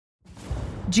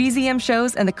GZM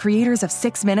Shows and the creators of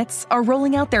 6 Minutes are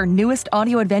rolling out their newest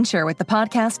audio adventure with the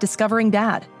podcast Discovering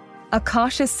Dad. A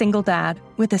cautious single dad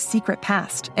with a secret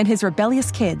past and his rebellious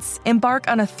kids embark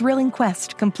on a thrilling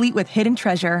quest complete with hidden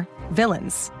treasure,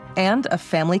 villains, and a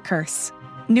family curse.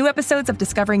 New episodes of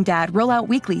Discovering Dad roll out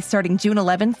weekly starting June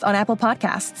 11th on Apple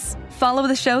Podcasts. Follow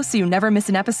the show so you never miss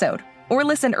an episode, or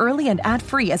listen early and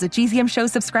ad-free as a GZM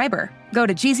Shows subscriber. Go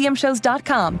to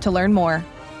gzmshows.com to learn more.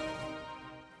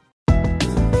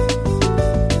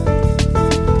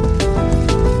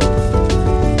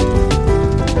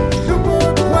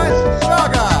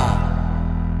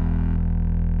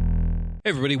 Hey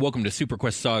everybody, welcome to Super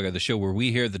Quest Saga, the show where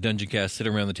we here at the Dungeon Cast sit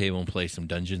around the table and play some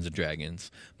Dungeons &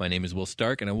 Dragons. My name is Will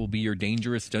Stark, and I will be your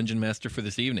dangerous dungeon master for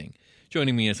this evening.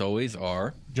 Joining me as always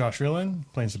are... Josh Rieland,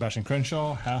 playing Sebastian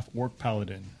Crenshaw, half-orc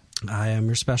paladin. I am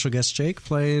your special guest Jake,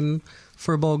 playing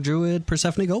Furbolg Druid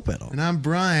Persephone Goldpetal. And I'm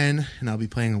Brian, and I'll be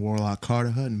playing a Warlock Carter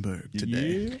Huttenberg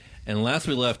today. Yeah. And last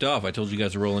we left off, I told you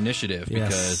guys to roll initiative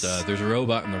because there's a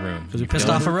robot in the room. Because we pissed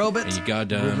off a robot? And you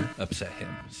goddamn upset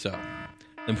him. So...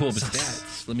 Then pull up his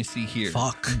stats. Let me see here.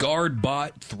 Fuck.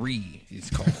 Guardbot 3,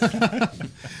 he's called.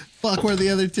 Fuck, where are the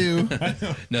other two?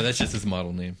 No, that's just his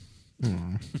model name.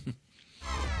 Okay.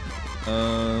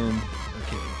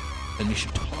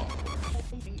 Initiative.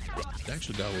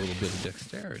 Actually got a little bit of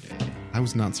dexterity. I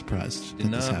was not surprised.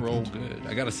 Did that this not roll happened. good.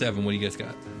 I got a 7. What do you guys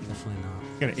got? Definitely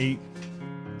not. Got an 8.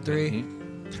 3.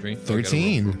 3.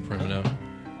 13.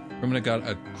 Primina got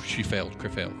a... She failed.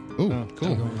 Crit failed. Oh,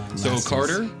 cool. So Glasses.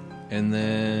 Carter, and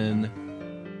then...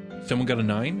 Someone got a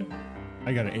 9?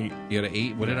 I got an 8. You got an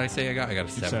 8? What did I say I got? I got a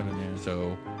 7. 7, yeah.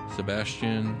 So,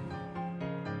 Sebastian,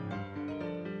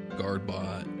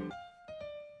 Guardbot,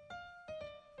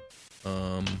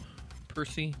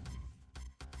 Percy,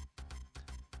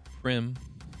 Prim,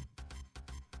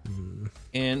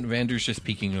 and Vander's just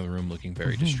peeking into the room looking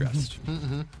very distressed.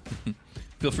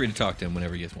 Feel free to talk to him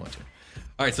whenever you guys want to.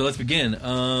 All right, so let's begin.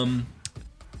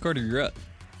 Carter, you're up.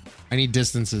 I need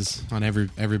distances on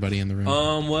everybody in the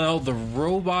room. Well, the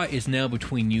robot is now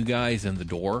between you guys and the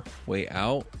door way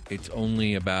out. It's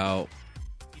only about...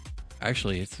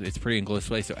 Actually, it's pretty in close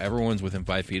place, so everyone's within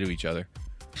 5 feet of each other.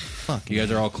 Fuck. You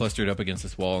guys are all clustered up against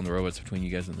this wall, and the robot's between you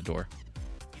guys and the door.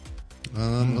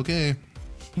 Okay.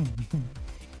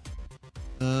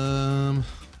 Let's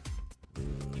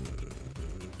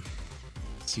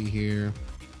see here.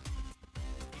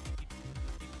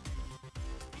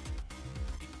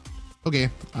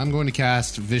 Okay, I'm going to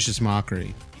cast Vicious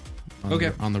Mockery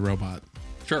on the robot.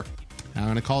 Sure. I'm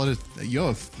going to call it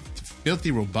a filthy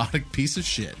robotic piece of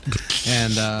shit.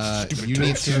 And you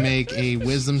need to make a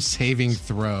wisdom saving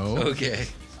throw. Okay.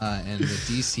 And the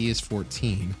DC is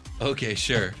 14. Okay,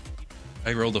 sure.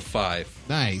 I rolled a 5.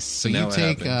 Nice. So Now you what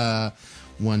take happens?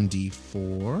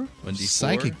 1d4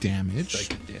 psychic damage.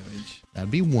 Psychic damage.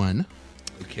 That'd be 1.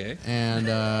 Okay.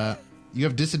 And you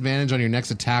have disadvantage on your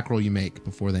next attack roll you make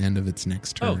before the end of its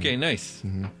next turn. Okay, nice.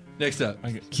 Next up.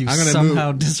 You I'm gonna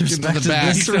somehow move- get to the disrespected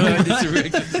back. this robot.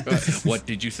 What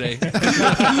did you say?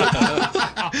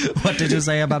 What did you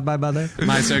say about my mother?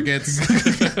 My circuits.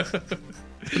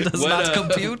 Does not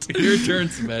compute. Your turn,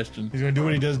 Sebastian. He's going to do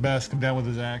what he does best, come down with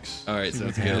his axe. All right,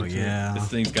 sounds Hell good. yeah. This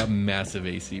thing's got massive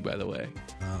AC, by the way.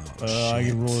 I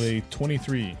can roll a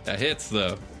 23. That hits,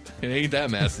 though. It ain't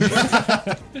that massive.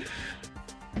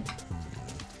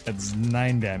 That's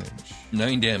 9 damage.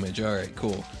 9 damage. All right,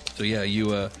 cool. So yeah,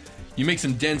 you make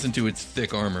some dents into its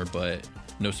thick armor, but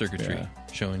no circuitry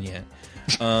showing yet.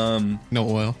 No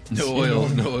oil.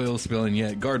 No oil spilling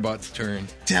yet. Guardbot's turn.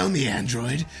 Tell me,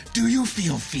 android, do you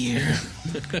feel fear?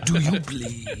 Do you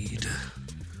bleed?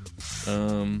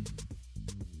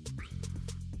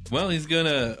 Well, he's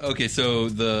gonna... Okay, so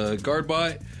the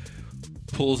Guardbot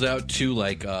pulls out 2,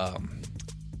 like,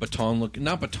 baton look...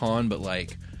 Not baton, but,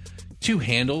 like, 2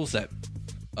 handles that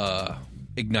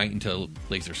ignite into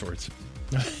laser swords.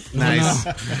 Nice.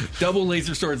 Double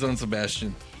laser swords on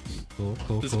Sebastian. Cool,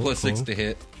 This is plus 6 to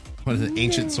hit. What is it?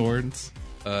 Ancient swords?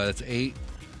 That's 8.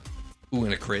 Ooh,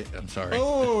 and a crit. I'm sorry.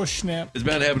 Oh, snap. It's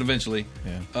bound to happen eventually.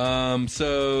 Yeah.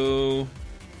 So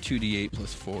 2d8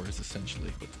 plus 4 is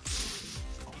essentially...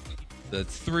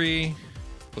 That's 3.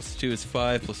 Plus 2 is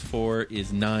 5. Plus 4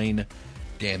 is 9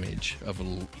 damage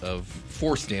of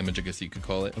force damage, I guess you could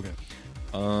call it. Okay.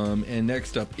 And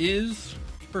next up is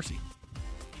Percy.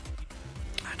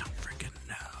 I don't freaking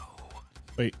know.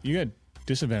 Wait, you got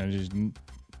disadvantages.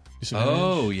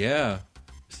 Oh, yeah.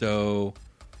 So...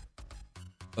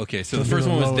 Okay, so the So first the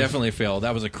one was lowest- definitely a fail.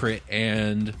 That was a crit,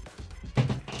 and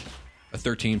a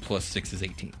 13 plus 6 is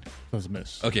 18. That's a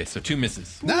miss. Okay, so 2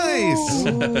 misses. Nice.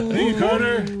 Thank you,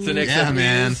 Carter. So next Yeah, up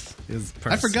man. is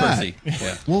I forgot. Percy.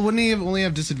 Yeah. Well, wouldn't he only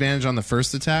have disadvantage on the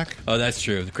first attack? Oh, that's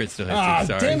true. The crit still hits you.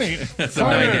 Sorry. Damn it. That's a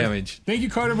Carter. 9 damage. Thank you,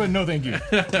 Carter, but no thank you.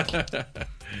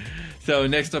 So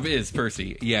next up is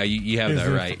Percy. Yeah, you have that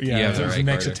right. Yeah, you have that it's right,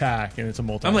 next Carter. attack, and it's a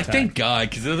multi. I'm like, thank God,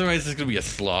 because otherwise it's going to be a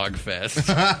slog fest.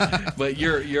 But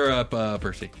you're up,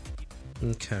 Percy.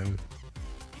 Okay.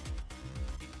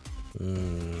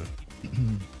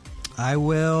 I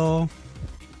will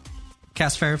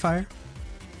cast Fairy Fire.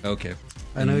 Okay.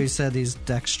 I know you said he's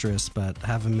dexterous, but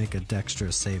have him make a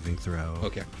dexterous saving throw.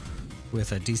 Okay.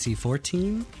 With a DC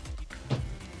 14.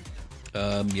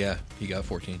 Yeah, he got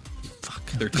 14. Fuck.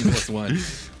 13 plus 1.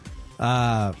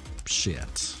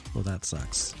 Shit. Well, that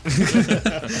sucks.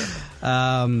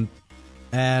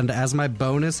 And as my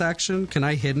bonus action, can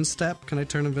I hidden step? Can I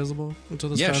turn invisible until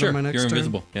the Yeah, start sure. of my next You're turn?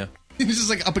 invisible. Yeah. He's just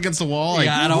like up against the wall. Like,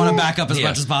 Yeah, I don't want to back up as Yeah,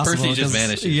 much as possible. Percy just 'cause-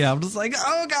 vanishes. Yeah, I'm just like,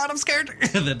 oh god, I'm scared.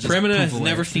 And then just Premina poof has away.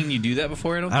 never seen you do that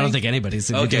before, I don't think. I don't think anybody's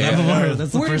seen Okay, me do that yeah. before.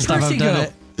 That's the Where did first time Percy I've done go?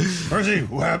 it. Percy,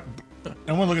 what?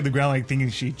 I want to look at the ground like thinking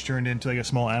she turned into like a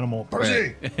small animal.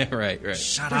 Percy! Right. right.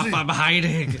 Shut up, I'm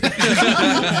hiding.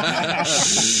 Okay,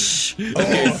 so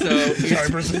Sorry, it's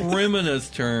Percy. Primina's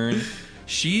turn.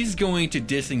 She's going to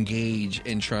disengage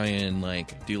and try and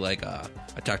do a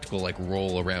tactical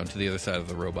roll around to the other side of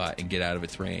the robot and get out of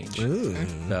its range. Ooh.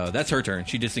 So that's her turn.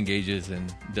 She disengages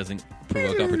and doesn't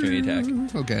provoke opportunity attack.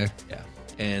 okay. Yeah.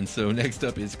 And so next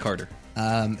up is Carter.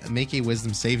 Make a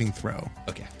wisdom saving throw.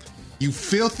 Okay. You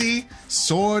filthy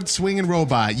sword swinging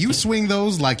robot. You swing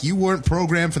those like you weren't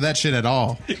programmed for that shit at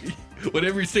all.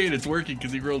 Whatever you're saying, it's working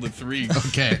because he rolled a 3.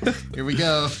 Okay, here we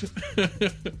go.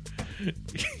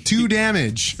 2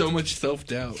 damage. So much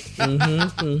self-doubt.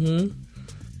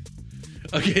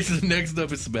 Okay, so next up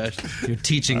is Sebastian. You're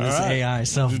teaching this AI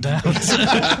self-doubt.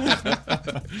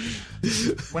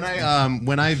 When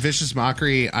I vicious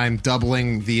mockery, I'm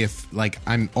doubling the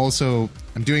I'm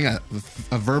doing a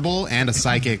verbal and a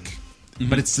psychic,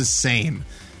 but it's the same.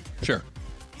 Sure.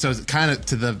 So it's kind of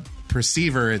to the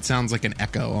perceiver, it sounds like an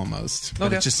echo almost. But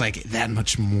Okay. it's just that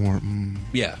much more.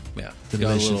 Yeah.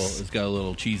 Delicious. It's got a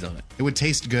little cheese on it. It would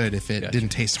taste good if it Gotcha. didn't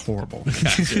taste horrible.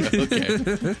 Gotcha.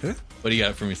 Okay. What do you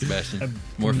got for me, Sebastian?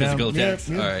 More physical attacks?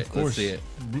 Yeah, All right, of course. let's see it.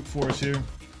 Brute force here.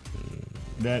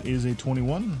 That is a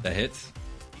 21. That hits.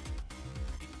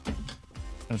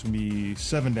 That's going to be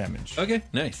 7 damage. Okay,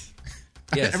 nice.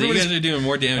 Yeah, so you Everybody's- guys are doing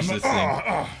more damage to this thing.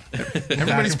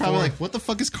 Everybody's and probably forth. like, what the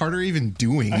fuck is Carter even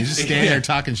doing? He's just standing there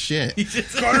talking shit.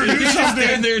 Carter, do Stand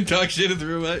something! there and talk shit at the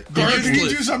robot. Carter, You can you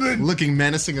split. do something? Looking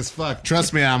menacing as fuck.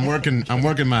 Trust me, I'm working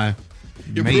my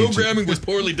Your mage. programming was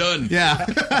poorly done. Yeah.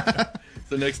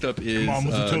 So next up is Mom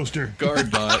was a toaster.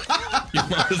 Guardbot. Your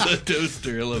mom was a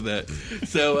toaster. I love that.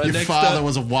 So Your next father up,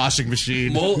 was a washing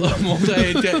machine.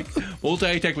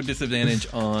 multi-attack with disadvantage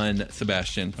on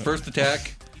Sebastian. First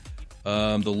attack,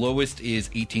 the lowest is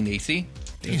 18 AC.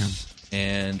 Damn.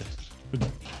 And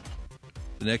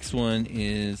the next one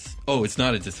is... Oh, it's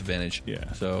not a disadvantage.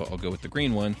 Yeah. So I'll go with the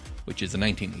green one, which is a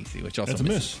 19 AC, which also That's a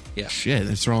misses. miss. Yeah. Shit,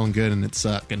 it's rolling good and it's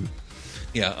sucking.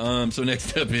 Yeah. So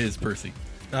next up is Percy.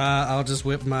 I'll just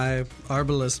whip my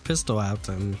Arbalest pistol out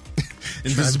and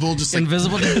Invisible, just like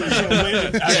invisible.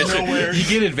 Out of nowhere. You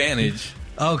get advantage,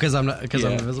 Oh, because I'm I'm Yeah.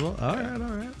 invisible. All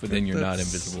right. but then you're not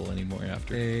That's invisible anymore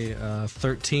after. A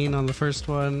 13 on the first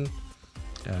one,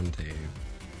 and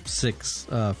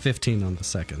a 15 on the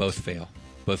second. Both fail.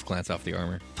 Both glance off the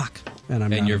armor. Fuck. And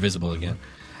I'm And not you're visible again.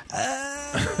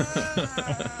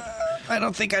 I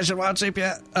don't think I should watch it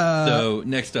yet. So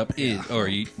next up is... do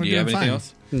you have doing anything fine.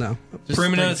 else? No.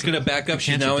 Primina is going to back up.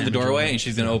 She's can't now do in the damage doorway, on and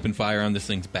she's going to open fire on this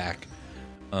thing's back.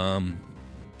 15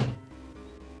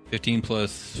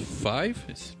 plus 5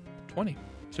 is 20.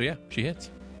 So yeah, she hits.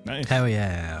 Nice. Hell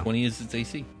yeah. 20 is its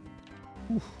AC.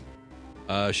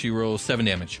 She rolls 7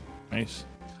 damage. Nice.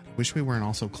 wish we weren't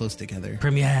all so close together.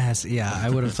 Yes. Yeah, I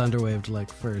would have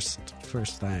thunderwaved first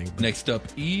thing. but Next up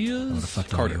I would've is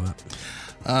fucked all Carter. you up.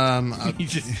 You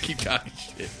just keep talking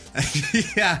shit.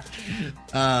 Yeah.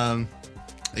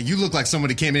 You look like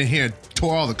somebody came in here and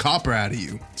tore all the copper out of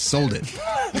you. Sold it.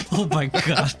 Oh my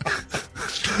god.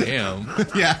 Damn.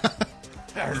 Yeah.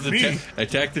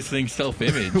 Attack this thing's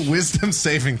self-image. Wisdom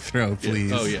saving throw,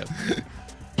 please. Oh, yeah.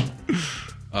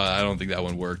 I don't think that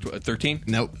one worked. 13?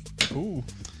 Nope. Ooh.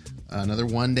 Another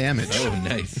 1 damage. Oh,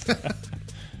 nice.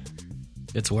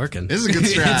 It's working. This is a good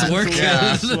strat. It's working.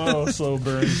 Yeah. Slow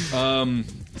burn.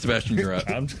 Sebastian, you're up.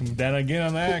 I'm just coming down again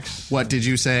on the axe. What did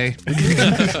you say?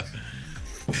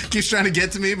 Keeps trying to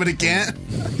get to me, but it can't.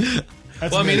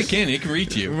 That's Well, I mean, miss. it can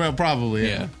reach you. Well, probably.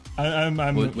 Yeah. I'm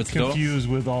What's the total? confused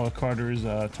with all of Carter's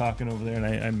talking over there, and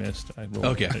I missed. I rolled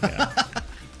Okay. it down.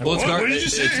 Well, it's, What did you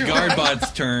it's say?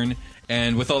 Guardbot's turn,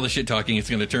 and with all the shit talking, it's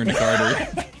going to turn to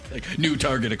Carter. Like, new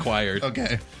target acquired.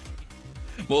 Okay.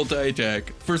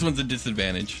 Multi-attack. First one's a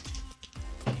disadvantage.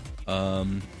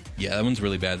 Yeah, that one's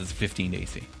really bad. That's a 15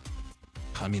 AC.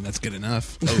 I mean, that's good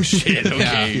enough. Oh, shit.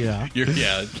 Okay. Yeah.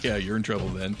 You're in trouble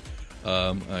then.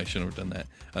 I shouldn't have done that.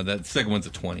 That second one's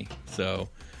a 20. So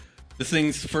this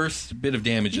thing's first bit of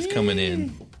damage is coming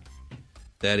in.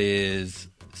 That is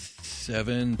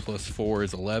 7 plus 4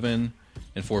 is 11,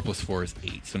 and 4 plus 4 is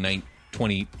 8. So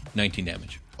 19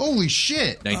 damage. Holy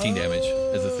shit! 19 damage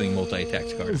as the thing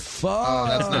multi-attacks card. Oh,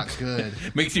 that's not good.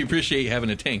 Makes you appreciate having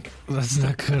a tank. That's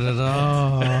not good at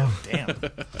all. Damn.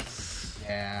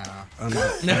 Yeah. I'm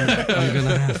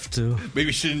gonna have to. Maybe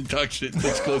you shouldn't touch shit in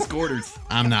such close quarters.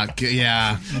 I'm not good.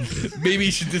 Yeah. Maybe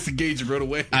you should disengage and run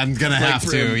away. I'm gonna Like have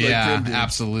Prim- to. like Yeah, Prim did.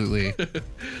 absolutely.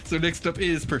 So next up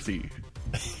is Percy.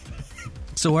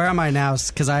 So where am I now?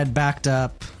 Because I had backed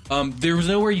up. There was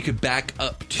nowhere you could back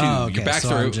up to. Oh, okay. Your backs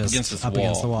so are I'm just against this up wall.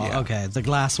 against the wall. Yeah. Okay, the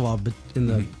glass wall, but in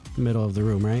the middle of the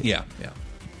room, right? Yeah.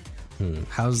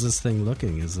 How's this thing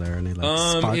looking? Is there any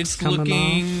sparks It's coming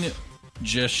looking off?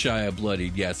 just shy of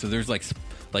bloodied. Yeah. So there's like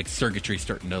circuitry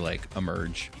starting to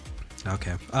emerge.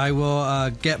 Okay, I will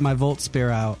get my Volt Spear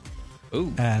out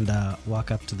Ooh. and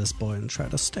walk up to this boy and try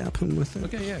to stab him with it.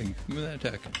 Okay. Yeah. Give me that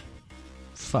attack.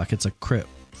 Fuck, it's a crit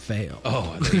fail.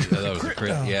 Oh, I thought that was a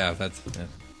crit. Yeah. That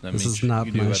This means is not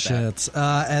you do my about that. shit.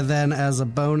 And then as a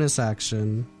bonus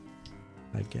action,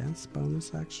 I guess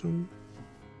bonus action,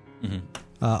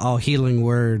 I'll Healing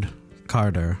Word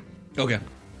Carter. Okay.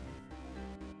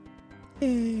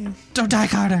 Don't die,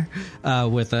 Carter.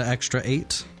 With an extra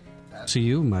 8 to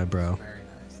you, my bro.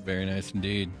 Very nice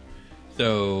indeed.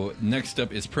 So next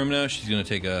up is Primna. She's going to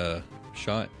take a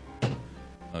shot.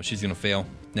 She's going to fail.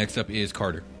 Next up is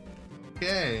Carter.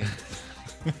 Okay.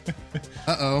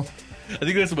 Uh-oh. I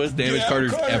think that's the most damage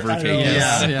Carter's Carter. ever I know. taken.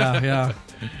 Yes, yeah.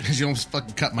 Because you almost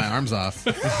fucking cut my arms off.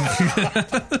 All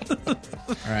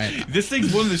right. This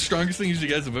thing's one of the strongest things you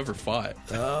guys have ever fought.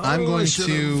 I'm going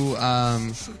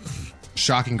to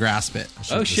shock and grasp it.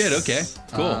 Oh shit! Okay,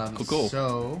 cool.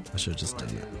 So, I should have just done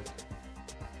it.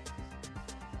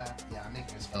 yeah, I'm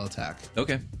making a spell attack.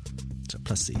 Okay, So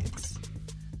plus 6.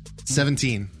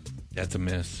 17. that's a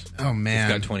miss. Oh,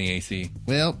 man. It's got 20 AC.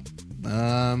 Well,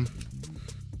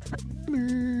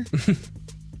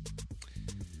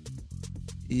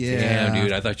 yeah. Damn,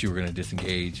 dude, I thought you were gonna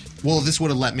disengage. Well, this would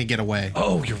have let me get away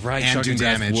Oh, you're right. and do Shocking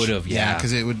Grasp damage. would have. Yeah,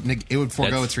 because it would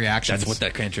forego its reactions. That's what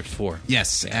that cantrip's for.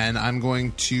 Yes, and I'm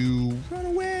going to run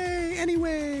away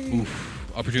anyway.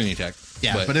 Oof. Opportunity attack.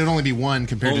 Yeah, but it would only be one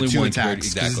compared Only to 2 one attacks. compared- 'Cause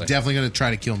exactly. It's definitely going to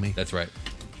try to kill me. that's right.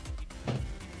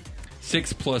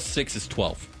 6 plus 6 is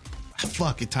 12.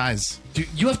 Fuck, it ties. Dude,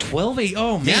 you have 12 AC?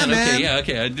 Oh man. Yeah, man. Okay, yeah,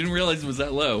 okay. I didn't realize it was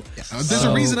that low. There's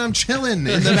a reason I'm chilling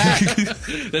in the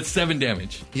back. That's 7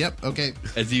 damage. Yep. Okay.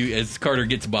 As Carter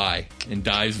gets by and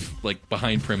dives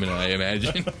behind Primina, I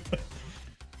imagine.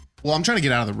 Well, I'm trying to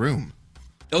get out of the room.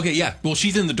 Okay, yeah. Well,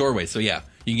 she's in the doorway, so yeah,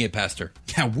 you can get past her.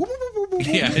 Yeah. Whoop, whoop, whoop, whoop,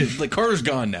 Yeah, whoop. it's Carter's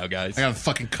gone now, guys. I got a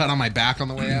fucking cut on my back on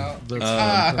the way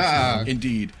out.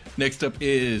 Indeed. Next up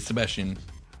is Sebastian.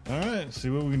 All right,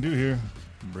 see what we can do here.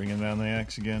 Bringing down the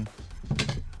axe again.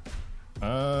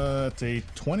 It's a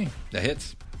 20. That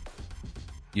hits.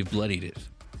 You've bloodied it.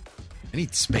 I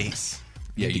need space.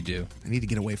 Yeah, you do. I need to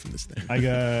get away from this thing. I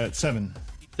got 7.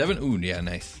 7. Ooh, yeah,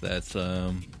 nice. That's Get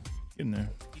in there.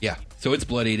 yeah. So it's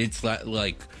bloodied. It's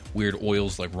like weird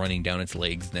oils running down its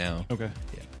legs now. Okay.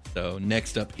 Yeah. So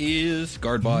next up is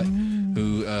Guardbot,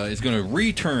 who is going to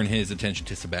return his attention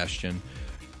to Sebastian.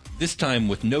 This time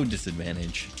with no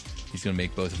disadvantage. He's going to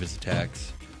make both of his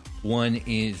attacks. One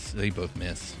is they both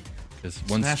miss because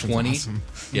one's Sebastian's 20. awesome.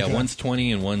 Yeah, one's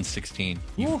 20 and one's 16.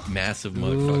 You massive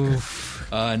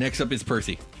motherfucker. Next up is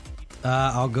Percy.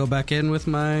 I'll go back in with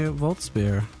my Volt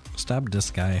Spear. Stab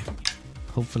this guy.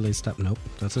 Hopefully stab. Nope,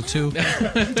 that's a 2.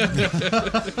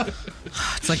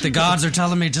 It's like the gods are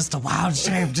telling me just a wild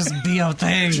shape, just be a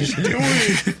thing.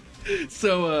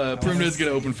 So Primna's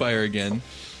going to open fire again.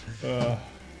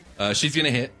 She's going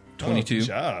to hit 22. Good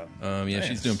job. Yeah, Nice.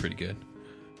 she's doing pretty good.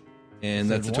 And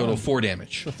Third that's a total one. of 4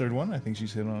 damage. The third one I think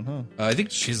she's hit on, huh? I think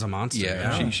She's a monster.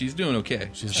 yeah, she's doing okay.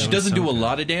 She doing doesn't do a something.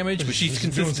 lot of damage, but she's She's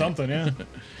doing consistent. something,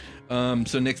 yeah.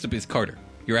 So next up is Carter.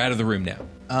 You're out of the room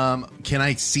now. Can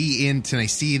I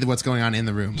see what's going on in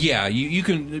the room? Yeah, you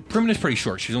can. Primna's pretty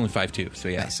short. She's only 5'2", so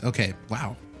yeah. Nice. Okay.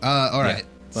 Wow. All right.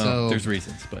 Well, So there's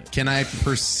reasons, but can I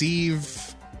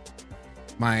perceive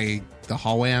the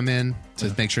hallway I'm in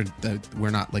to make sure that we're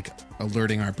not like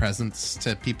alerting our presence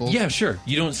to people? Yeah, sure.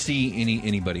 You don't see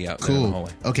anybody out there in the Cool.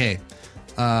 hallway. Okay.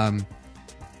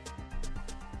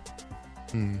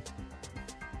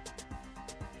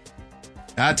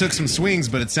 I took some swings,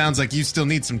 but it sounds like you still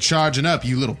need some charging up,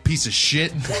 you little piece of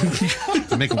shit.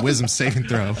 Make a wisdom saving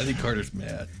throw. I think Carter's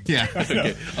mad. Yeah.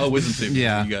 Okay. Oh, wisdom saving.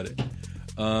 Yeah. You got it.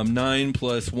 9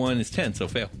 plus 1 is 10, so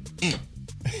fail.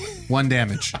 1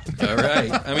 damage. All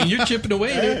right. I mean, you're chipping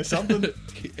away at it. Something.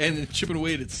 And chipping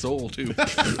away at its soul, too.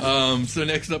 So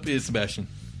next up is Sebastian.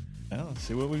 Well, let's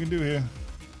see what we can do here.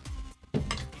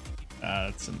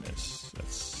 That's a miss.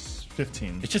 That's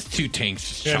 15. It's just two tanks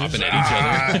just Yeah, chopping just-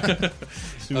 at each other.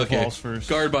 See who falls first.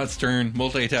 Guardbot's turn.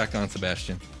 Multi-attack on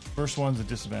Sebastian. First one's a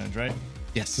disadvantage, right?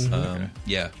 Yes.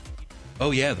 Yeah.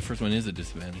 Oh, yeah, the first one is a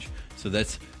disadvantage. So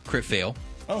that's crit fail.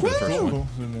 Oh, For the first cool. one.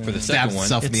 And then- For the Stabs second one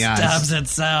itself in It the eyes. stabs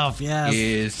itself, yes.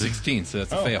 is 16, so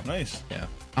that's a Oh, fail. nice. Yeah.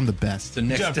 I'm the best. So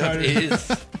next job, up Carter.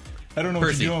 is... I don't know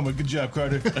Percy. what you're doing, but good job,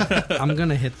 Carter. I'm going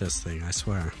to hit this thing, I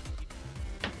swear.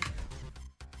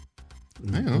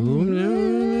 I know. Oh,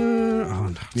 no.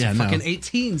 It's Yeah, a no. fucking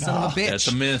 18, son of a bitch. That's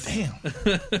a miss.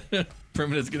 Damn.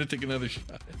 Perimeter's going to take another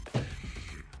shot.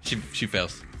 She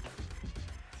fails.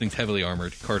 Thing's heavily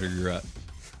armored. Carter, you're up.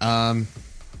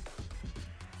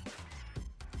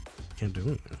 Can't do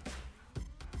it.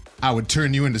 I would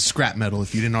turn you into scrap metal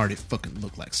if you didn't already fucking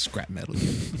look like scrap metal,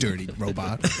 you dirty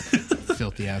robot.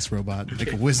 Filthy ass robot.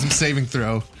 Make a wisdom saving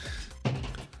throw.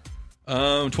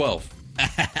 12.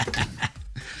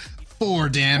 4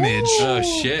 damage. Oh,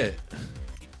 shit.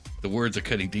 The words are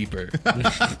cutting deeper.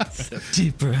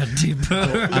 Deeper and deeper.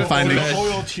 I'm finding.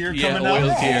 Oil tear Yeah, coming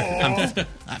oil out. tear.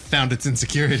 I found its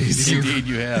insecurities. Indeed,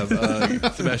 you have.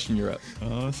 Sebastian, you're up. Oh,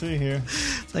 let's see here.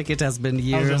 It's like it has been How's it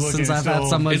years looking? since I've had Still-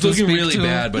 someone It's to looking speak really to.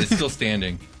 bad, but it's still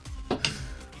standing. Oh,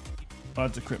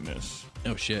 it's a crit miss.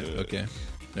 Oh, shit. Okay.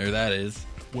 There that is.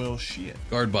 Well, shit.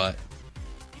 Guardbot.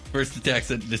 First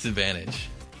attack's at disadvantage.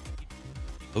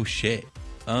 Oh, shit.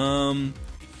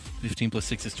 15 plus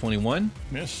 6 is 21.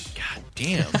 Miss. God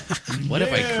damn. What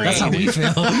have I created? That's how we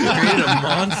feel. I created a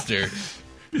monster.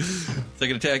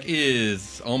 Second attack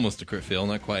is almost a crit fail,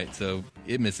 not quite, so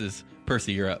it misses.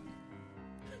 Percy, you're up.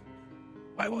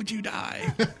 Why won't you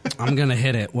die? I'm going to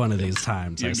hit it one of these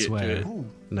times, You I get to swear. it.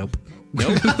 Nope.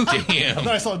 Nope. I thought Damn.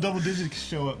 I saw double digits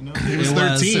show up. No. It was It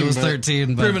 13. was but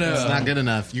 13, but Primina. It's not good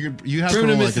enough. You have to Primina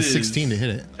roll like a misses. 16 to hit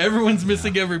it. Everyone's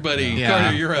missing everybody. Yeah.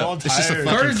 Carter, you're We're all up. It's just a tired.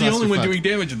 fucking Carter's the only one clusterfuck. doing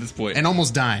damage at this point. And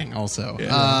almost dying, also.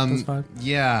 Yeah. That's fine.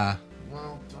 Yeah.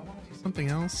 Well, do I want to do something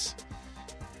else?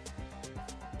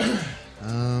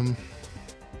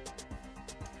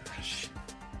 Gosh.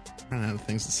 I don't have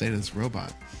things to say to this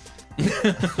robot.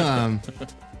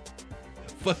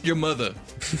 Fuck your mother.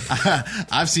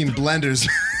 I've seen blenders.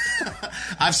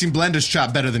 I've seen blenders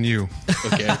chop better than you.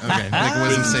 Okay. Okay, make a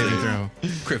wisdom saving throw.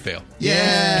 Crit fail.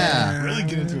 Yeah. Really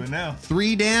get into it now.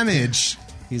 3 damage.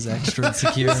 He's extra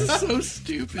insecure. So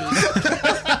stupid.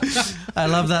 I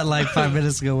love that like 5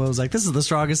 minutes ago I was like, this is the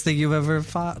strongest thing you've ever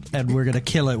fought, and we're going to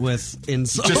kill it with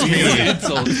insult. Just me.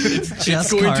 Insult. It's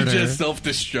Just going Carter. to just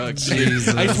self-destruct.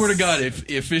 Jesus. I swear to God, if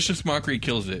Vicious Mockery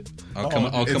kills it, I'll come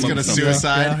It's up gonna with something.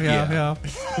 suicide. Yeah.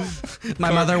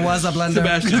 My mother was a blender.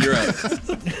 Sebastian, you're up.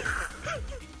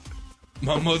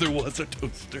 My mother was a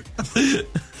toaster.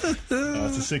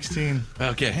 It's a 16.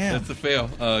 Okay, that's a fail.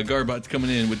 Garbot's coming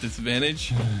in with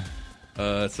disadvantage.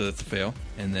 So that's a fail.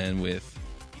 And then with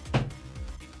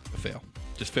a fail.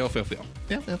 Just fail.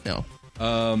 Yeah.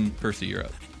 Percy, you're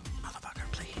up.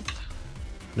 Motherfucker, please.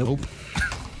 Nope.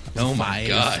 Oh my 5.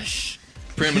 gosh.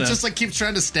 It Primina. just like keeps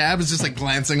trying to stab. It's just like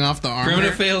glancing off the armor.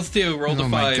 Primina fails too. Roll the Oh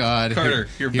 5. my God. Carter,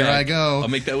 you're Here back. I go. I'll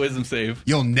make that wisdom save.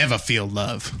 You'll never feel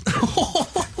love.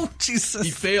 Jesus. He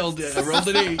failed. I rolled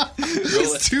an 8. Roll it.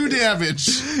 It's 2 damage.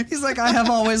 He's like, I have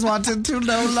always wanted to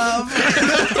know love.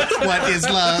 What is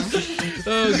love?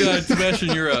 Oh god,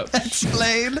 Sebastian, you're up.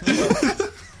 Explain.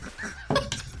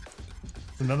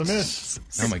 Another miss.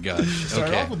 Oh my gosh.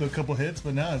 Started Okay. off with a couple hits,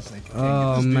 but now it's like,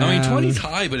 Oh, man. I mean, 20's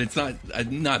high, but it's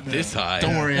not this high.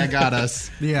 Don't worry, I got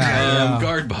us. Yeah.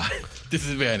 Guard bot.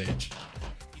 Disadvantage.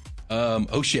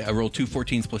 Oh shit, I rolled 2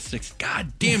 14s plus 6.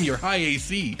 God damn, you're high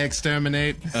AC.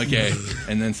 Exterminate. Okay,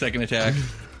 and then second attack,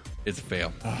 it's a fail.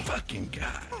 Fucking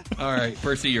god. Alright,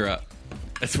 Percy, you're up.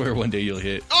 I swear one day you'll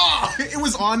hit. Oh, it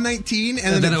was on 19,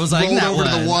 and then it was like rolled that over to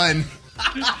the one. 1.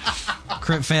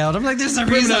 Crit failed. I'm like, there's a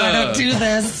reason I don't do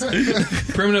this.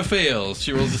 Primina fails.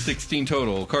 She rolls a 16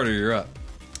 total. Carter, you're up.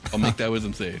 I'll make that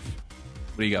wisdom save.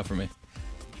 What do you got for me?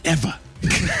 Ever.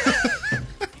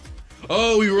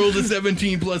 Oh, we rolled a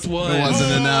 17 plus 1. It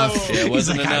wasn't enough. Yeah, it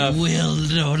wasn't enough. I will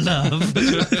no love.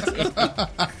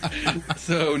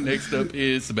 So next up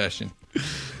is Sebastian.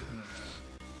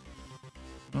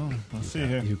 Oh, let's see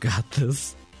here. You got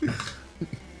this.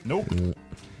 Nope.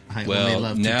 I only Well,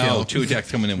 love to now kill. 2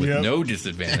 attacks coming in with Yep. no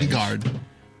disadvantage. And guard.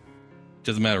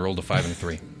 Doesn't matter. Rolled a 5 and a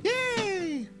 3.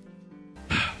 Yay!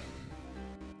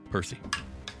 Percy.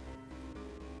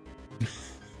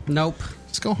 Nope.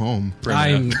 Just go home.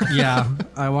 I don't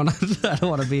want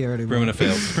to be here anymore. Primina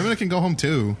fails. Primina can go home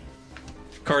too.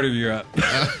 Carter, you're up.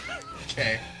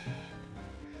 Okay.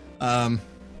 I'm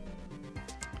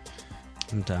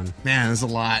done. Man, there's a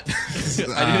lot.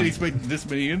 I didn't expect this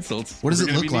many insults. What does We're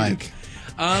it gonna look be like?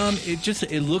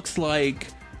 needed. It looks like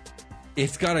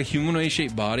it's got a humanoid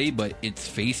shaped body, but its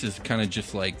face is kind of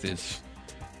just like this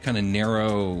kind of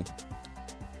narrow,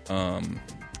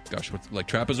 what's like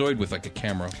trapezoid with like a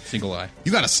camera, single eye.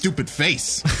 You got a stupid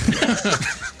face.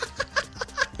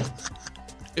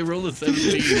 It rolled a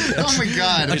 17. Oh my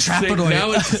god. A trapezoid.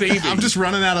 Now it's saving. I'm just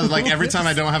running out of every time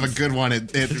I don't have a good one,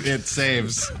 it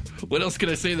saves. What else can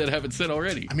I say that I haven't said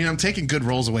already? I mean, I'm taking good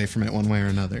rolls away from it one way or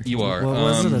another. You are. What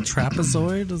was it? A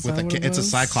trapezoid? Is that what it It's a was?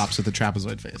 cyclops with a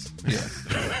trapezoid face.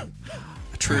 Yeah.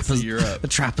 Trapezoid. You're up. A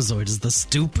trapezoid is the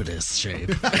stupidest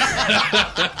shape.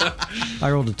 I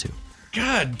rolled a 2.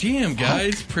 God damn,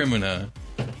 guys. Primina.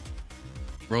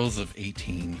 Rolls of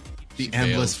 18. The She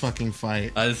endless failed. fucking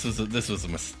fight. This was a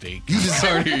mistake.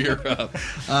 Sorry, you're up.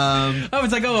 I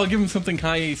was like, I'll give him something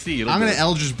high AC. I'm going to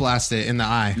Eldritch Blast it in the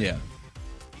eye. Yeah.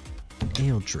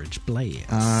 Eldritch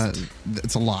Blast.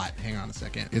 It's a lot. Hang on a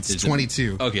second. It's Is it-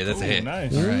 22. Okay, that's a hit.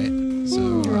 Nice. All right.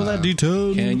 So Roll that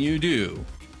D10. Can you do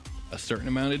a certain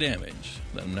amount of damage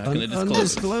that I'm not going to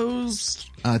disclose?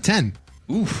 Undisclosed. 10.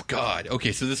 Oof, God.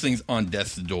 Okay, so this thing's on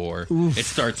death's door. It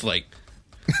starts like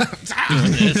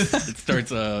doing this. It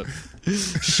starts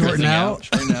Shorten out.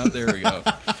 Shorten out. There we go.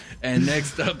 And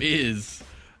next up is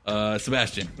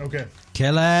Sebastian. Okay.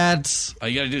 Kill it. All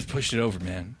you got to do is push it over,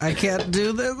 man. I can't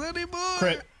do this anymore.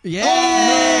 Crit. Yeah.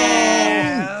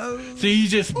 So you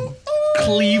just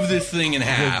cleave this thing in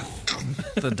half.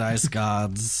 The dice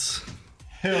gods.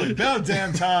 Hell, about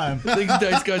damn time. These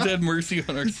dice gods had mercy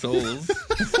on our souls.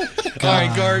 All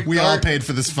right, guard. We all paid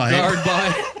for this fight.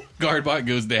 Guardbot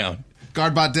goes down.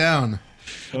 Guardbot down.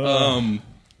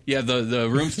 Yeah, the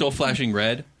room's still flashing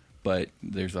red, but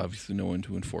there's obviously no one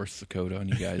to enforce the code on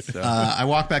you guys. So. I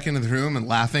walk back into the room and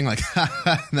laughing like,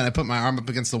 and then I put my arm up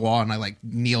against the wall and I like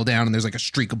kneel down and there's like a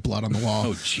streak of blood on the wall.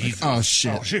 Oh, Jesus. Oh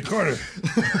shit. Oh, shit, Carter.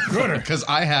 Carter. Because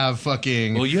I have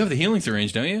fucking. Well, you have the healing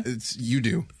syringe, don't you? You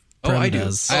do. Oh, I do.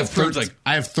 does. I have Prim's like,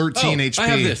 I have 13 HP. I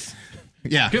have this.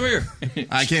 Yeah. Come here.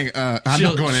 I can't. I'm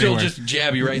not going she'll anywhere. just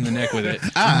jab you right in the neck with it.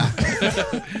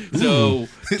 So,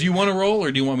 do you want to roll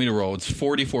or do you want me to roll? It's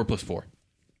 44 plus 4.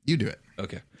 You do it.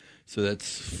 Okay. So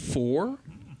that's 4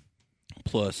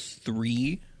 plus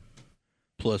 3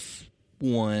 plus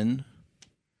 1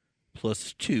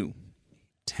 plus 2.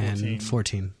 10,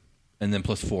 14. And then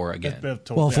plus 4 again.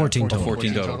 Well, 14 total.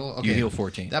 14 total. Okay. You heal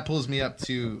 14. That pulls me up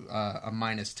to a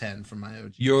minus 10 from my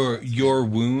OG. Your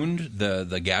wound,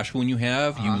 the gash wound you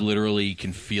have, you literally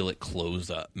can feel it close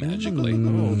up magically.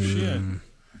 Oh, shit.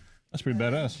 That's pretty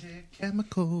badass.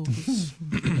 Chemicals.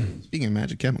 Speaking of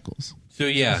magic chemicals. So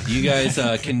yeah, you guys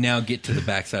can now get to the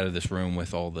backside of this room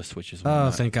with all the switches. And Oh,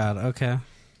 whatnot. thank God. Okay.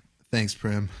 Thanks,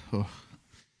 Prim. Oh,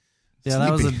 Yeah,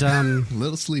 that was a Sleepy. dumb. a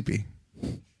little sleepy.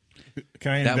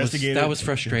 Can I that was investigate that it? was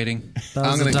frustrating. That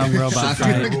was I'm a gonna- dumb robot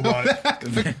fight. Robot.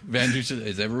 Vander says,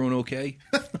 "Is everyone okay?"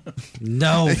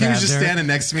 No, He was just Vander. standing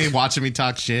next to me watching me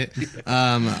talk shit.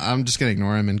 I'm just going to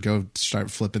ignore him and go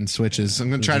start flipping switches. I'm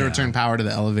going to try to return power to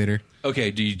the elevator. Okay,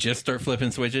 do you just start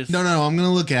flipping switches? No, I'm going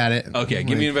to look at it. Okay,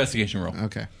 give me an investigation roll.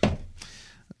 Okay.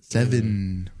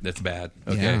 7. That's bad.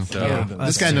 Okay, Yeah. so Yeah.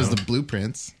 This guy knows the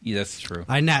blueprints. yeah, that's true.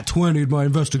 I nat 20'd my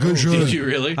investigation. Did you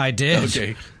really? I did.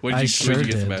 Okay, what'd I you sure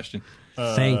get, did. Sebastian?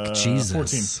 Thank Jesus.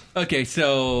 14. Okay,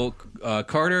 so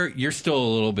Carter, you're still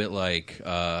a little bit like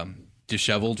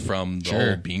disheveled from the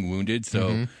whole being wounded,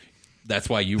 so that's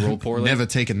why you rolled poorly. Never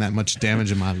taken that much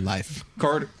damage in my life.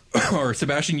 Carter or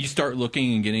Sebastian, you start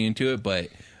looking and getting into it, but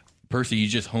Percy, you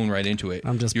just hone right into it.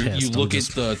 I'm just You pissed. look I'm at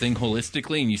the thing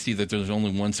holistically, and you see that there's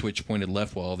only one switch pointed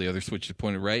left, while all the other switches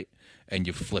pointed right, and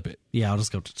you flip it. Yeah, I'll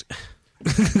just go.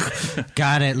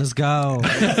 Got it. Let's go.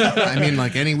 I mean,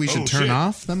 like any we should turn shit.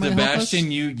 off that might help us?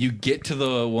 Sebastian, you get to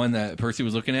the one that Percy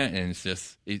was looking at, and it's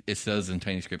just it says in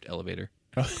tiny script elevator.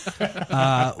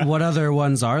 What other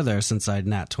ones are there since I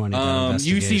nat 20?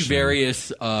 You see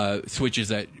various switches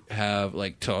that have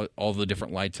like to all the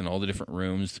different lights in all the different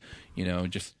rooms. You know,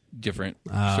 just different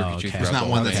Oh, circuitry. okay. throughout There's not the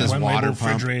one whole that thing. says One water label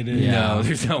pump. refrigerated. Yeah. No,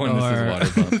 there's not one that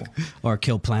says water pump. Or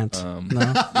kill plants. No?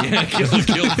 Yeah, kill.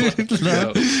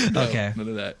 No, Okay. none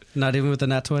of that. Not even with the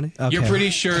Nat 20? Okay. You're pretty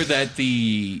sure that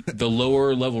the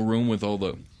lower level room with all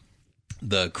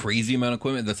the crazy amount of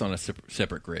equipment that's on a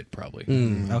separate grid, probably.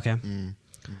 Okay.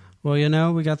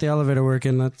 Well, we got the elevator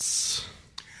working. Let's...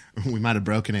 We might have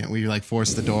broken it. We like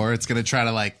forced the door. It's gonna try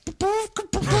to like.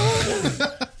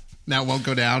 Now it won't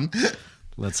go down.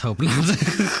 Let's hope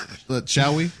not.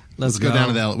 Shall we? Let's go go. down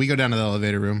to the. We go down to the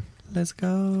elevator room. Let's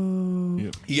go.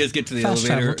 You guys get to the Fast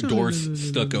elevator, travel. doors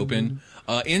stuck open.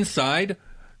 Inside,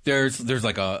 there's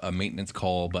like a maintenance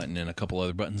call button and a couple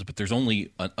other buttons, but there's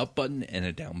only an up button and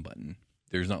a down button.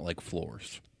 There's not like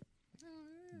floors.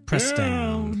 Press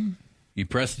down. You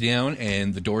press down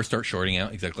and the doors start shorting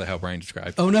out, exactly how Brian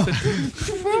described. Oh, no.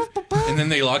 And then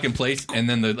they lock in place, and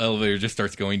then the elevator just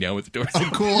starts going down with the doors.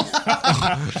 Cool.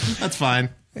 That's fine.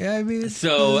 Yeah, I mean...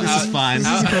 So This is fine.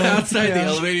 outside the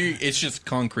elevator, it's just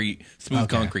concrete, smooth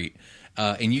concrete.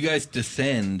 And you guys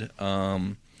descend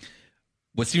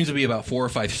what seems to be about 4 or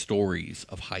 5 stories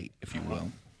of height, if you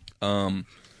will.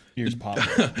 Ears pop.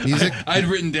 Music. I'd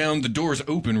written down the doors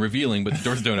open, revealing, but the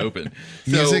doors don't open.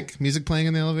 So, Music playing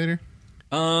in the elevator.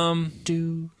 Yeah.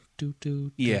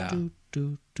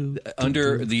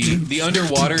 Under the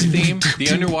underwater theme,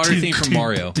 from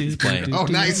Mario is playing. Oh,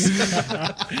 nice.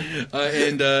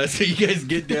 So you guys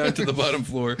get down to the bottom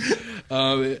floor,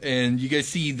 and you guys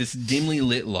see this dimly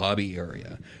lit lobby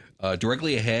area.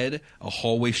 Directly ahead, a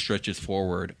hallway stretches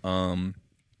forward. Do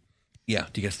you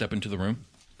guys step into the room?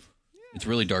 It's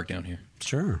really dark down here.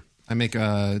 Sure. I make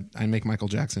Michael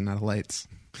Jackson out of lights.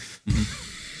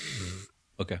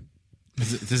 Okay.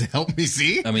 Does it help me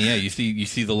see? I mean, yeah, you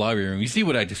see the lobby room. You see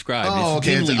what I described. Oh, it's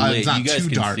okay. dimly lit. It's not You guys too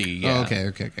can dark. see. Yeah. Oh,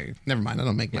 okay. Never mind. I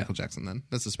don't make Michael Jackson then.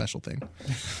 That's a special thing.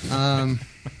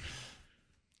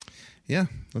 Yeah,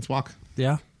 let's walk.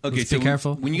 Yeah. Okay, Let's so be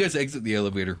careful. When you guys exit the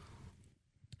elevator,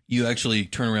 you actually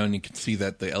turn around and you can see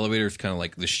that the elevator is kind of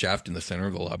like the shaft in the center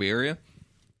of the lobby area.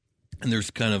 And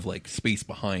there's kind of like space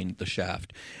behind the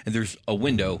shaft. And there's a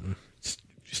window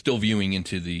still viewing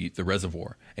into the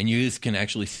reservoir. And you guys can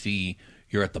actually see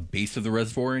you're at the base of the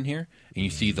reservoir in here. And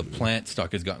you see the plant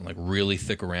stock has gotten like really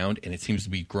thick around. And it seems to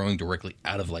be growing directly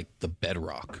out of like the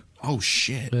bedrock. Oh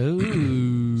shit!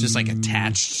 Ooh. Just like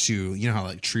attached to how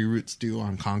like tree roots do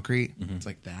on concrete. It's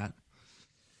like that.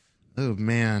 Oh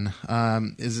man,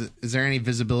 is there any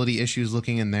visibility issues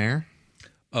looking in there?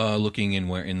 Looking in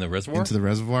where? In the reservoir? Into the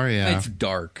reservoir, yeah. It's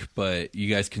dark, but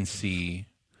you guys can see.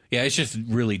 Yeah, it's just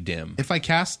really dim. If I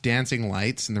cast dancing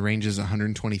lights and the range is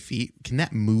 120 feet, can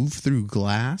that move through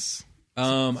glass? You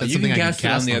something can I can cast it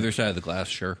on cast the on- other side of the glass,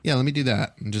 sure. Yeah, let me do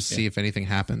that and just see if anything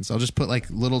happens. I'll just put like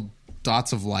little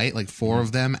dots of light, like 4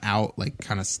 of them out, like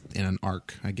kind of in an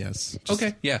arc, I guess. Just-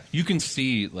 Okay, yeah, you can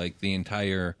see like the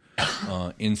entire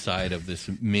inside of this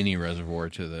mini reservoir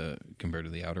compared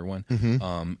to the outer one,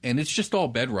 and it's just all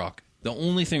bedrock. The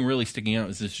only thing really sticking out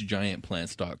is this giant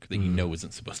plant stock that you know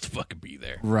isn't supposed to fucking be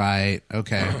there. Right.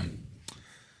 Okay.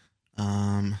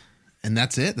 And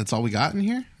that's it. That's all we got in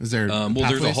here. Is there? Well,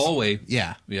 there's a pathways? hallway.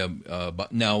 Yeah. Yeah,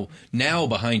 but now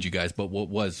behind you guys, but what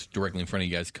was directly in front of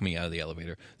you guys coming out of the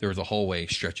elevator, there was a hallway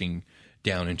stretching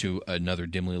down into another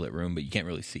dimly lit room, but you can't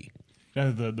really see.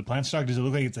 The plant stock, does it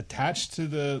look like it's attached to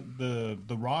the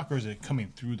rock, or is it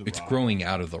coming through the rock? It's growing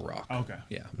out of the rock. Okay.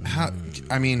 Yeah. How?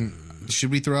 I mean, should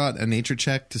we throw out a nature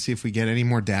check to see if we get any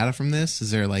more data from this?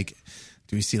 Is there like?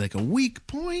 Do we see like a weak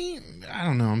point? I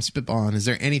don't know. I'm spitballing. Is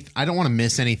there any? I don't want to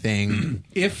miss anything.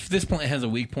 If this plant has a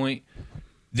weak point,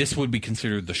 this would be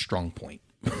considered the strong point.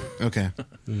 Okay.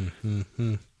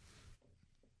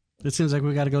 It seems like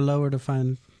we got to go lower to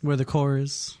find where the core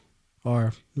is.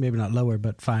 Or maybe not lower,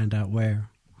 but find out where.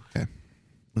 Okay.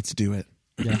 Let's do it.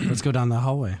 Yeah, let's go down the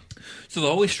hallway. So the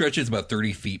hallway stretches about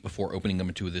 30 feet before opening up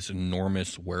into this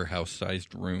enormous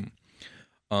warehouse-sized room.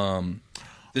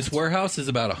 This warehouse is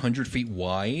about 100 feet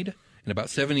wide and about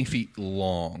 70 feet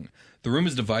long. The room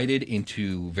is divided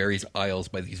into various aisles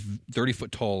by these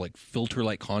 30-foot tall, like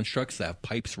filter-like constructs that have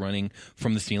pipes running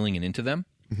from the ceiling and into them.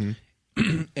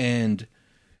 And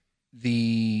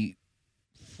the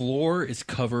floor is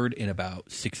covered in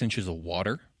about 6 inches of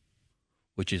water,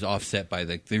 which is offset by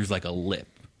there's like a lip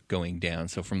going down.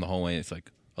 So from the hallway, it's like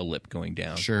a lip going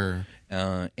down. Sure.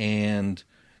 And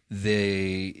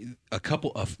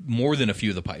more than a few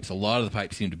of the pipes, a lot of the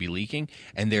pipes seem to be leaking,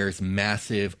 and there's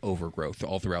massive overgrowth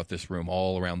all throughout this room,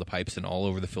 all around the pipes and all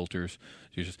over the filters.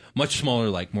 There's just much smaller,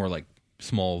 more like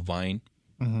small vine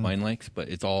likes, but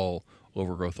it's all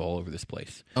overgrowth all over this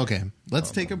place. Okay.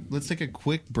 Let's take a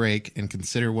quick break and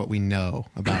consider what we know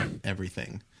about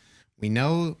everything. We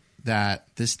know that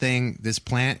this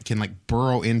plant can like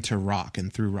burrow into rock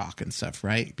and through rock and stuff,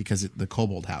 right? Because the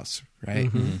kobold house, right?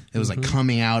 It was like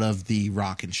coming out of the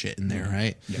rock and shit in there,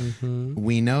 right? Yeah.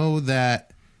 We know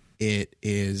that it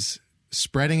is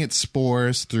spreading its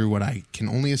spores through what I can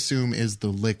only assume is the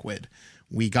liquid.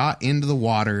 We got into the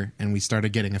water and we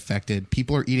started getting affected.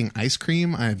 People are eating ice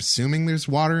cream. I'm assuming there's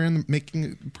water in the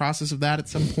making process of that at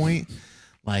some point.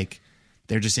 Like,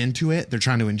 they're just into it. They're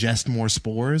trying to ingest more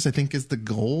spores, I think is the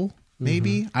goal,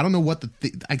 maybe. I don't know what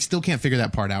I still can't figure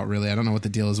that part out, really. I don't know what the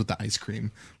deal is with the ice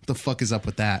cream. What the fuck is up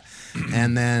with that?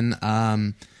 And then,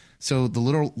 so the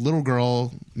little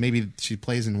girl, maybe she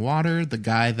plays in water. The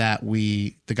guy that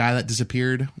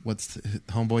disappeared, what's the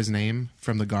homeboy's name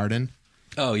from the garden?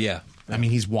 Oh, yeah. I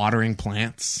mean, he's watering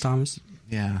plants. Thomas.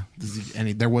 Yeah.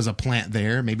 There was a plant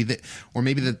there. Maybe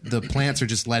the plants are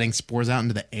just letting spores out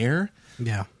into the air.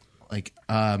 Yeah. Like,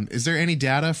 is there any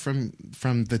data from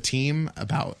the team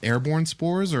about airborne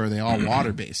spores, or are they all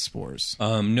water-based spores?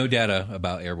 No data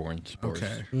about airborne spores.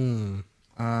 Okay. You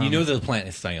know the plant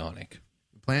is psionic.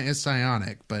 The plant is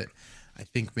psionic, but I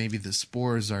think maybe the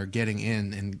spores are getting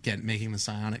in and making the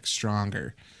psionic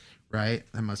stronger, right?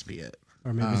 That must be it.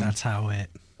 Or maybe that's how it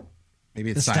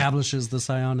maybe it establishes the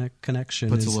psionic connection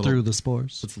through the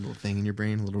spores. Puts a little thing in your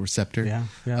brain, a little receptor. Yeah.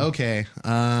 Okay.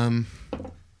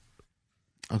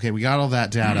 Okay, we got all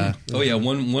that data. Oh yeah,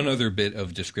 one other bit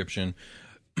of description.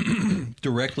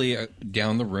 Directly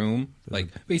down the room, like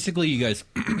basically you guys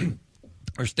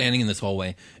are standing in this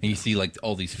hallway and you see like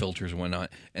all these filters and whatnot,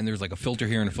 and there's like a filter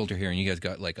here and a filter here, and you guys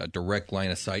got like a direct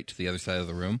line of sight to the other side of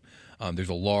the room. There's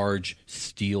a large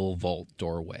steel vault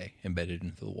doorway embedded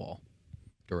into the wall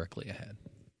directly ahead.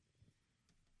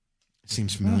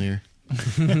 Seems familiar.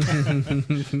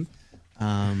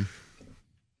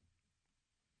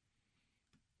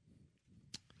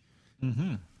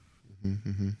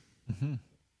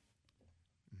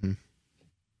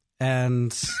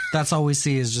 And that's all we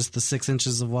see is just the 6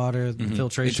 inches of water, the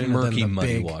filtration, It's murky, and then the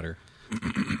muddy big water.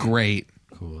 Great.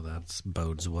 Cool, that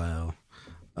bodes well.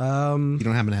 You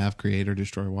don't happen to have create or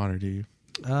destroy water, do you?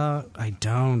 I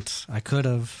don't. I could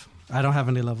have. I don't have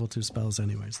any level 2 spells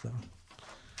anyways, though.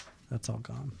 That's all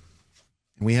gone.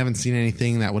 We haven't seen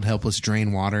anything that would help us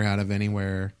drain water out of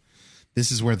anywhere.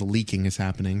 This is where the leaking is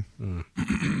happening.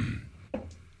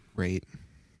 Great.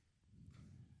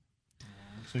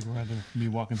 Looks like we're going to be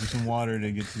walking through some water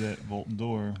to get to that vault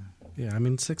door. Yeah, I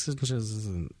mean, 6 inches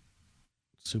isn't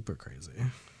super crazy.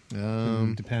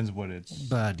 Depends what it's.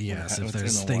 But yes, if what's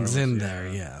there's in the things water, in yeah. there,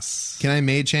 yes. Can I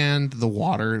mage hand the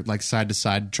water like side to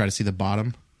side to try to see the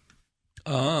bottom?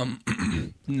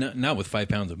 Not with 5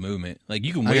 pounds of movement. Like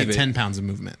you can I wave got it. 10 pounds of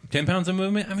movement. 10 pounds of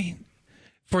movement. I mean,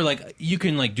 for like you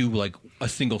can like do like a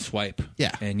single swipe.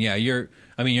 Yeah. And yeah, you're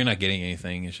not getting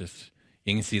anything. It's just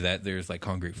you can see that there's like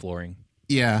concrete flooring.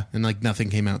 Yeah, and like nothing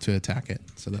came out to attack it,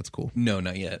 so that's cool. No,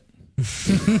 not yet.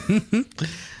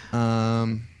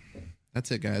 That's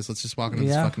it, guys. Let's just walk into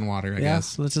this fucking water, I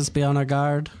guess. Let's just be on our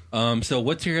guard. So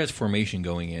what's your guys' formation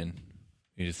going in?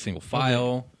 You just single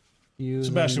file. You,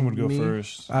 Sebastian would go me?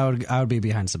 first. I would be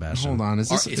behind Sebastian. Hold on. Is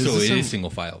this, So is this it a, is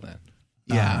single file then.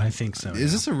 Yeah, I think so.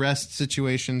 Is this a rest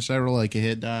situation? Should I roll like a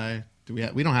hit die? We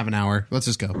don't have an hour. Let's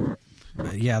just go.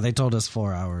 Yeah, they told us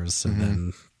 4 hours, and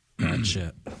then that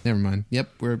shit. Never mind. Yep,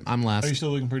 I'm last. Are you still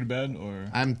looking pretty bad, or?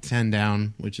 I'm 10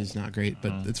 down, which is not great,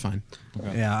 but it's fine.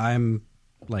 Yeah, I'm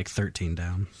like 13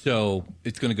 down. So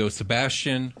it's going to go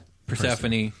Sebastian,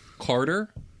 Persephone,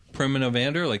 Carter, Primina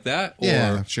Vander, like that? Or,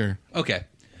 Yeah, sure. Okay.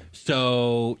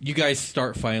 So you guys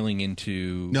start filing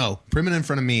into... No, Primina in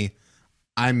front of me.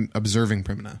 I'm observing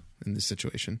Primina in this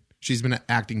situation. She's been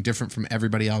acting different from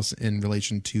everybody else in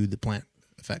relation to the plant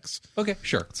effects. Okay,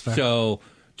 sure. So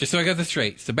just so I got this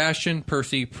straight, Sebastian,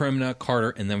 Percy, Primina, Carter,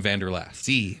 and then Vander last.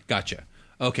 C. Gotcha.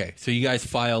 Okay, so you guys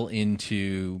file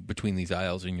into between these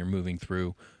aisles and you're moving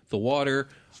through the water.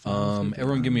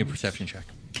 Everyone give me a perception check.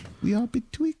 We all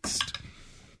betwixt.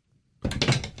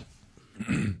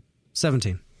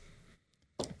 17.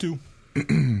 2.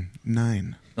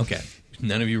 9. Okay,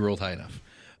 none of you rolled high enough.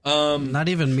 Not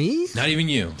even me? Not even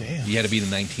you. Damn. You had to be the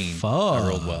 19. Fuck. I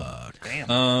rolled well.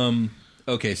 Damn.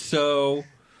 Okay, so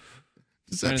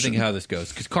I'm trying to think how this goes.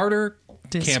 Because Carter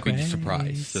can't be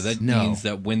surprised. So that means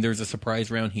that when there's a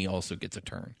surprise round, he also gets a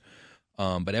turn.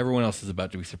 But everyone else is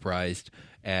about to be surprised.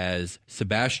 As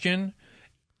Sebastian,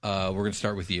 we're going to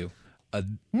start with you.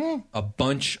 A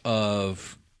bunch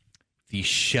of these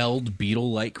shelled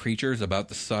beetle-like creatures about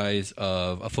the size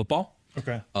of a football.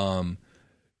 Okay.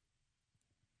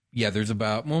 there's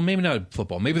about, well, maybe not a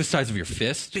football, maybe the size of your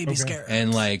fist. Baby scarabs.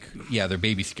 And like, they're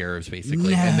baby scarabs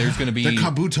basically. And there's going to be. They're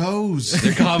kabutos.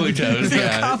 They're kabutos,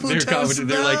 yeah. They're kabutos,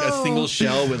 They're like a no. single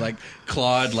shell with like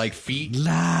clawed like feet.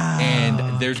 Nah.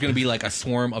 And there's going to be like a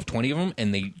swarm of 20 of them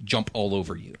and they jump all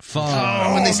over you. Fuck.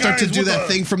 Oh, when they start to do that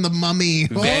thing from the Mummy.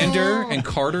 Vander and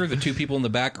Carter, the two people in the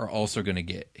back, are also going to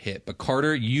get hit. But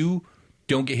Carter, you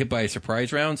don't get hit by a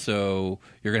surprise round, so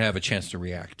you're going to have a chance to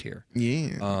react here.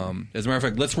 Yeah. As a matter of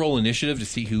fact, let's roll initiative to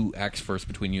see who acts first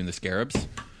between you and the scarabs.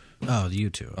 Oh, you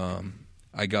two.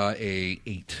 I got a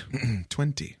 8.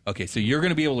 20. Okay, so you're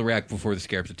going to be able to react before the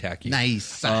scarabs attack you.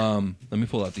 Nice. Let me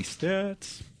pull out these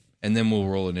stats, and then we'll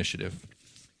roll initiative.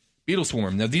 Beetle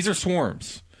swarm. Now, these are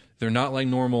swarms. They're not like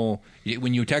normal.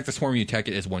 When you attack the swarm, you attack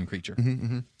it as one creature.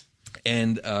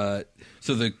 And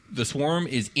so the swarm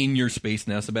is in your space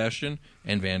now, Sebastian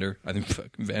and Vander. I think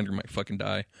Vander might fucking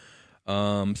die.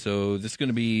 So this is going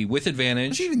to be with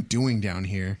advantage. What's he even doing down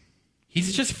here?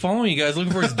 He's just following you guys,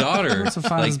 looking for his daughter. Wants to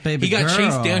find his baby he got girl.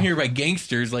 chased down here by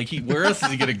gangsters. Like, where else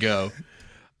is he going to go?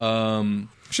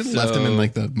 Should have left him in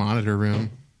like the monitor room.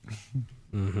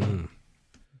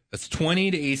 That's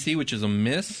 20 to AC, which is a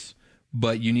miss,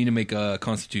 but you need to make a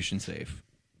Constitution save.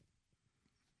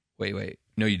 Wait.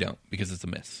 No, you don't, because it's a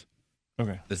miss.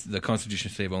 Okay. The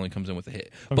Constitution save only comes in with a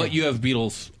hit. But you have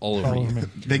beetles all over you.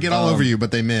 They get all over you,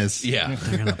 but they miss. Yeah.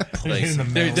 They're gonna Like, in the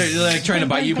they're middle. like trying to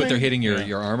bite you, but they're hitting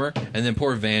your armor. And then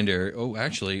poor Vander. Oh,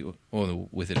 actually,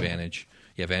 with advantage.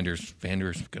 Yeah, Vander's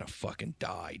gonna fucking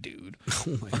die, dude.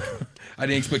 Oh my god. I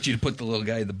didn't expect you to put the little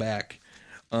guy in the back.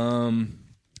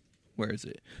 Where is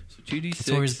it? So 2d6.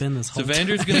 It's where he's been this whole So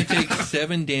Vander's going to take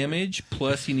 7 damage,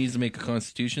 plus he needs to make a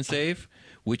Constitution save,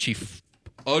 which he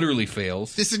utterly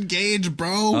fails. Disengage,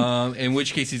 bro. In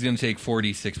which case he's going to take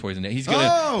 4d6 poison. He's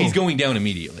going down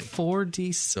immediately.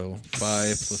 4D. So 5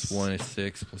 plus 1 is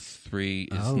 6, plus 3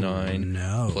 is Oh, 9,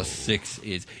 no. plus 6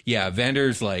 is... Yeah,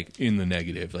 Vander's like in the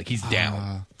negative. Like he's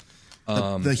down.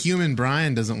 The human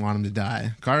Brian doesn't want him to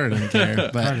die. Carter doesn't care.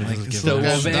 But Carter like, doesn't give So a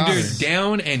guy's Vander's daughter.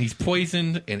 down and he's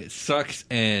poisoned and it sucks.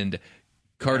 And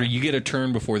Carter, you get a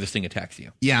turn before this thing attacks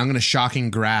you. Yeah, I'm gonna shocking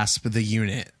grasp the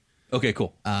unit. Okay,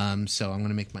 cool. So I'm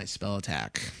gonna make my spell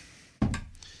attack.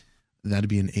 That'd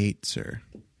be an 8, sir.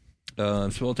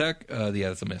 Spell attack. Yeah,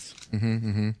 that's a miss.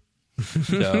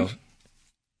 So,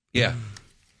 yeah.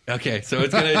 Okay, so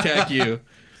it's gonna attack you.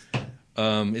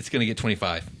 It's gonna get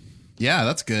 25. Yeah,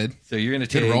 that's good. So you're gonna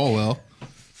Good take roll, Will.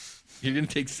 You're gonna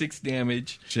take 6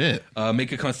 damage. Shit.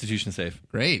 Make a Constitution save.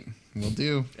 Great. We'll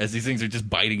do. As these things are just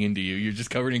biting into you, you're just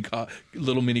covered in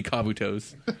little mini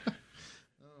kabutos.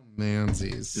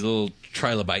 Mansies. These little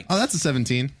trilobites. Oh, that's a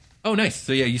 17. Oh, nice.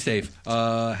 So yeah, you save.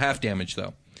 Half damage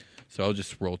though. So I'll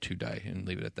just roll 2 die and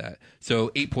leave it at that.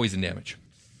 So 8 poison damage.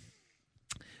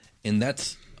 And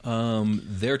that's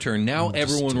their turn. Now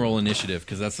everyone roll initiative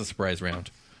because that's the surprise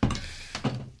round.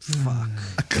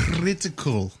 A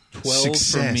critical 12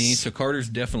 success. for me. So Carter's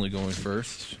definitely going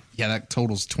first. Yeah, that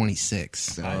totals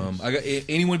 26. I got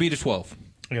anyone beat a 12.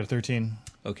 I got a 13.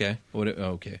 Okay.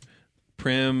 Okay.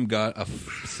 Prim got a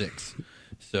 6.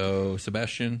 So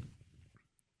Sebastian,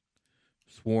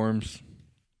 swarms.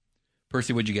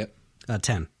 Percy, what'd you get?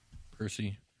 10.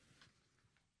 Percy,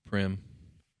 Prim.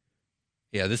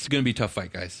 Yeah, this is going to be a tough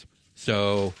fight, guys.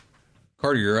 So,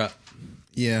 Carter, you're up.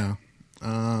 Yeah.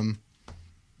 I'm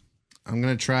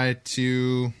going to try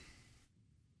to...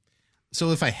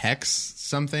 So if I hex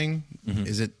something,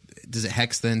 does it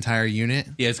hex the entire unit?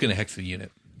 Yeah, it's going to hex the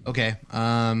unit. Okay.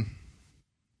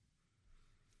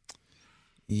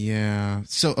 Yeah.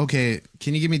 So, okay.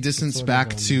 Can you give me distance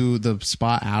back to the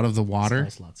spot out of the water?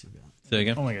 Slots you got. Say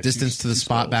again. Oh my god. Distance to the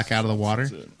spot back out of the water?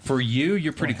 For you,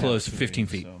 you're pretty close, 15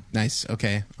 feet. Nice.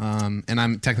 Okay. And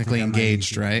I'm technically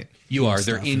engaged, right? You are.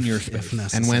 They're in your If space.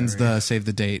 necessary. And when's the save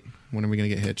the date? When are we going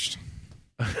to get hitched?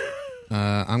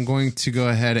 I'm going to go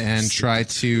ahead and try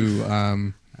to... All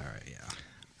right, yeah.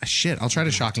 Shit, I'll try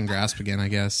to shocking grasp again, I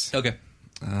guess. Okay.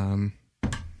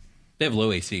 They have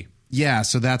low AC. Yeah,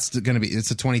 so that's going to be...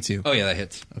 It's a 22. Oh, yeah, that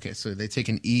hits. Okay, so they take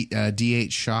an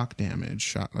D8 shock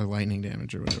damage, lightning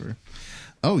damage or whatever.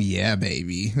 Oh, yeah,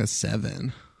 baby. That's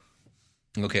 7.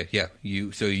 Okay, yeah.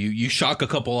 You shock a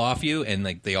couple off you, and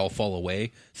like they all fall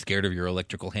away, scared of your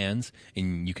electrical hands,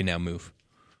 and you can now move.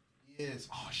 Yes.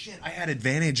 Oh, shit. I had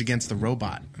advantage against the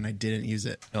robot, and I didn't use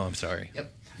it. Oh, I'm sorry.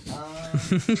 Yep. Yeah,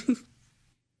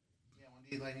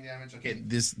 1d8 lightning damage. Okay,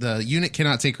 the unit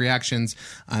cannot take reactions.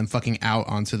 I'm fucking out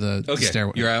onto the Okay,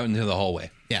 stairway. you're out into the hallway.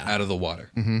 Yeah. Out of the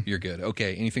water. You're good.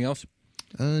 Okay, anything else?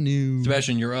 No.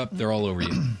 Sebastian, you're up. They're all over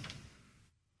you.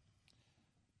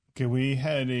 Okay, we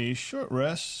had a short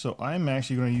rest, so I'm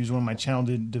actually going to use one of my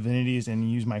channeled divinities and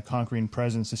use my conquering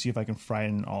presence to see if I can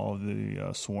frighten all of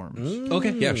the swarms.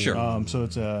 Okay, yeah, sure. So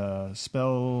it's a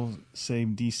spell save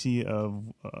DC of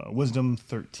Wisdom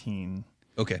 13.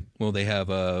 Okay, well, they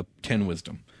have 10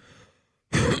 wisdom.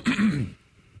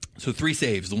 So 3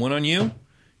 saves. The one on you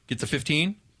gets a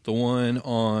 15. The one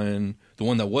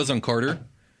that was on Carter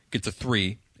gets a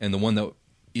 3, and the one that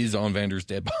is on Vander's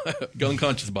dead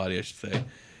unconscious body, I should say,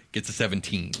 gets a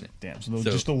 17. Damn, so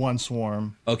just the one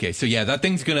swarm. Okay, so yeah, that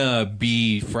thing's gonna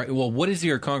be well, what does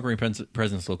your conquering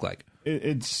presence look like?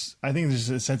 I think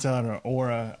it sends out an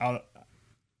aura out,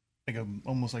 like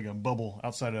almost like a bubble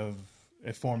outside of.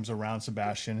 It forms around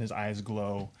Sebastian. His eyes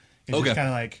glow. It's just kind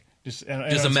of like just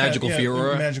a magical field,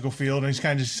 aura? Magical field, and he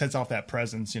kind of just sets off that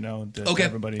presence, to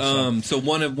everybody. So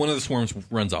one of the swarms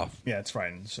runs off. Yeah, it's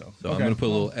frightened. So I'm going to put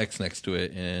a little X next to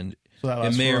it, and so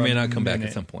it may or may not come back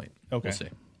at some point. Okay, we'll see.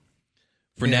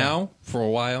 For now, for a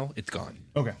while, it's gone.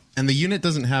 Okay, and the unit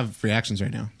doesn't have reactions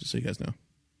right now, just so you guys know.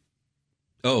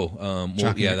 Oh,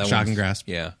 shocking grasp.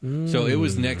 Yeah, so it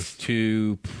was next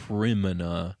to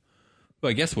Primina. Well,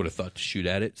 I guess would have thought to shoot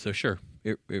at it. So sure.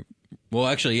 Well,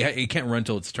 actually, it can't run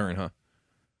till its turn, huh?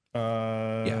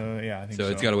 Yeah, I think so.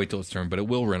 So it's got to wait till its turn, but it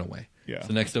will run away. Yeah.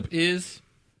 So next up is,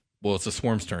 it's a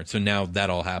swarm's turn. So now that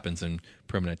all happens, and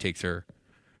Primina takes her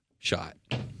shot.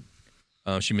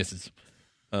 She misses.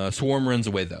 Swarm runs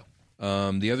away though.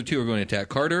 The other 2 are going to attack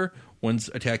Carter.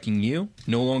 One's attacking you,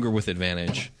 no longer with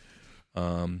advantage.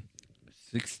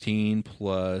 16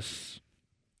 plus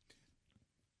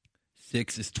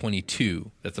 6 is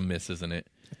 22. That's a miss, isn't it?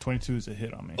 22 is a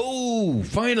hit on me. Oh,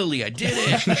 finally, I did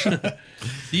it.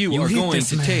 you are going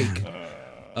to take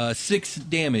 6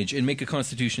 damage and make a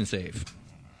Constitution save.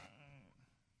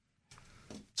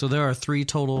 So there are 3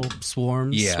 total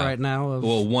swarms right now?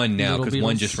 Well, 1 now, because 1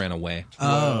 beetles? just ran away.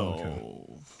 Oh, okay.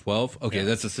 12? Okay,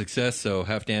 that's a success, so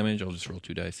half damage. I'll just roll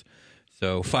 2 dice.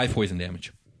 So 5 poison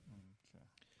damage.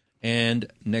 And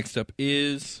next up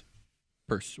is...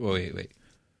 wait.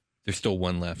 There's still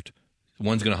 1 left.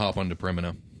 One's going to hop onto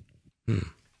Primina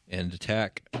and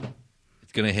attack.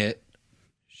 It's going to hit.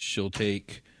 She'll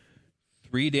take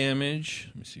 3 damage.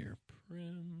 Let me see here.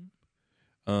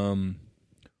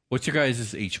 What's your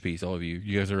guys' HPs, all of you?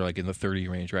 You guys are like in the 30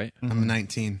 range, right? I'm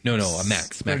 19. No, a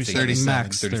max. Max 37.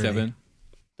 Max 37?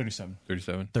 37.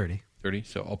 37? 30. 30?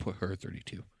 So I'll put her at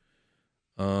 32.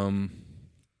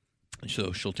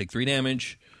 So she'll take 3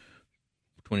 damage.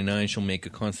 29, she'll make a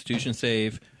Constitution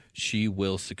save. She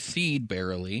will succeed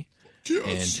barely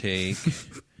and take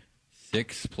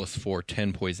 6 plus 4,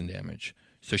 10 poison damage.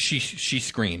 So she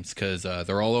screams because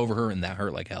they're all over her and that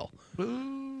hurt like hell.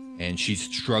 And she's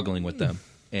struggling with them.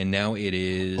 And now it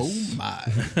is... Oh, my.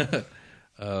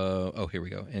 Here we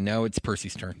go. And now it's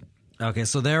Percy's turn. Okay,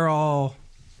 so they're all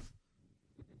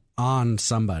on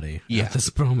somebody at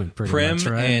this moment, pretty much,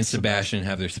 right? and Sebastian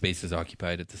have their spaces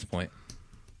occupied at this point.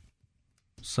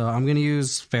 So I'm going to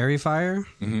use Fairy Fire.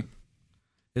 Mm-hmm.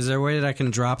 Is there a way that I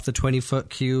can drop the 20-foot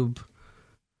cube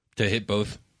to hit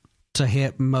both? To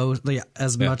hit much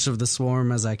of the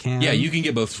swarm as I can? Yeah, you can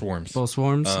get both swarms. Both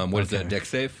swarms? What is that, dex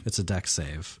save? It's a dex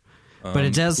save. But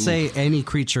it does say any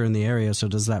creature in the area, so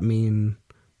does that mean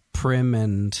Prim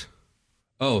and...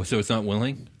 Oh, so it's not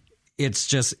willing? It's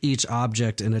just each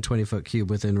object in a 20-foot cube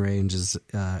within range is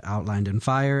outlined in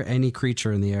fire. Any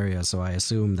creature in the area, so I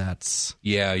assume that's...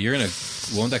 Yeah, you're going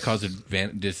to... Won't that cause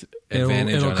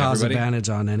disadvantage it'll on cause everybody? advantage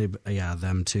on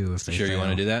them too if they Sure fail. you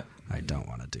want to do that? I don't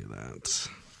want to do that.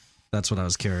 That's what I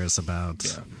was curious about.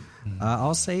 Yeah.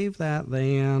 I'll save that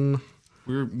then.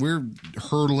 We're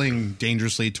hurtling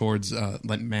dangerously towards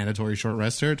mandatory short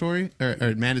rest territory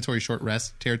or mandatory short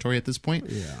rest territory at this point.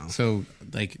 Yeah. So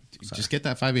just get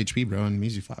that 5 HP, bro, and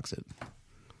Measy Fox it.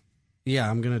 Yeah,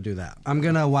 I'm gonna do that. I'm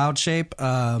gonna wild shape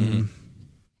into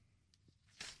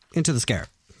the scarab.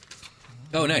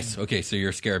 Oh, nice. Okay, so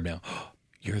you're a scarab now.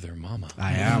 You're their mama.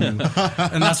 I am, and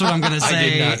that's what I'm gonna say. I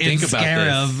did not think about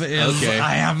scarab this. is, Okay.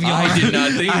 I am your. I did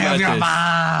not think I am about your this.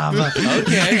 mom.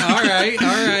 Okay, all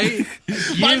right.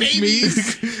 My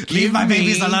babies! Leave my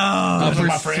babies alone.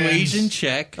 A persuasion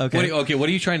check. Okay. What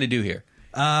are you trying to do here?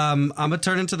 I'm gonna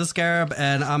turn into the scarab,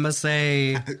 and I'm gonna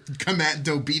say Command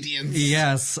obedience.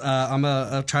 yes. I'm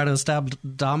gonna try to establish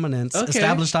dominance. Okay.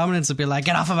 Establish dominance and be like,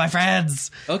 get off of my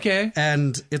friends. Okay.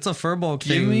 And it's a furball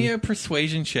thing. Give me a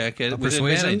persuasion check with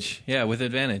persuasion? advantage. Yeah, with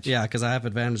advantage. Yeah, because I have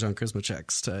advantage on charisma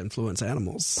checks to influence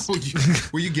animals.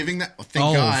 Were you giving that? Oh, thank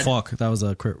Oh, God. fuck. That was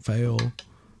a crit fail.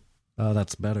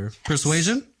 That's better.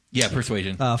 Persuasion? Yeah,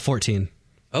 persuasion. 14.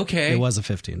 Okay. It was a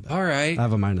 15. All right. I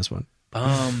have a -1.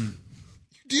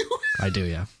 do? I do,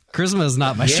 yeah. Charisma is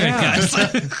not my strength, guys.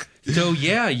 So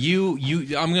yeah, you.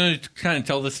 I'm gonna kind of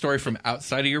tell this story from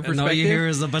outside of your perspective. And all you hear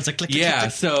is a bunch of click. Yeah.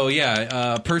 So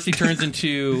yeah, Percy turns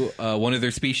into one of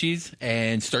their species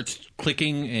and starts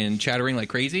clicking and chattering like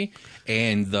crazy,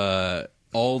 and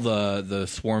all the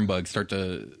swarm bugs start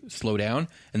to slow down,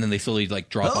 and then they slowly like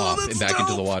drop off and back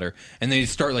into the water, and they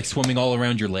start like swimming all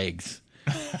around your legs.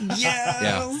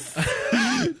 Yes. Yeah.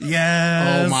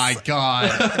 Yes. Oh my god!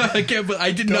 I can't. But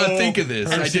I did not think of this.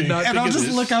 I did not. And think I'll of just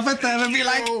this. look up at them and be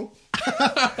like,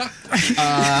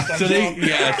 So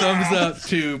thumbs up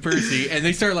to Percy, and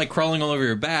they start like crawling all over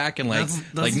your back and like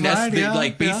That's like fine, nest. yeah,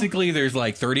 like yeah. basically, there's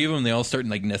like 30 of them. They all start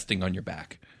like nesting on your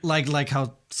back. like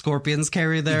how scorpions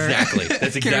carry their Exactly.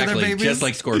 That's carry their exactly babies? just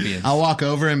like scorpions. I'll walk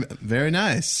over and very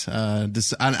nice.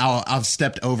 I've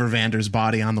stepped over Vander's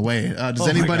body on the way. Does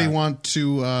anybody want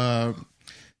to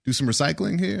do some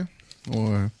recycling here?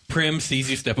 Or Prim sees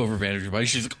you step over Vander's body.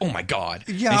 She's like, "Oh my god!"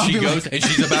 Yeah, and I'll she be goes and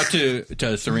she's about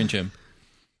to syringe him.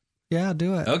 Yeah,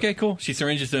 do it. Okay, cool. She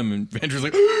syringes him, and Vander's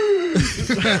like,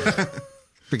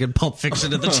 Freaking Pulp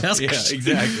Fiction in the chest. "Yeah,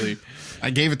 exactly."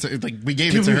 I gave it to we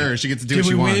gave it to her. She gets to do what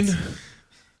she wants.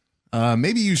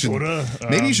 Maybe you should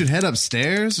maybe you should head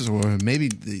upstairs, or maybe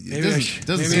it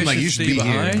doesn't seem like you should be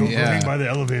here. Go hang by the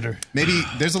elevator. Maybe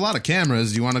there's a lot of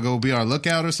cameras. Do you want to go be our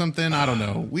lookout or something? I don't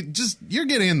know. You're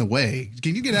getting in the way.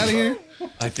 Can you get out of here?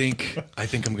 I think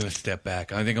I'm gonna step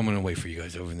back. I think I'm gonna wait for you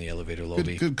guys over in the elevator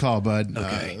lobby. Good call, bud.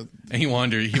 Okay. And he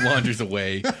wanders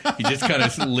away. He just kind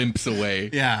of limps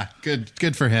away. Yeah,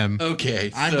 good for him.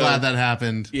 Okay. I'm so- glad that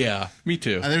happened. Yeah, me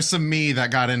too. There's some me that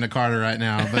got into Carter right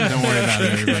now, but don't worry about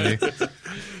it, everybody.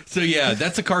 So yeah,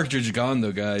 that's a cartridge gone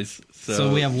though, guys.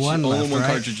 So we have one only left, one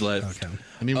right? cartridge left. Okay.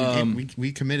 I mean,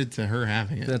 we committed to her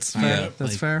having it. That's fair. Yeah.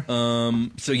 That's fair.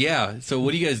 So yeah. So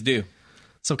what do you guys do?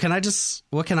 So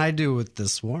what can I do with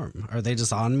this sworm? Are they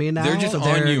just on me now? They're just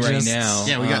on you right now.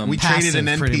 Yeah, we traded an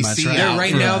passive, pretty NPC much, right? out.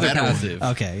 Right for now a they're better one. passive.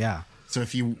 Okay, yeah. So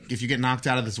if you get knocked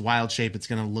out of this wild shape, it's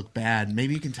gonna look bad.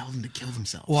 Maybe you can tell them to kill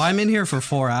themselves. Well, I'm in here for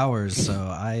 4 hours, so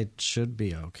I should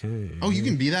be okay. Oh, you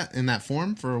can be that in that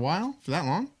form for a while, for that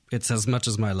long? It's as much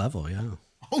as my level, yeah.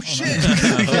 Oh shit!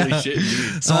 Holy shit!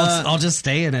 Dude. So I'll just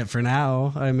stay in it for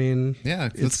now. I mean, Yeah,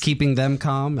 it's keeping them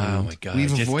calm. And Oh my god!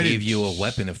 We've I just avoided- gave you a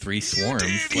weapon of 3 swarms.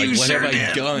 Like You what sure have I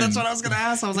did. done? That's what I was going to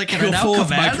ask. I was like, can I Go now full of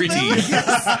my command pretty.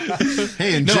 them?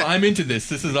 Hey, and No, I'm into this.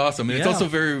 This is awesome. And it's Yeah. also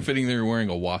very fitting that you're wearing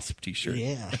a wasp t-shirt.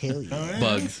 Yeah, hell yeah.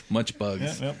 Bugs, much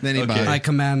bugs. Yep. anybody. Okay. I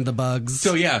command the bugs.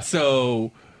 So yeah,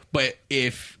 but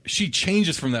if she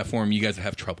changes from that form, you guys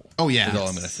have trouble. Oh, yeah. Is all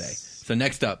I'm gonna say. So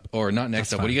next up, or not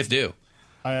next up, what do you guys do?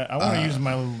 I want to use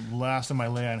my last of my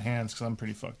lay on hands because I'm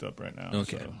pretty fucked up right now.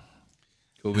 Okay. So.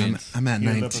 Cool beans. I'm at You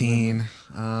end up 19.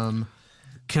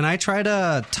 Can I try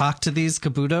to talk to these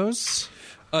kabutos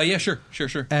Yeah, sure.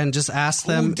 and just ask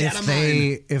them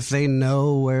if they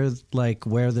know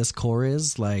where this core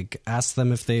is? Like, ask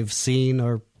them if they've seen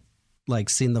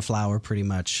the flower pretty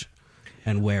much,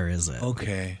 and where is it?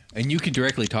 Okay. And you can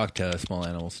directly talk to small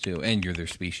animals too, and you're their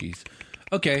species.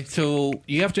 Okay, so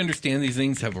you have to understand these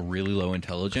things have a really low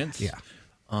intelligence. Yeah.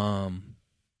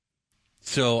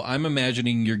 So I'm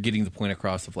imagining you're getting the point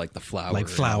across of like the flower. Like and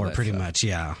all flower, that pretty stuff. much,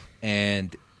 yeah.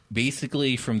 And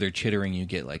basically from their chittering, you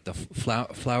get like the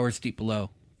flowers deep below.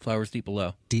 Flowers deep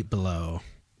below. Deep below.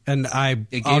 And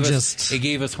It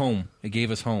gave us home. It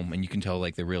gave us home, and you can tell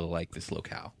like they really like this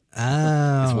locale.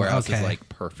 Oh, This warehouse okay. is like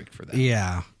perfect for that.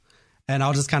 Yeah. And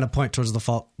I'll just kind of point towards the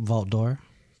vault door,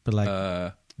 but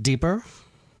like deeper.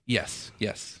 Yes.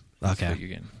 That's Okay. what you're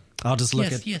getting. I'll just look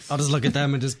Yes. I'll just look at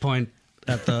them and just point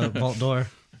at the vault door.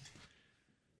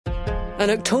 An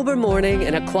October morning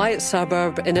in a quiet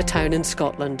suburb in a town in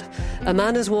Scotland. A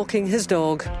man is walking his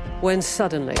dog when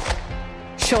suddenly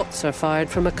shots are fired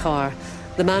from a car.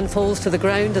 The man falls to the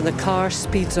ground and the car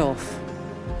speeds off.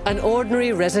 An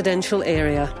ordinary residential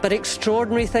area, but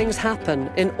extraordinary things happen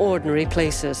in ordinary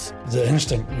places. The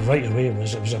instinct right away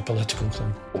was it was a political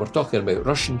thing. We're talking about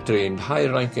Russian-trained,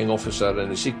 high-ranking officer in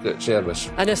the Secret Service.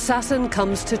 An Assassin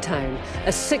Comes to Town, a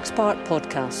 6-part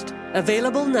podcast.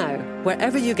 Available now,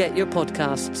 wherever you get your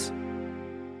podcasts.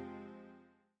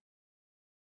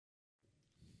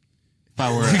 If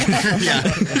I were,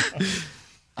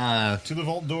 To the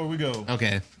vault door we go.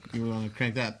 okay, you want to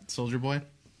crank that, soldier boy?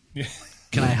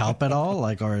 Can I help at all?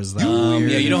 Like, or is that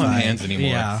weird? Yeah, you don't if have I- hands anymore.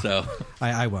 Yeah. So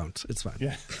I won't. It's fine.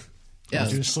 Yeah. Yeah.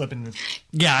 You're just slipping.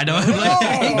 Yeah, I know.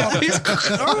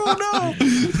 Oh no!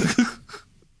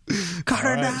 Carter,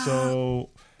 All right, no!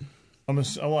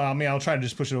 so I'll try to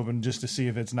just push it open just to see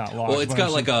if it's not locked. well, it's But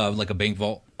got I'm like a bank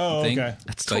vault Oh, thing. okay.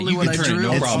 That's But totally you what can I turn it, drew.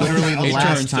 no It's problem. literally the It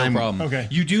last turns, time- no problem. Okay.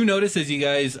 You do notice as you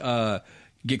guys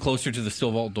get closer to the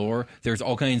steel vault door, there's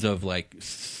all kinds of like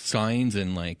signs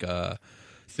and like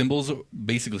symbols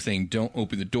basically saying don't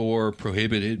open the door,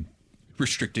 prohibited,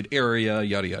 restricted area,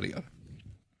 yada yada yada.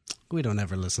 We don't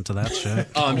ever listen to that shit.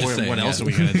 Oh, I'm just saying. What else are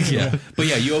we gonna do? Yeah, but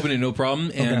yeah, you open it no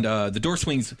problem, and the door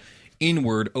swings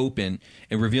inward open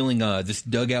and revealing this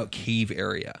dugout cave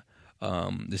area.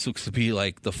 This looks to be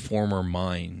like the former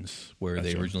mines where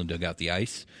they originally dug out the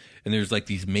ice, and there's like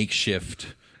these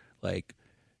makeshift like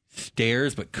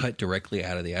stairs, but cut directly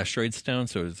out of the asteroid stone,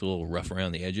 so it's a little rough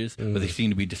around the edges, but they seem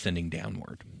to be descending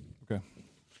downward. Okay.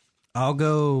 I'll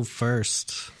go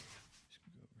first.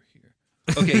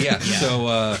 Okay, yeah.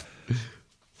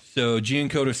 So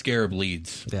Giancoda Scarab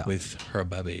leads Yeah. with her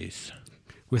bubbies.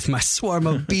 With my swarm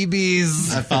of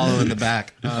BBs. I follow in the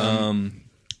back.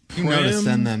 You know to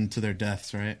send them to their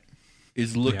deaths, right?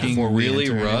 Is looking Before we really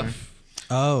enter rough.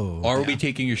 Oh. Are we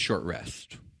taking a short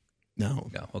rest? No.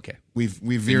 No. Okay. We've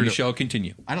Then veered. you shall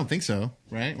continue. I don't think so,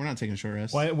 right? We're not taking a short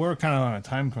rest. Well, we're kind of on a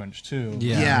time crunch too.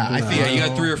 Yeah, I think Yeah, you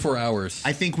got 3 or 4 hours.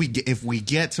 I think if we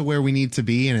get to where we need to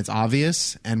be and it's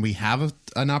obvious and we have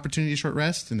an opportunity to short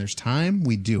rest and there's time,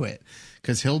 we do it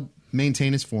because he'll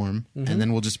maintain his form and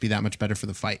then we'll just be that much better for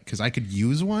the fight. Because I could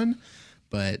use one,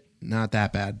 but not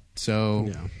that bad.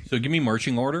 So So give me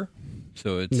marching order.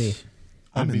 So it's Me.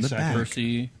 I'm I'd in be the back.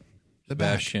 Percy, The back.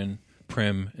 Sebastian,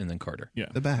 Prim, and then Carter. Yeah.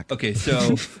 The back. Okay,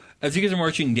 so as you guys are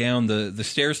marching down, the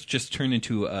stairs just turn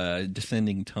into a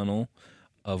descending tunnel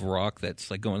of rock that's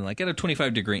like going like at a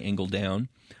 25-degree angle down.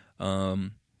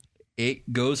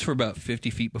 It goes for about 50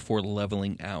 feet before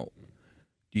leveling out.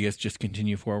 Do you guys just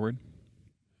continue forward?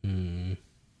 Yeah,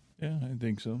 I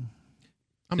think so.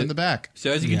 I'm in the back.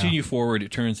 So as you continue forward,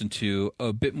 it turns into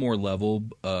a bit more level,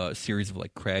 series of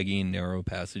like craggy and narrow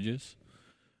passages.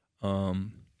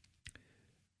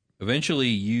 Eventually,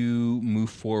 you move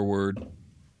forward,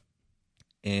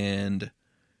 and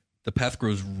the path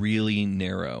grows really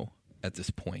narrow at this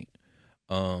point.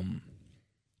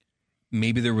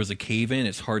 Maybe there was a cave in.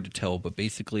 It's hard to tell, but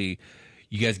basically,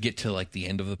 you guys get to like the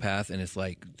end of the path, and it's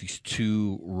like these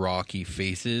two rocky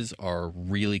faces are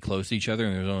really close to each other,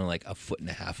 and there's only like 1.5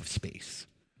 feet of space.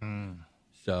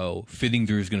 So fitting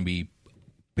through is going to be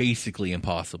basically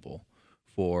impossible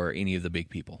for any of the big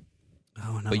people.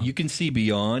 Oh, no. But you can see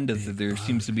beyond. There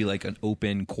seems to be like an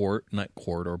open not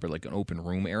corridor, but like an open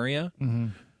room area.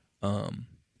 So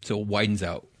it widens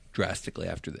out drastically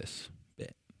after this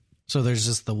bit. So there's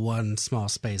just the one small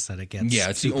space that it gets. Yeah,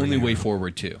 it's the super only way narrow.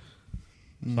 forward too.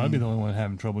 So I'd be the only one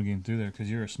having trouble getting through there because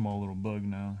you're a small little bug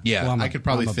now. Yeah, Well, I could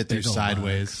probably I'm a fit through big old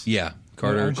sideways. yeah.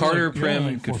 Carter, Aren't you Carter, like- you're only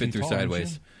Prim like could 4 fit feet through tall, aren't you?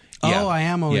 sideways. Oh, I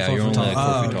am only 4 you're feet only tall. like 4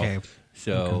 feet Oh, tall. okay.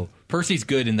 So Percy's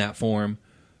good in that form.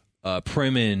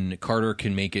 Prim and Carter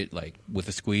can make it like with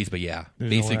a squeeze, but yeah,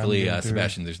 There's no way I'm basically getting through.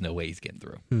 Sebastian, there's no way he's getting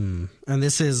through. And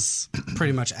this is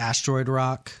pretty much asteroid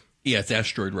rock. Yeah, it's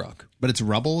asteroid rock. But it's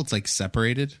rubble. It's like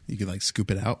separated. You could like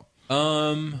scoop it out.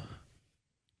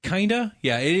 Kinda.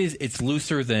 Yeah, it is. It's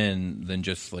looser than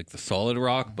just like the solid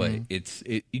rock, but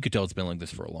you could tell it's been like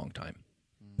this for a long time.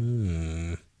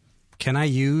 Can I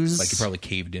use Like it probably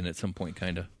caved in at some point,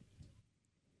 kinda.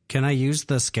 Can I use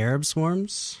the scarab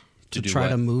swarms to do try what?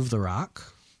 to move the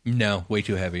rock? No, way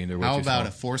too heavy. They're way How too about small.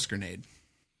 a force grenade?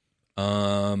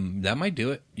 That might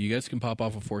do it. You guys can pop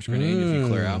off a force grenade if you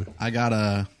clear out. I got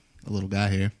a little guy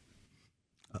here,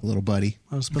 a little buddy.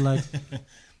 I'll just be like,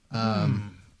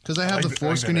 Because I have the like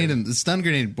force that grenade idea. and the stun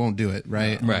grenade won't do it,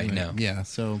 right? Right, no. Yeah.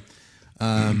 So,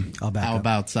 I'll back how up.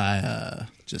 about I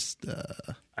just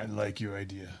I like your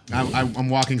idea. I'm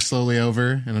walking slowly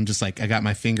over and I'm just like I got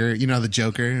my finger, you know the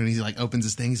Joker, and he like opens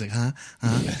his thing. He's like, huh?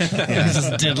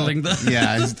 just diddling the.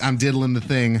 Yeah, I'm diddling the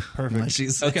thing. Perfect.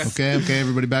 Jesus. Okay. Okay,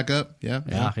 everybody back up. Yeah.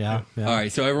 Yeah. All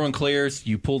right, so everyone clears.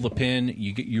 You pull the pin.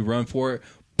 You run for it.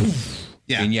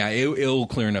 Yeah. And yeah, it'll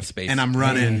clear enough space. And I'm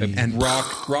running and rock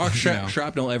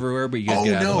shrapnel everywhere, but you guys Oh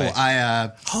get out of the no! way.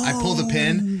 I pull the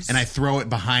pin and I throw it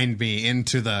behind me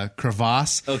into the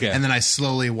crevasse. Okay. And then I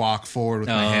slowly walk forward with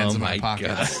my hands in my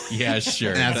pockets. God. Yeah,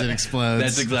 sure. As it explodes.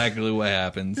 That's exactly what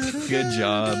happens. Good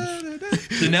job.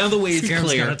 So now the way is Scarab's got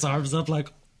clear. its arms up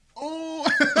like,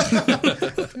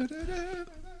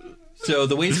 So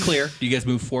the way is clear. Do you guys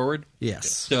move forward?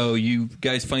 yes. So you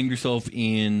guys find yourself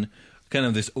in kind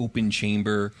of this open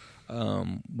chamber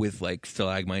with like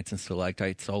stalagmites and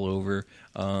stalactites all over,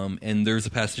 and there's a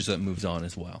passage that moves on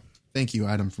as well. Thank you,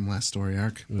 item from last story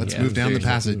arc. Let's Yeah, move down the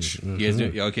seriously. passage. You guys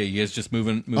okay? You guys just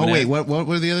moving Oh wait, out? what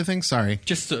were the other things? Sorry.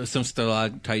 Just some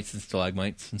stalactites and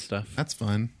stalagmites and stuff. That's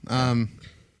fun.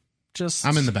 Just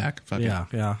I'm in the back. Fuck it.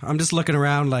 Yeah. I'm just looking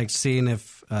around, like seeing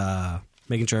if,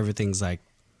 making sure everything's like.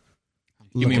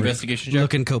 Give me an investigation check.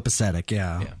 Looking copacetic,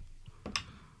 yeah.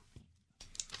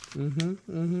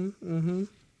 Why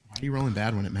are you rolling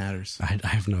bad when it matters? I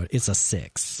have no. It's a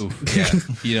 6. Oof,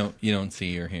 yeah, you don't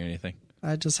see or hear anything.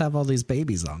 I just have all these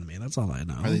babies on me. That's all I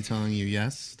know. Are they telling you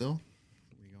yes still?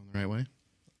 Are we going the right way?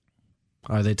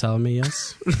 Are they telling me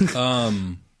yes? Are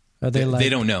they like? They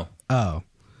don't know. Oh,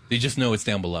 They just know it's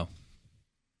down below.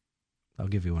 I'll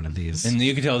give you one of these. And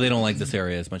you can tell they don't like this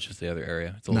area as much as the other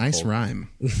area. It's a little Nice cold. rhyme.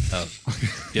 Oh.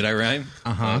 Did I rhyme?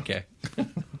 Uh-huh. Okay.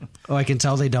 Oh, I can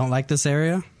tell they don't like this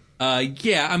area.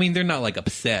 Yeah, I mean they're not like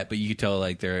upset, but you could tell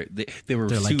like they were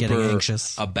They're, like, super getting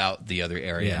anxious. about the other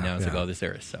area. Yeah, Now it's like, yeah. oh, this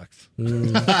area sucks.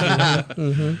 But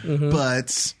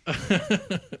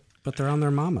But they're on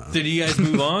their mama. So do you guys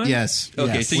move on? yes.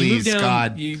 Okay, yes, so please, you move down.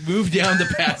 God. You move down the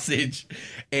passage,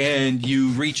 and you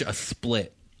reach a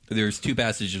split. There's 2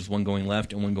 passages, one going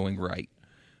left and one going right.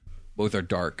 Both are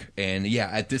dark, and yeah,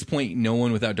 at this point, no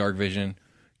one without dark vision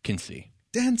can see.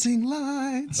 Dancing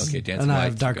lights. Okay, dancing And I lights,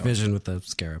 have dark go. vision with the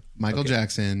scarab. Michael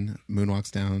Jackson moonwalks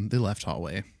down the left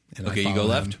hallway. And I Okay, you go follow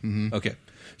left. him. Mhm. Okay,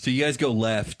 so you guys go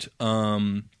left.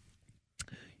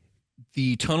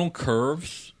 The tunnel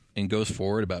curves and goes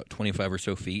forward about 25 or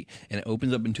so feet, and it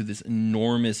opens up into this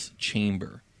enormous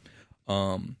chamber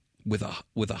with a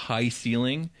high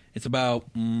ceiling. It's about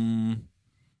 30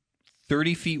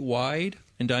 feet wide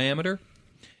in diameter,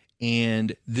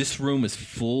 and this room is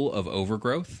full of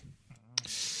overgrowth.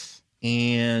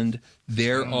 And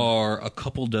there are a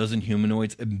couple dozen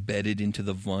humanoids embedded into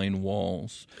the vine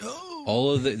walls.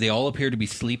 They all appear to be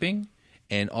sleeping,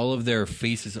 and all of their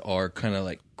faces are kind of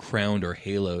like crowned or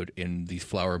haloed in these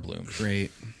flower blooms. Great.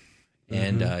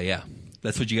 And yeah,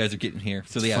 that's what you guys are getting here.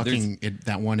 So yeah,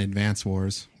 That one Advance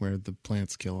Wars where the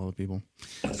plants kill all the people.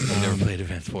 I've never played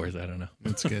Advanced Wars. I don't know.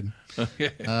 That's good.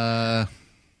 Okay.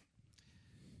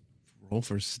 Roll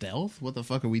for stealth? What the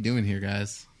fuck are we doing here,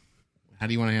 guys? How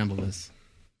do you want to handle this?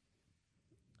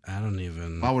 I don't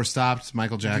even. While we're stopped,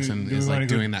 Michael Jackson do we is wanna like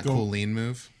go- doing that go- cool lean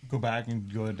move. Go back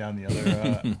and go down the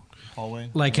other hallway.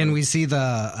 Like, can we see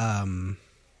the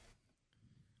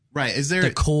Right. Is there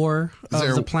core of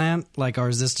there- the plant? Like, or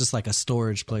is this just like a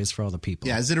storage place for all the people?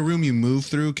 Yeah, is it a room you move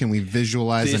through? Can we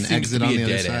visualize This an seems to exit be on a the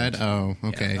other dead side? end. Oh,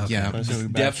 okay. okay. Yeah. So we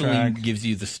Definitely backtrack. gives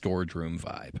you the storage room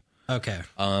vibe. Okay.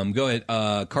 Go ahead.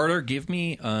 Carter, give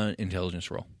me an intelligence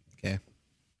roll. Okay.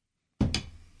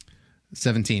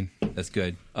 17. That's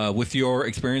good. With your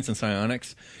experience in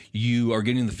psionics, you are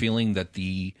getting the feeling that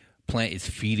the plant is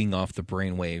feeding off the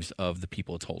brain waves of the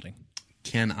people it's holding.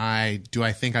 Do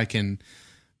I think I can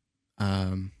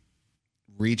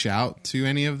reach out to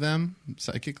any of them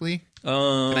psychically?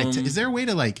 Is there a way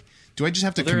to like, do I just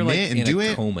have to They're commit like and in do a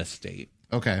it? coma state.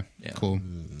 Okay, Yeah. cool.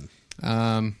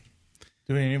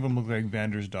 Do any of them look like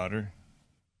Vander's daughter?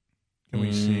 Can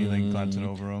we see, like, glancing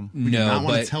over them? No, I want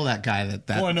to but tell that guy that.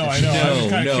 Well, no, I know. I was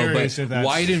kind of curious but if that's...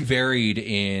 wide and varied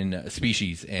in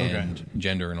species and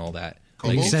gender and all that.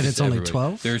 And you said just it's only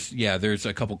everybody. 12? There's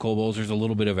a couple kobolds. There's a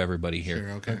little bit of everybody here. Sure,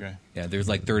 okay. Okay. Yeah, there's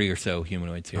like 30 or so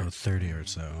humanoids here. Oh, 30 or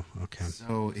so. Okay.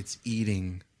 So it's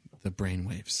eating the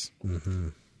brainwaves.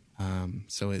 Mm-hmm.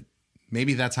 So it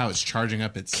maybe that's how it's charging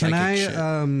up its psychic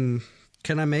shit.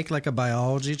 Can I make like a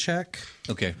biology check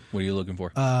Okay, what are you looking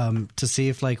for? to see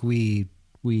if like we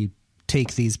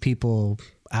take these people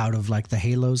out of like the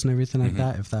halos and everything like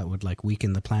that? If that would like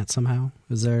weaken the plant somehow?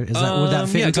 Would that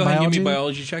fit yeah, into go ahead and biology? give me a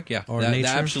biology check. Yeah, Or That- nature?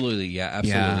 absolutely. Yeah, absolutely.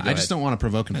 Yeah, Go I just ahead. don't want to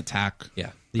provoke an attack.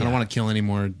 Yeah. I don't want to kill any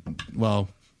more. Well,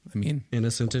 I mean,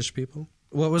 Innocentish people.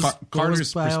 What was Carter's what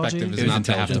was biology? perspective is It was not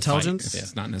to have to intelligence. fight.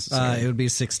 It's not necessary. It would be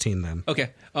 16 then. Okay.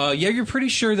 Yeah, you're pretty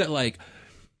sure that like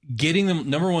getting them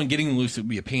getting them loose would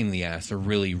be a pain in the ass. They're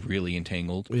really, really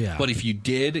entangled. Yeah. But if you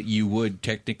did, you would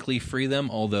technically free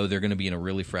them, although they're going to be in a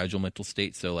really fragile mental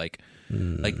state. So like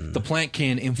the plant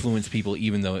can influence people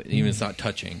even it's not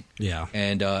touching. Yeah.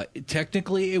 And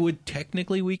technically, it would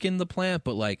weaken the plant,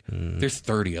 but like there's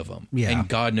 30 of them. Yeah. And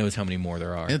God knows how many more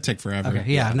there are. It'll take forever. Okay.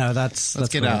 Yeah. No, that's Let's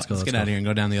get cool, out. that's cool, Let's that's get out of cool. here and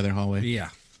go down the other hallway. Yeah.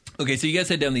 Okay, so you guys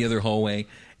head down the other hallway,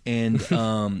 and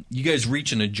you guys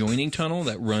reach an adjoining tunnel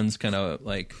that runs kind of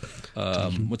like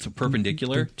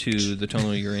perpendicular to the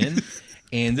tunnel you're in.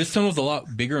 And this tunnel is a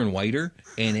lot bigger and wider,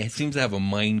 and it seems to have a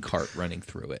mine cart running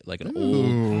through it, like an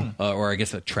old, or I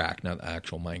guess a track, not an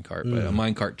actual mine cart, but a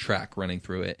mine cart track running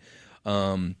through it.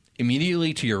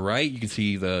 Immediately to your right, you can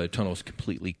see the tunnel is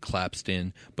completely collapsed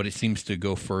in, but it seems to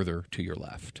go further to your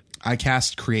left. I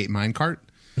cast Create Minecart.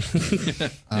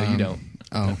 No, you don't.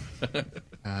 Oh,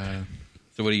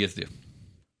 So what do you guys do?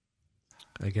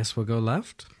 I guess we'll go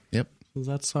left. yep.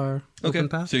 That's our Okay, open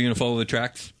path. so you're going to follow the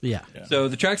tracks? Yeah. So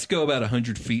the tracks go about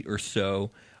 100 feet or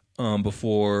so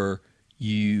before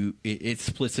it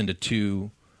splits into two.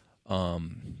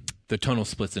 The the tunnel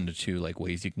splits into two like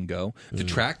ways you can go. The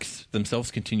tracks themselves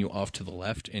continue off to the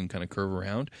left and kind of curve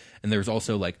around, and there's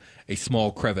also like a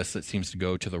small crevice that seems to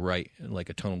go to the right, like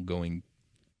a tunnel going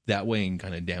that way and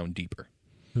kind of down deeper.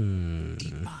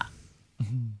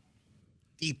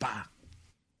 Deeper.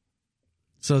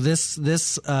 So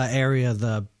this area,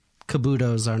 the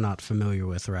Kabutos are not familiar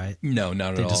with, right? No, not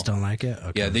at They all. just don't like it?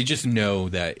 Okay. Yeah, they just know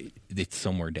that it's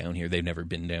somewhere down here. They've never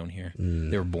been down here.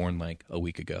 They were born like a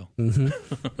week ago.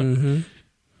 Oh,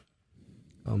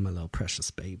 my little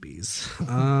precious babies. What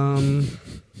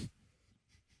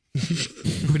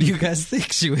do you guys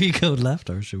think? Should we go left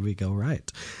or should we go right?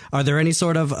 Are there any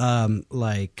sort of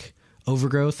like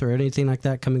overgrowth or anything like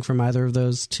that coming from either of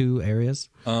those two areas?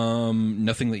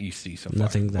 Nothing that you see so far.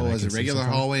 Nothing that I Is can it see regular so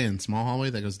far? hallway and small hallway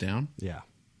that goes down? Yeah.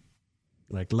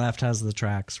 Like left has the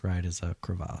tracks, right is a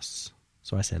crevasse.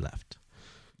 So I say left.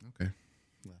 Okay.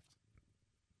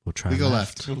 We'll try We go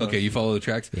left. Okay, you follow the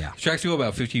tracks? Yeah. The tracks go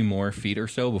about 15 more feet or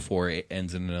so before it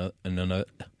ends in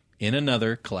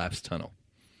another collapsed tunnel.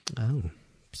 Oh,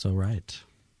 so right.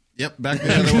 Yep, back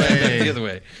the other way. The other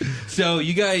way. So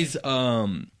you guys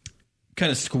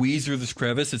kind of squeeze through this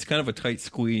crevice. It's kind of a tight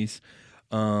squeeze.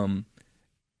 But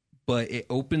it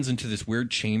opens into this weird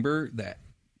chamber that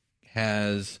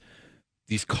has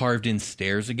these carved in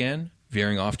stairs again,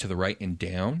 veering off to the right and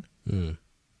down.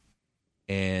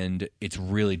 And it's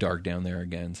really dark down there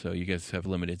again, so you guys have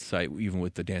limited sight. Even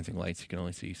with the dancing lights, you can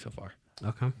only see so far.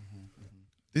 Okay.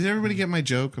 Did everybody get my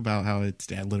joke about how it's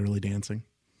dad literally dancing?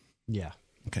 Yeah.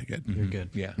 Okay, good. You're good.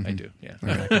 Yeah, I do. Yeah.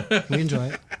 We enjoy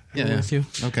it. Yeah, We're yeah. with you.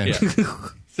 Okay. Yeah.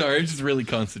 Sorry, I'm just really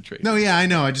concentrating. No, yeah, I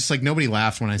know. I just like nobody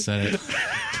laughed when I said it.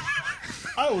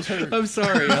 I was hurt. I'm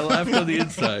sorry. I laughed on the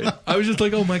inside. I was just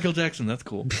like, oh, Michael Jackson. That's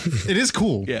cool. It is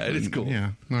cool. Yeah, it is cool.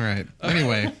 Yeah. All right.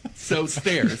 Anyway, So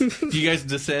stairs. Do you guys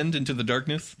descend into the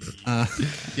darkness?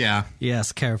 yeah.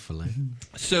 Yes, carefully.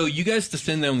 So you guys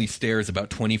descend down these stairs about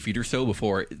 20 feet or so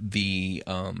before the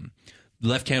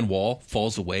left-hand wall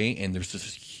falls away, and there's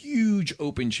this huge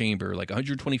open chamber, like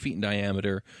 120 feet in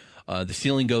diameter. The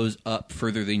ceiling goes up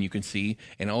further than you can see,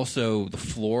 and also the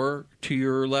floor to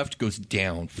your left goes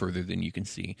down further than you can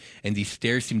see. And these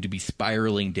stairs seem to be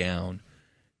spiraling down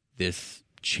this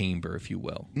chamber, if you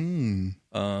will.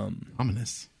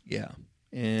 Ominous. Yeah.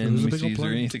 And let me see, is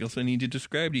there anything else I need to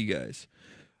describe to you guys?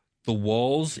 The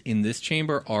walls in this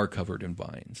chamber are covered in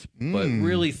vines, but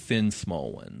really thin,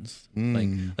 small ones.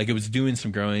 Like it was doing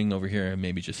some growing over here and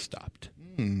maybe just stopped.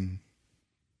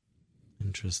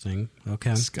 Interesting.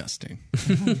 Okay. Disgusting.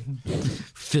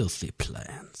 Filthy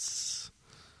plants.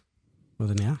 Well,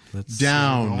 then, yeah. Let's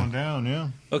Down. Going down, yeah.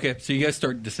 Okay, so you guys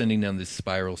start descending down this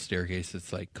spiral staircase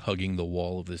that's like hugging the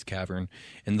wall of this cavern,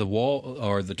 and the wall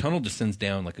or the tunnel descends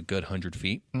down like a good 100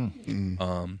 feet.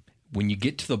 When you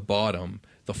get to the bottom,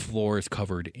 the floor is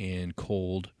covered in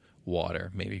cold water,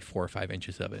 maybe 4 or 5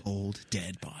 inches of it, Old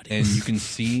dead body. and you can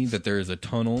see that there is a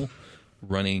tunnel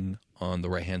running on the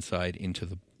right hand side into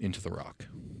the rock.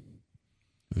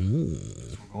 Going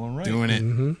right.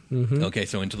 Doing it. Okay,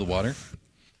 so into the water.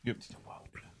 Yep.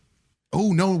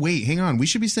 Oh no! Wait, hang on. We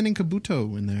should be sending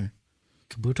Kabuto in there.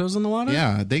 Kabuto's in the water?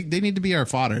 Yeah, they need to be our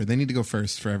fodder. They need to go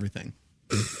first for everything.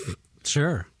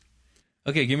 Sure.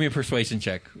 Okay, give me a persuasion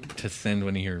check to send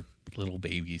one of your little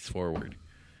babies forward.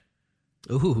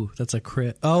 Ooh, that's a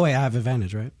crit. Oh, wait, I have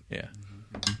advantage, right? Yeah.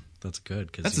 That's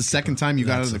good. That's the second time you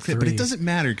got out of the That's a crit, but it 3. doesn't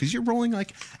matter because you're rolling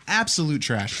like absolute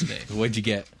trash today. What'd you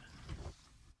get?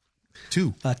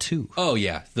 2. 2. Oh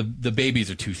yeah, the babies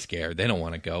are too scared. They don't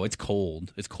want to go. It's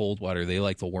cold. It's cold water. They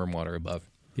like the warm water above.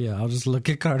 Yeah, I'll just look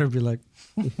at Carter and be like,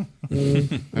 All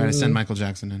right, I send Michael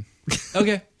Jackson in.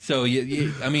 Okay, so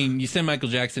you send Michael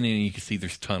Jackson in, and you can see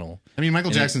there's tunnel I mean, Michael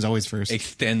And Jackson's always first.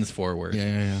 extends forward.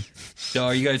 Yeah. So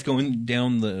are you guys going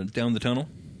down the tunnel?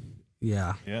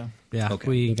 yeah. Yeah. Yeah, Okay.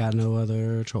 we ain't got no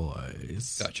other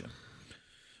choice. Gotcha.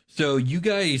 So you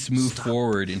guys move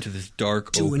forward into this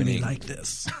dark Doing me opening, like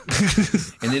this.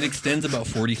 and it extends about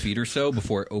 40 feet or so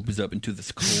before it opens up into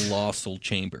this colossal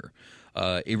chamber.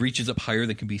 It reaches up higher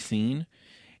than can be seen.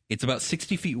 It's about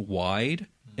 60 feet wide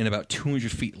and about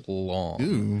 200 feet long.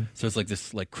 Ooh. So it's like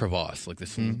this crevasse, like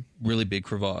this really big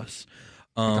crevasse.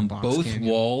 box Both canyon.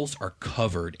 walls are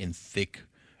covered in thick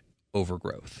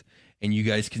overgrowth. And you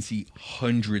guys can see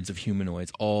hundreds of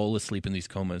humanoids all asleep in these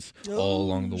comas all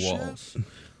along the walls.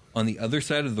 On the other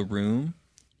side of the room,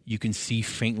 you can see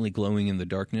faintly glowing in the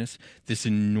darkness this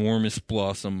enormous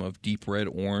blossom of deep red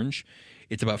orange.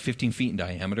 It's about 15 feet in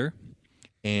diameter,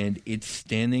 and it's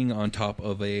standing on top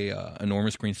of a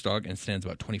enormous green stalk and stands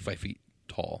about 25 feet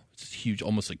tall. It's huge,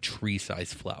 almost like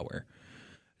tree-sized flower.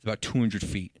 It's about 200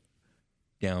 feet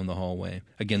down the hallway.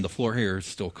 Again, the floor here is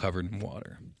still covered in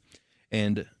water.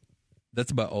 And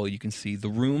that's about all you can see. The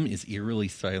room is eerily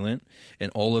silent,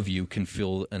 and all of you can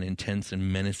feel an intense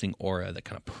and menacing aura that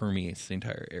kind of permeates the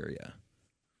entire area.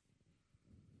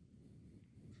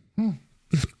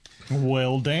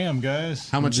 Well, damn, guys.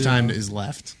 How much time is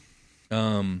left?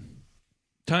 Time.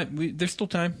 There's still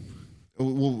time.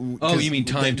 Well, Oh, you mean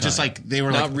time? Just like they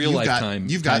were not like, real life time.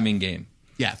 You've got timing game.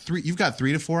 Yeah, you've got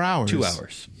 3 to 4 hours. 2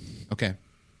 hours. Okay.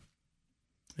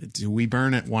 Do we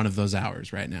burn at one of those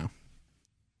hours right now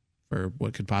for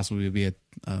what could possibly be a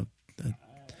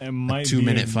It might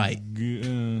 2-minute be fight?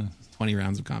 20 20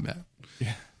 rounds of combat.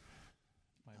 Yeah,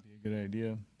 might be a good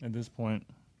idea at this point.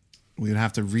 We would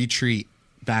have to retreat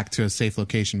back to a safe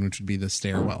location, which would be the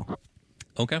stairwell.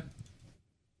 Okay.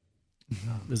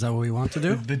 Is that what we want to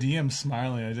do? The DM's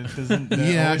smiling. It just doesn't.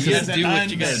 Yeah, he just has do an what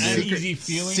you gotta do. uneasy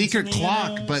feeling. Secret to me,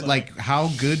 clock, you know? but It's like, how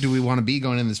good do we want to be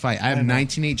going in this fight? I have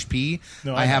 19 HP.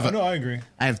 no, I have I agree.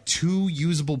 I have 2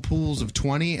 usable pools of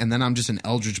 20, and then I'm just an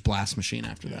Eldritch Blast machine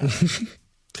after that.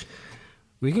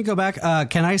 We can go back.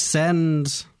 Can I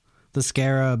send the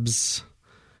scarabs?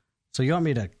 So you want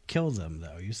me to kill them,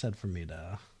 though? You said for me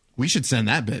to. We should send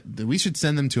that bit. We should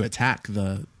send them to attack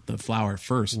the flower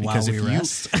first, because While we if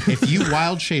rest. if you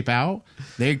wild shape out,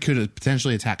 they could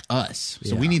potentially attack us.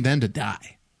 So we Yeah. need them to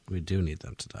die We do need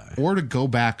them to die. or to go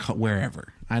back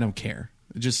wherever. I don't care.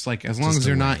 Just like as long Just as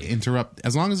they're a not way.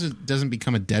 as long as it doesn't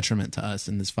become a detriment to us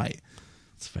in this fight.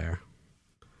 It's fair.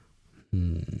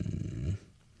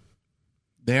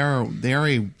 They are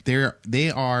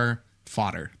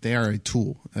fodder. They are a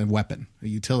tool, a weapon, a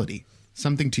utility,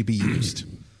 something to be used.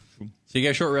 So you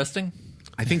guys short resting?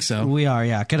 I think so. We are,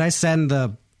 yeah. Could I send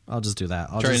the... I'll just do that.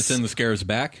 I'll Trying to just send the scarabs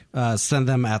back send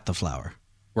them at the flower.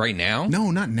 right now?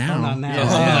 No, not now. Not now.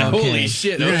 Yeah. Oh, okay. Holy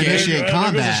shit! You're gonna Okay. initiate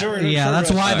combat. Yeah,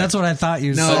 that's why. That's what I thought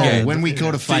you No, said. when we go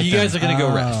to So fight you guys them. are gonna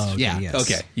go rest. Oh, okay, Yeah. yes.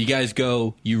 Okay, you guys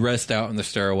go. You rest out in the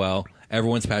stairwell.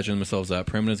 Everyone's patching themselves up.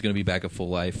 Perimeter's going to be back at full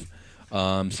life.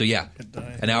 So yeah,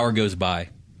 an hour goes by.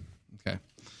 Okay.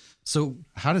 So,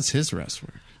 How does his rest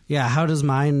work? yeah, how does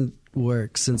mine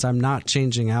work since I'm not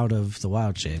changing out of the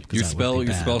wild shape? 'Cause Your that would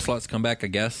be spell bad. slots come back, I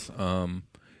guess.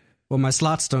 Well, my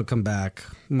slots don't come back.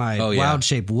 My Oh, yeah. wild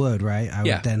shape would, right? I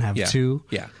Yeah, would then have yeah, 2.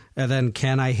 yeah. And then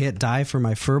can I hit die for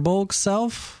my Furbolg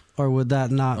self? Or would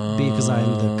that not be because I'm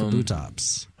the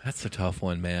Kabutops? That's a tough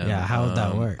one, man. Yeah, how would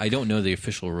that work? I don't know the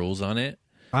official rules on it.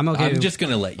 I'm okay. I'm just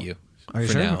going to let you. Are you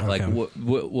for sure? now. Okay. Like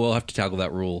we'll have to tackle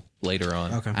that rule later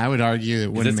on. Okay. I would argue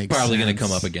it wouldn't It's make probably sense. going to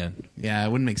come up again. Yeah, it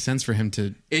wouldn't make sense for him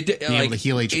to It be able to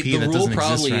heal HP. The that rule doesn't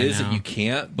probably exist right is now. that you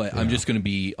can't, but I'm just going to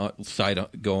be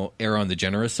err on the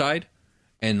generous side.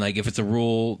 And like if it's a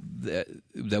rule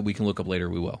that we can look up later,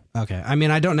 we will. Okay. I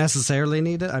mean, I don't necessarily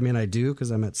need it. I mean, I do because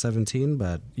I'm at 17,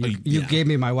 but you yeah. gave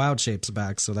me my wild shapes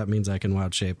back, so that means I can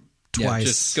wild shape twice. Yeah,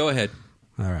 just go ahead.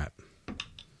 All right.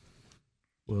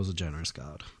 Will's a generous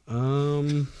god.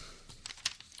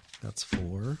 That's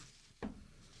 4.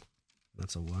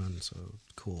 That's a 1, so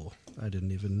cool. I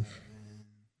didn't even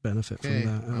benefit Okay,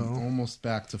 from that at I'm all. almost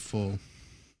back to full.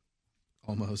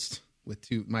 Almost with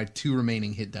my 2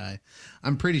 remaining hit die.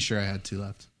 I'm pretty sure I had 2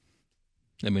 left.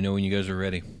 Let me know when you guys are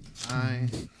ready. I am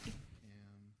ready.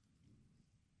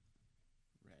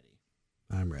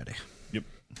 I'm ready.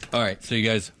 All right, so you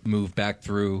guys move back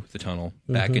through the tunnel,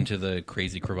 back into the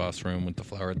crazy crevasse room with the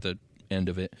flower at the end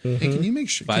of it. Hey, can you make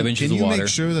sure? 5 inches can of you water. make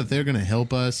sure that they're going to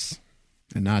help us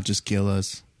and not just kill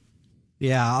us?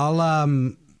 Yeah,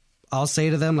 I'll say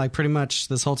to them, like, pretty much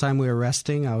this whole time we were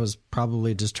resting, I was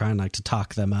probably just trying, like, to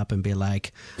talk them up and be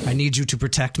like, I need you to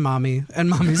protect Mommy and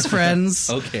Mommy's friends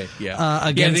Okay, yeah.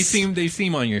 against- they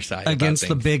seem on your side about against the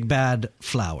things. big bad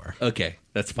flower. Okay,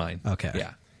 that's fine. Okay.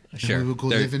 Yeah. Sure. we will go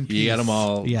They're- live in You got peace. them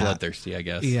all Yeah. bloodthirsty, I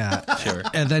guess. Yeah. Sure.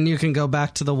 And then you can go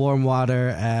back to the warm water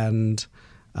and,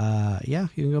 you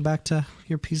can go back to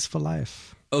your peaceful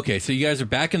life. Okay, so you guys are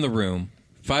back in the room,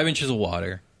 5 inches of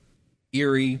water,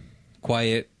 eerie,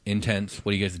 quiet, intense.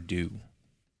 What do you guys do?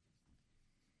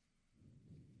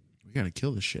 We got to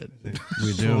kill this shit.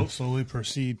 We do slowly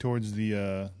proceed towards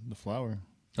the flower.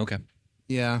 Okay.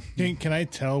 Yeah. Can I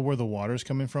tell where the water's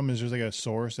coming from? Is there like a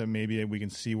source that maybe we can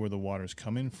see where the water's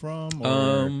coming from?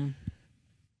 Or?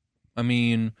 I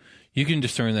mean, you can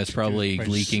discern that's probably Like-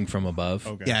 leaking from above.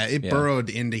 Okay. Yeah, it Yeah. burrowed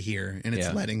into here and it's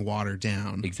Yeah. letting water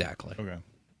down. Exactly. Okay.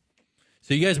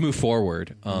 So you guys move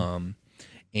forward,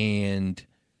 and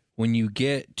when you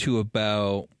get to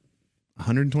about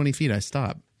 120 feet, I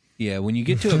stop. when you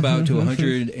get to about to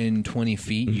 120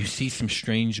 feet, you see some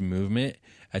strange movement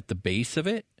at the base of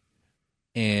it,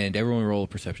 and everyone roll a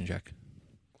perception check,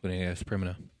 including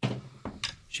Primina.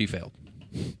 She failed.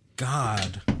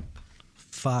 God.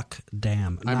 fuck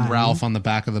damn. I'm 9. Ralph on the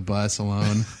back of the bus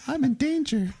alone. I'm in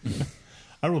danger.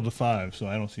 I rolled a 5, so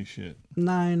I don't see shit.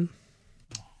 9.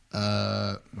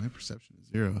 My perception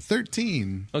is 0.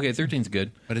 13. Okay, 13's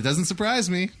good. But it doesn't surprise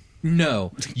me.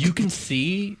 No, you can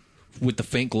see with the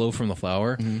faint glow from the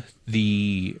flower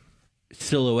the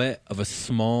silhouette of a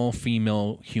small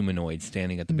female humanoid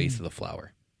standing at the base of the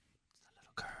flower.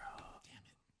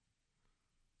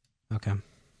 Okay.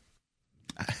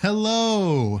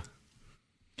 Hello.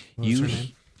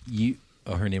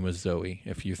 Her name was Zoe,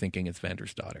 if you're thinking it's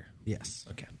Vander's daughter. Yes.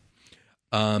 Okay.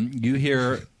 You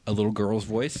hear a little girl's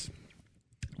voice,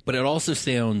 but it also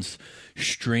sounds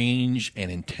strange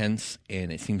and intense,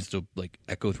 and it seems to like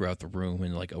echo throughout the room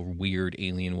in like a weird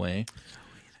alien way.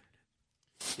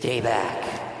 Stay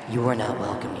back. You are not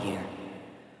welcome here.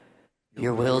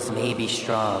 Your wills may be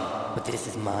strong, but this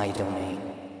is my domain.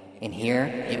 And here,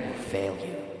 it will fail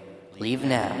you. Leave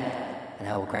now, and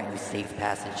I will grant you safe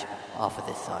passage off of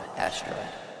this asteroid.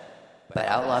 But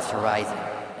Outlaws Horizon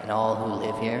and all who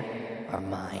live here are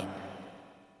mine.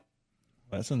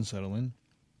 That's unsettling.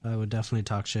 I would definitely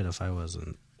talk shit if I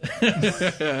wasn't.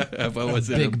 If I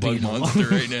wasn't big a bug beetle. monster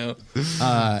right now.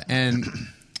 And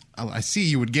I see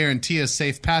you would guarantee a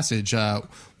safe passage.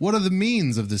 What are the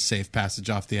means of this safe passage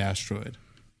off the asteroid?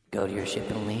 Go to your ship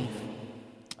and leave.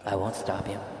 I won't stop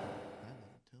you.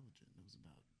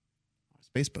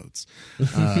 Space boats.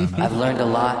 I've learned a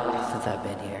lot since I've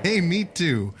been here. Hey, me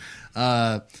too.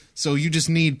 So you just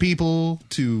need people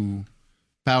to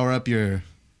power up your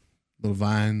little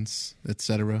vines,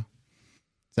 etc.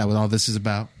 Is that what all this is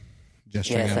about?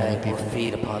 Gesturing Yes, at all the I will people.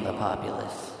 feed upon the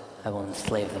populace. I will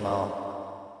enslave them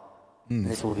all.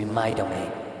 This will be my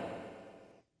domain.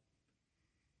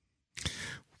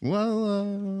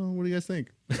 Well, what do you guys think?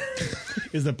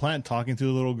 Is the plant talking to the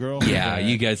little girl? Yeah,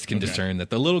 you guys can discern that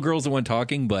the little girl's the one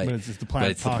talking, but it's the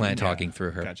plant talking yeah.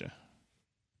 through her. Gotcha.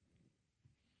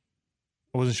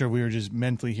 I wasn't sure if we were just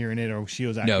mentally hearing it or she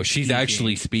was actually No, she's speaking.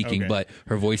 actually speaking, Okay. but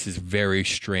her voice is very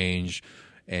strange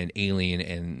and alien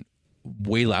and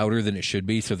way louder than it should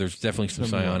be. So there's definitely some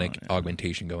Something going psionic on, yeah.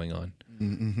 augmentation going on.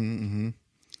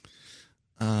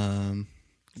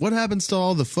 What happens to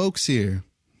all the folks here?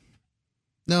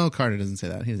 No, Carter doesn't say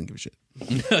that. He doesn't give a shit.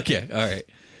 Okay, all right.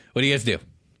 What do you guys do?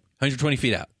 120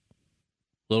 feet out.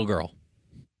 Little girl.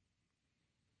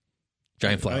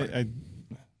 Giant flower.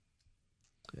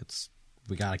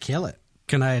 We gotta kill it.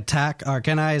 Can I attack or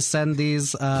can I send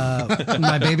these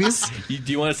my babies?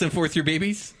 Do you want to send forth your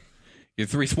babies? Your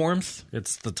 3 swarms?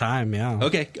 It's the time, yeah.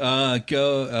 Okay,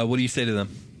 go. What do you say to them?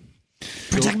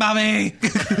 Protect mommy.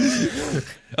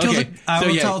 Okay, I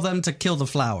will tell them to kill the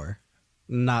flower,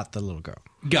 not the little girl.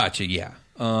 Gotcha. Yeah.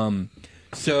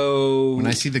 So When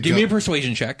I see the give me a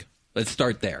persuasion check. Let's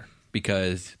start there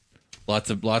because lots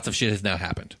of shit has now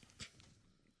happened.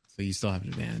 So you still have an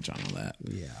advantage on all that.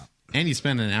 Yeah. And you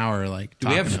spend an hour like. Do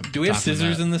we have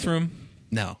scissors in this room?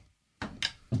 No.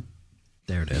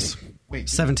 There it is. Wait,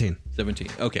 17. 17.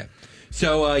 Okay.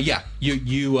 So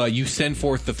you send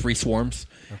forth the 3 swarms,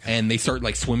 and they start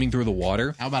like swimming through the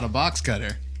water. How about a box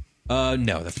cutter?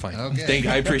 No, that's fine. Okay.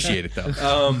 I appreciate it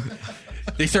though.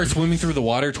 They start swimming through the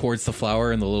water towards the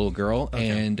flower and the little girl,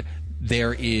 and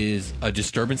there is a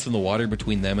disturbance in the water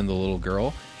between them and the little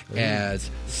girl as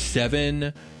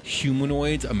 7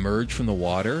 humanoids emerge from the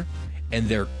water, and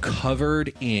they're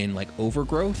covered in like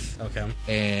overgrowth. Okay.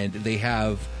 And they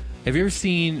have you ever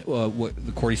seen what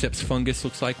the cordyceps fungus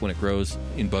looks like when it grows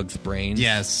in bugs' brains?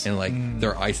 Yes. And like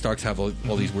their eye stalks have all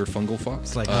these weird fungal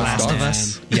It's like Last stalks. of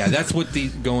Us. Yeah, that's what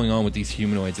going on with these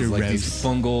humanoids. Is like these Gross.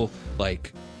 fungal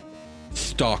like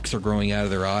stalks are growing out of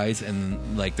their eyes,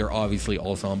 and like they're obviously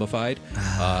all zombified.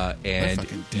 And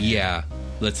fucking dead. yeah,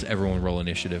 let's everyone roll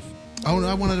initiative. Oh, no,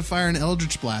 I wanted to fire an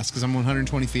Eldritch Blast because I'm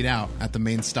 120 feet out at the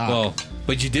main stop. Well,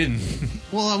 but you didn't.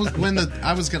 Well, I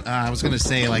was gonna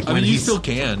say like I when mean, you he's still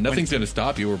can. Nothing's going to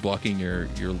stop you. We're blocking your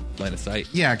line of sight.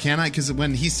 yeah, can I? Because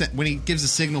when he gives a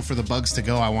signal for the bugs to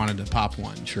go, I wanted to pop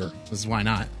one. Sure. This is why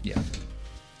not. Yeah.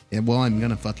 Yeah, well, I'm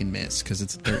gonna fucking miss because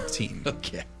it's 13.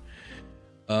 Okay.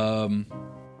 Let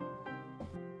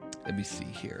me see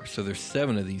here. So there's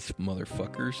 7 of these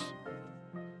motherfuckers,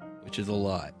 which is a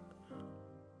lot.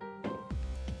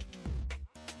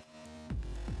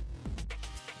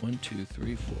 One, 2,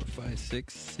 3, 4, 5,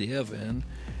 6, 7,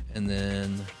 and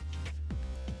then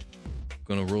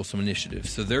going to roll some initiative.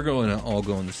 So they're going to all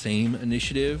go on the same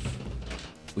initiative,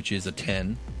 which is a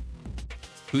 10.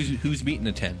 Who's beating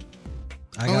a 10?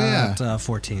 I got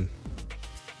 14.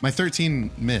 My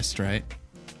 13 missed, right?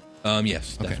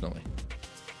 Yes, Okay. definitely.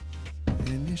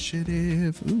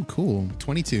 Initiative. Ooh, cool.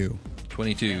 22.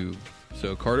 22.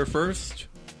 So Carter first.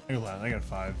 I I got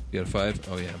 5. You got a 5?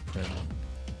 Oh, yeah,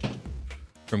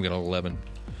 Prim got 11.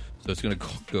 So it's going to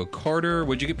go Carter.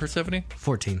 What'd you get, Persephone?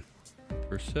 14.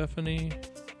 Persephone.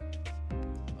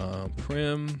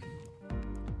 Prim.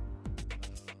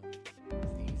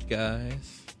 These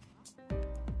guys.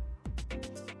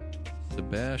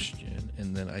 Sebastian.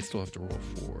 And then I still have to roll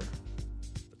 4.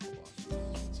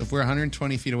 So if we're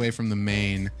 120 feet away from the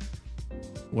main,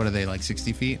 what are they, like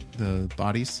 60 feet, the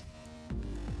bodies?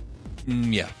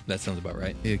 Yeah, that sounds about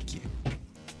right. Icky.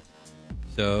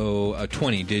 So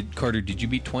 20. Carter, did you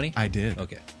beat 20? I did.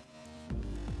 Okay.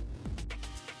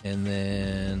 And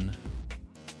then,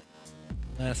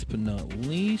 last but not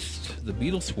least, the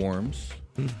beetle swarms.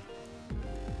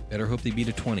 Better hope they beat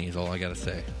a 20 is all I gotta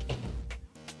say.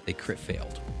 They crit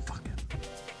failed. Fuck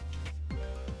it.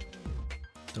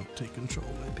 Don't take control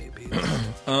of my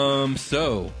baby.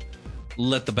 So,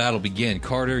 let the battle begin.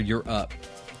 Carter, you're up.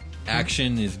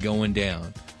 Action is going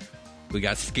down. We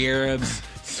got scarabs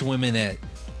swimming at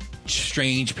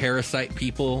strange parasite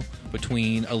people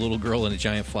between a little girl and a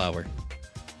giant flower.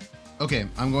 Okay,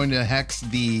 I'm going to hex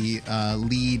the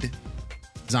lead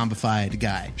zombified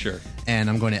guy. Sure. And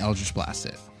I'm going to Eldritch Blast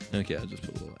it. Okay, I'll just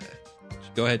put a little...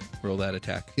 Go ahead, roll that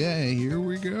attack. Okay, here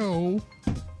we go.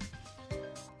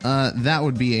 That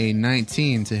would be a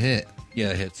 19 to hit.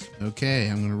 Yeah, it hits. Okay,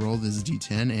 I'm going to roll this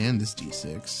D10 and this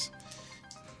D6.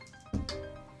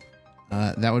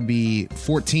 That would be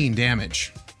 14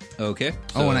 damage. Okay.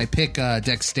 Oh, and I pick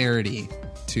Dexterity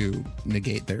to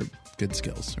negate their good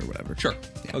skills or whatever. Sure.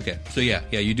 Yeah. Okay. So yeah,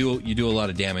 you do a lot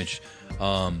of damage. As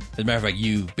a matter of fact,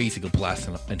 you basically blast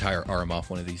an entire arm off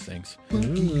one of these things,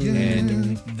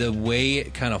 and the way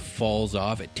it kind of falls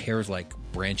off, it tears like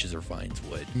branches or vines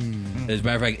would. As a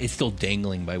matter of fact, it's still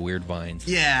dangling by weird vines.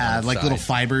 Yeah, like little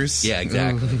fibers. Yeah,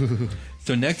 exactly.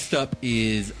 So next up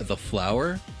is the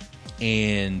flower,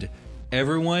 and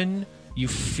everyone, you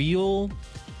feel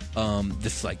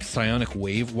this like psionic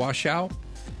wave wash out,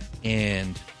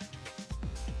 and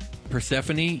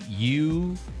Persephone,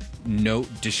 you note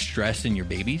distress in your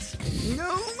babies.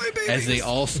 No, my babies. As they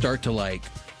all start to like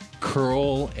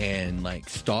curl and like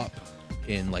stop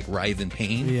in like writhe in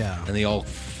pain. Yeah. And they all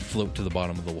float to the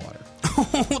bottom of the water.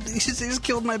 Oh, they just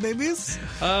killed my babies?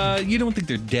 You don't think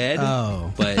they're dead.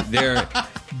 Oh. But they're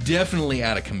definitely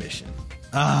out of commission.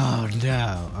 Oh,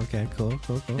 no. Okay, cool.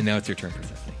 And now it's your turn,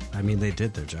 Persephone. I mean, they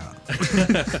did their job.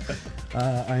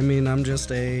 I'm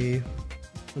just a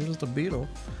beetle.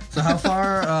 So how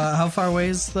far away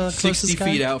is the 60 closest guy?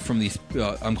 feet out from these,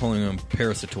 I'm calling them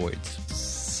parasitoids.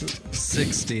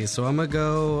 60. So I'm going to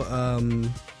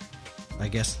go, I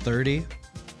guess 30.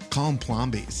 Call them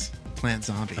plombies. Plant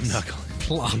zombies. I'm not calling them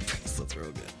Plombies. That's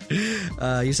real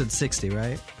good. You said 60,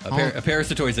 right? A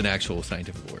parasitoid is an actual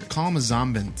scientific word. Call them a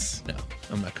zombins. No,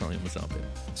 I'm not calling them a zombie.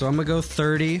 So I'm going to go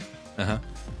 30. Uh-huh.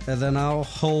 And then I'll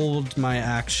hold my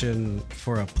action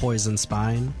for a poison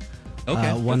spine.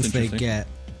 Okay. Once that's they interesting. get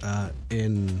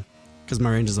in, because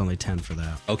my range is only 10 for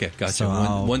that. Okay, gotcha.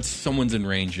 So once someone's in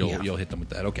range, you'll hit them with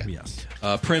that. Okay. Yes.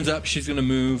 Prim's up. She's going to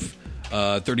move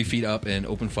 30 feet up and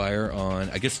open fire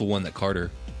on, I guess, the one that Carter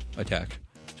attacked.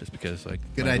 Just because, like,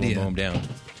 Good might as well idea. mow him down.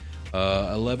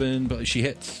 11, but she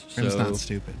hits. Prim's so not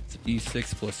stupid. It's a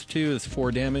D6 plus 2. That's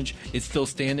 4 damage. It's still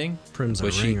standing. Prim's a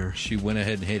but ringer. She went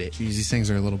ahead and hit it. Jeez, these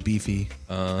things are a little beefy.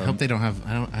 I hope they don't have.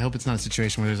 I hope it's not a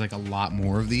situation where there's like a lot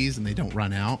more of these and they don't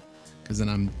run out. Because then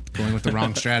I'm going with the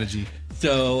wrong strategy.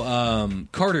 So,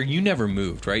 Carter, you never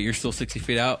moved, right? You're still 60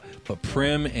 feet out, but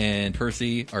Prim and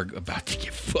Percy are about to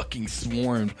get fucking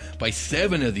swarmed by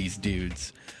 7 of these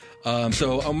dudes.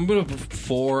 So I'm going to put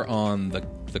 4 on the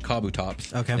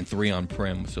Kabutops and 3 on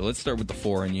Prim. So let's start with the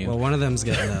 4 on you. Well, one of them's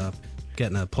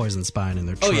getting a poison spine in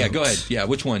their Oh, trunks. yeah, go ahead. Yeah,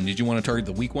 which one? Did you want to target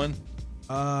the weak one?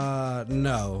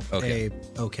 No. Okay.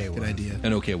 A okay one. Good idea.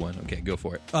 An okay one. Okay, go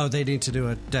for it. Oh, they need to do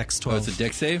a Dex 12. Oh, it's a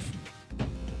dex save?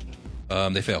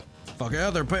 They fail. Fuck yeah,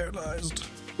 they're paralyzed.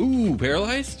 Ooh,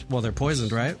 paralyzed? Well, they're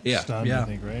poisoned, right? Yeah. Stunned, Yeah. I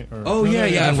think, right? Or, Oh, yeah, I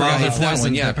and while forgot. they're It's that one,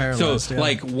 poisoned, yeah. they're paralyzed, So, yeah.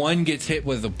 like, one gets hit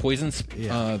with a poison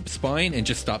spine and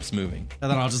just stops moving. And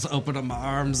then I'll just open up my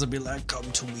arms and be like, come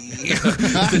to me.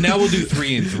 So now we'll do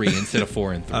 3 and 3 instead of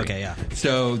 4 and 3. Okay, yeah.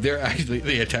 So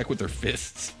they attack with their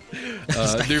fists.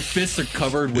 Their fists are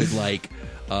covered with like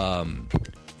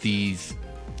these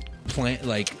plant,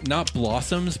 like not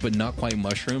blossoms, but not quite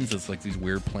mushrooms. It's like these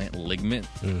weird plant ligament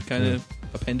kind of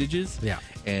appendages. Yeah.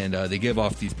 And they give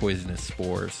off these poisonous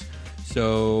spores.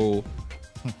 So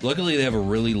luckily they have a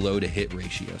really low to hit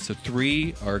ratio. So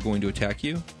 3 are going to attack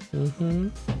you. Mm-hmm.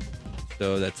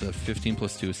 So that's a 15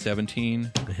 plus 2 is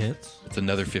 17. It hits. It's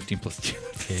another 15 plus 2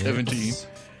 is Hits. 17.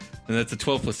 And that's a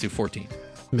 12 plus 2, 14.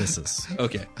 Misses.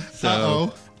 Okay. So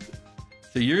Uh-oh.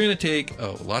 So you're going to take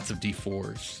lots of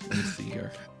D4s. Let me see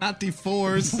here. Not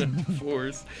D4s.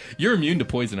 D4s. You're immune to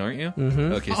poison, aren't you?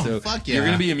 Mm-hmm. Okay, Oh, so fuck yeah. you're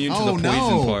going to be immune to the poison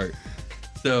no. part.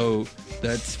 So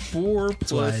that's 4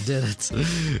 That's why I plus did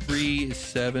it. 3 is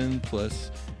 7 plus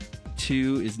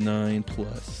 2 is 9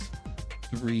 plus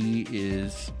 3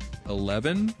 is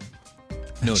 11.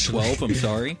 No, 12. I'm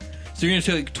sorry. So you're going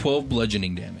to take 12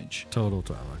 bludgeoning damage. Total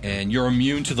 12. Okay. And you're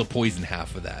immune to the poison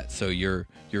half of that. So you're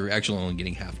actually only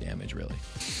getting half damage, really.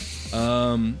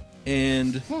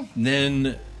 And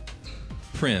then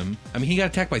Prim. I mean, he got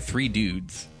attacked by 3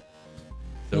 dudes.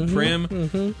 So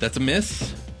Prim, that's a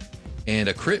miss. And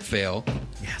a crit fail.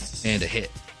 Yes. And a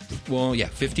hit. Well, yeah,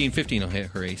 15 will hit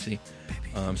her AC.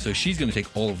 So she's going to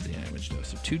take all of the damage, though.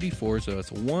 So 2d4, so that's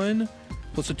a 1.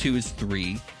 Plus a 2 is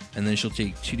 3. And then she'll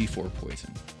take 2d4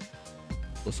 poison.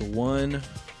 Plus a 1.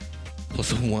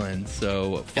 Plus a 1.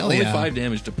 So only 5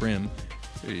 damage to Prim.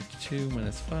 32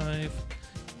 minus 5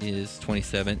 is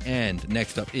 27. And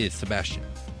next up is Sebastian.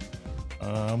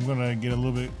 I'm going to get a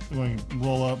little bit... I'm going to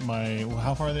roll up my...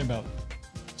 How far are they? About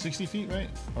 60 feet, right?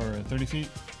 Or 30 feet?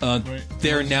 Right?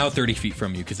 They're now 30 feet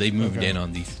from you because they moved in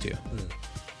on these two.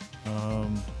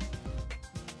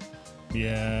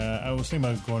 Yeah, I was thinking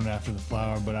about going after the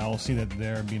flower, but I will see that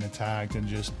they're being attacked and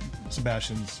just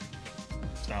Sebastian's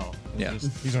style. Yeah.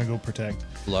 He's going to go protect.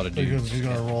 A lot of dudes. He's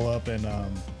going to roll up and...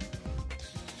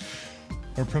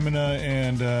 Are Primina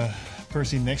and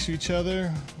Percy next to each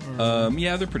other? Or?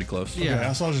 Yeah, they're pretty close. Okay,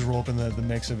 Yeah. so I'll just roll up in the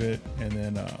mix of it, and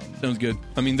then... Sounds good.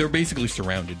 I mean, they're basically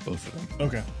surrounded, both of them.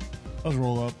 Okay. I'll just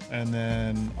roll up, and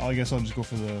then I guess I'll just go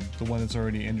for the one that's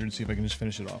already injured and see if I can just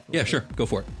finish it off. Yeah, sure. Go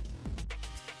for it.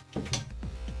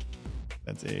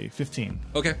 That's a 15.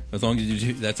 Okay. As long as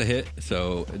you do, that's a hit.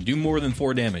 So do more than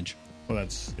 4 damage. Well,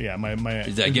 that's... Yeah, my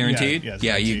Is that guaranteed? Yeah, it's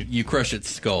yeah, guaranteed. you crush its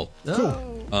skull.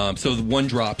 Cool. So the one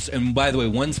drops. And by the way,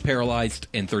 one's paralyzed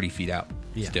and 30 feet out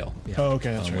Yeah. still. Yeah. Oh,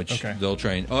 okay, that's right. Which Okay. they'll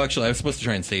try and... Oh, actually, I was supposed to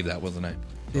try and save that, wasn't I?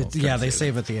 Yeah, they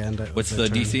save at the end. What's of the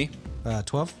turn. DC?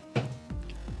 12?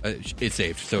 It's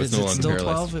saved, so it's Is no it longer still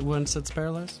paralyzed. 12 once it's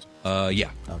paralyzed? Yeah.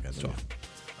 Okay, It's then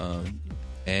 12.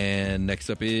 And next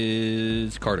up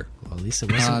is Carter. Well, at least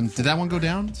it wasn't. Did that one go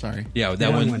down? Sorry. Yeah, that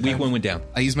One one, went week down. 1 went down.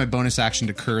 I used my bonus action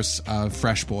to curse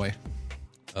Fresh Boy.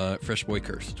 Fresh Boy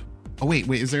cursed. Oh wait,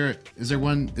 is there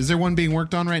one being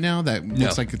worked on right now that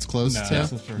looks like it's closed? No, to? that's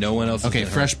the first No one else. Okay, is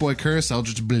Fresh Boy curse.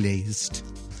 Eldritch Blazed.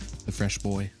 The Fresh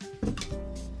Boy.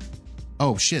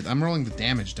 Oh shit! I'm rolling the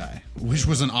damage die, which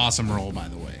was an awesome roll, by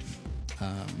the way.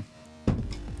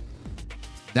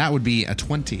 That would be a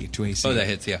 20 to AC. Oh, that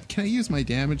hits. Yeah. Can I use my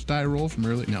damage die roll from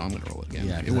earlier? No, I'm going to roll it again.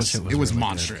 Yeah, it that was shit was really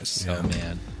monstrous. Oh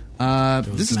man.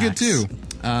 This is max. good too.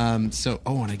 And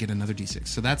I get another d6.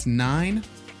 So that's 9.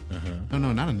 Oh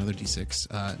no, not another d6.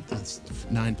 That's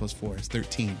 9 plus 4 is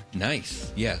 13.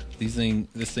 Nice. Yeah. This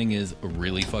thing is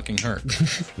really fucking hurt.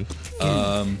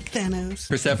 Thanos.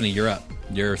 Persephone, you're up.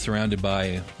 You're surrounded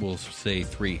by, we'll say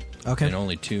 3. Okay. And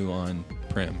only 2 on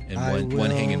Prim, and I one will-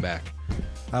 hanging back.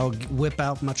 I'll whip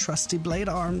out my trusty blade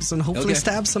arms and hopefully Okay.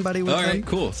 stab somebody with All right, them.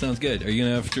 cool. Sounds good. Are you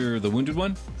gonna after the wounded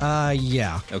one?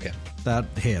 Yeah. Okay. That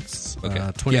hits. Okay.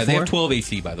 24? Yeah, they have 12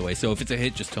 AC, by the way. So if it's a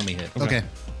hit, just tell me hit. Okay.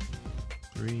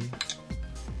 3,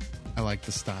 I like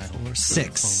the style. 4,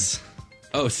 6.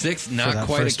 Oh, 6, For not that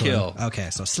quite a first kill. one. Okay,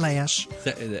 so slash.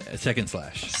 Second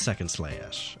slash. Second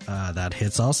slash. That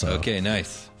hits also. Okay,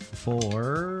 nice.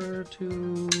 4,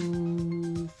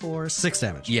 2, 4, 6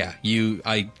 damage. Yeah, you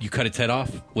cut its head off.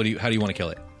 How do you want to kill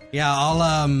it? Yeah, I'll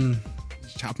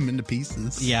Chop them into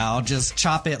pieces. I'll just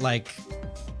chop it like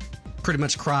pretty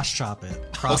much cross chop it.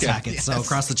 Cross Okay. hack it. So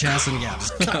across the chest and yeah.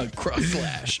 just- Cross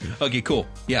slash. Okay, cool.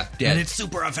 Yeah, dead. and it's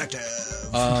super effective.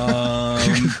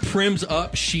 Prim's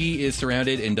up. She is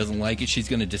surrounded and doesn't like it. She's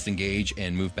going to disengage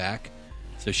and move back.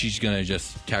 So she's going to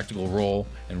just tactical roll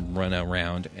and run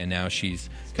around. And now she's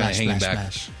kind of Splash, hanging splash,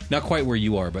 back. splash. Not quite where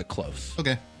you are, but close.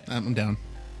 Okay, I'm down.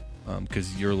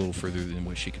 Because you're a little further than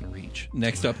what she can reach.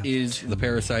 Next up is the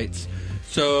parasites.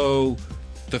 So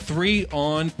the 3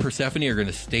 on Persephone are going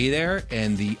to stay there,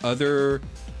 and the other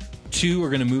 2 are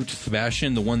going to move to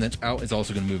Sebastian. The one that's out is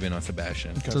also going to move in on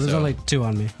Sebastian. So there's only 2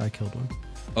 on me. I killed one.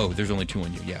 Oh, there's only 2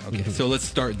 on you. Yeah. Okay. So let's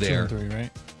start 2 there. and 3,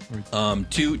 right?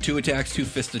 Two attacks, 2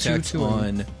 fist attacks two,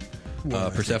 on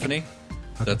Persephone.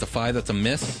 So that's a 5. That's a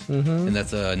miss, and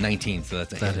that's a 19. So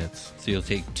that's a That hit. hits. So you'll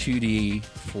take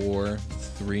 2d4,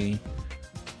 3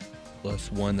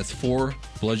 plus 1. That's 4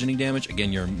 bludgeoning damage.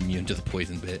 Again, you're immune to the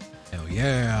poison bit. Hell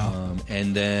yeah.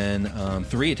 And then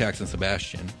 3 attacks on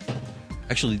Sebastian.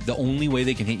 Actually, the only way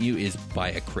they can hit you is by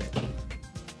a crit.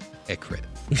 A crit.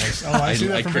 I see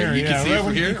that from here. You can see it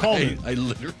from here. He called it. I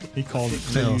literally. He called it.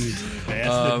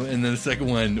 And then the second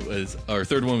one was, or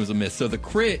third one was a miss. So the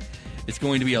crit is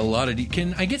going to be a lot of.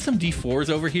 Can I get some D4s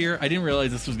over here? I didn't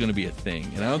realize this was going to be a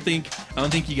thing, and I don't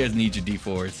think you guys need your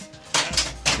D4s.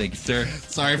 Thank you, sir.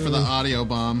 Sorry for the audio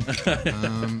bomb. Just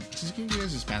can you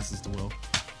guys just pass this to Will?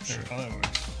 Sure. Oh, that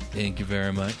works. Thank you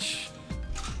very much.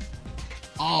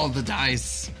 All the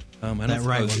dice. I don't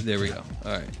there we go.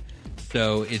 All right.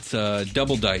 So it's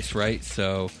double dice, right?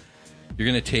 So you're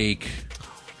going to take.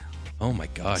 Oh my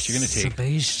gosh! You're going to take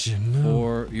Sebastian.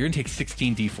 You're going to take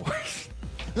 16 D4s.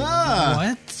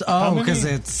 What? Oh, because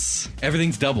it's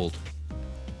everything's doubled.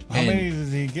 How many did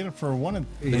he get for one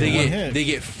hit? They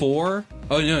get 4.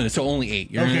 Oh no! So only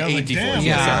 8. You're okay, 8 D4s.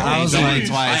 Yeah, I was like,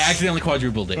 I accidentally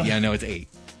quadrupled it. Yeah, no, it's 8.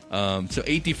 So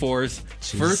 8 D4s.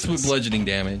 Jesus First with bludgeoning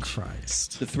damage.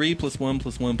 Christ. The 3 + 1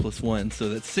 + 1 + 1. So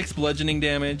that's 6 bludgeoning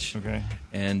damage. Okay.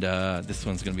 And this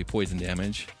one's going to be poison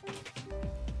damage.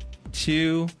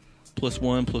 2 +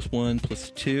 1 + 1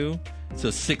 + 2.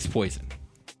 So 6 poison.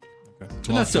 Okay.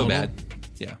 So not so total? bad.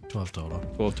 Yeah. 12 total.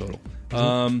 12 total.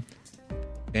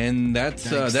 And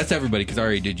that's everybody because I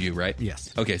already did you, right?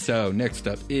 Yes. Okay, so next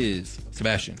up is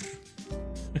Sebastian.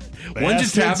 One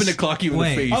just happened to clock you in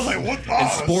the face. I was like, what?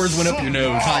 And spores went up your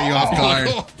nose. Caught you off guard.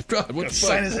 Oh, God, what the fuck?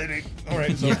 Sinus headache. All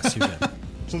right. So, Yes, you did.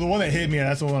 so the one that hit me,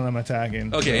 that's the one I'm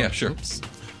attacking. Okay, yeah, sure. Oops.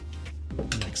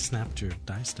 Like snapped your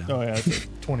dice down. Oh, yeah. That's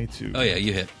 22. Oh, yeah,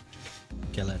 you hit.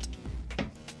 Kill it.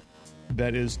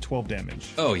 That is 12 damage.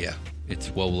 Oh, yeah. It's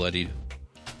well bloodied.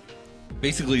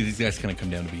 Basically, these guys kind of come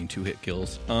down to being 2-hit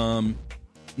kills.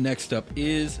 Next up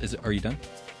is are you done?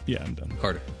 Yeah, I'm done.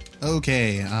 Carter.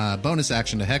 Okay, bonus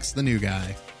action to hex the new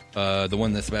guy. The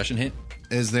one that Sebastian hit?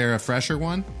 Is there a fresher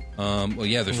one? Well,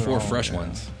 yeah, there's 4 fresh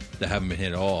ones that haven't been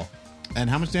hit at all. And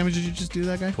how much damage did you just do to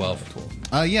that guy?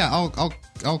 12. Yeah,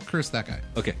 I'll curse that guy.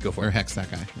 Okay, go for Or it. hex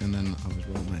that guy. And then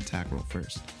I'll roll my attack roll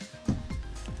first.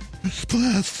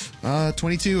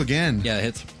 22 again. Yeah, it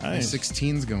hits. Nice.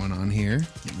 16's going on here.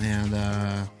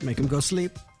 And Make him go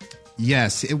sleep.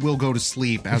 yes, it will go to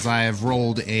sleep as I have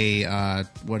rolled a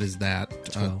what is that?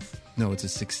 12. No, it's a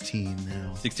 16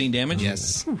 now. 16 damage?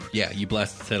 Yes. Yeah, you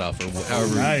blast its head off, or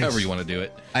Nice. however you want to do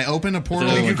it. I open a portal.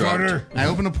 Thank you, Carter. I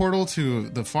open a portal to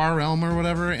the far realm or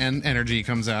whatever, and energy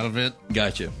comes out of it.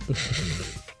 Gotcha.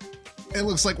 It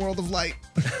looks like World of Light.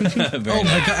 Very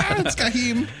nice. It's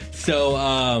Kahim.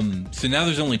 So now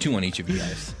there's only 2 on each of you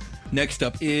guys. Next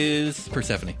up is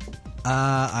Persephone.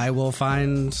 I will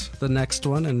find the next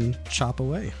one and chop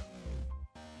away.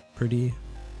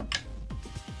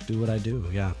 Do what I do.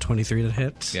 Yeah, 23 to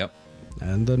hit. Yep.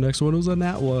 And the next one was a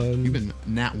nat one. You've been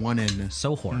nat one in.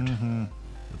 So hard.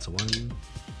 That's a 1.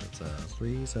 That's a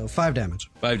 3. So 5 damage.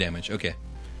 5 damage. Okay.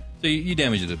 So you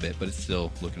damage it a bit, but it's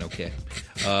still looking okay.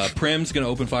 Prim's going to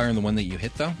open fire on the one that you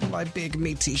hit, though. My big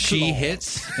meaty She claws.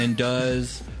 hits and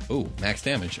does max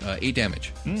damage, 8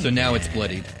 damage. So now it's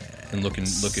bloodied and looking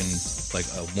like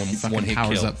a one hit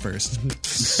Powers kill. up first.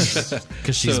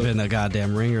 Because she's been a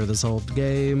goddamn ringer this whole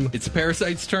game. It's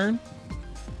Parasite's turn.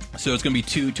 So it's going to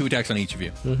be two attacks on each of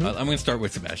you. I'm going to start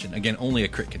with Sebastian. Again, only a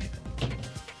crit can hit.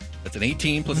 That's an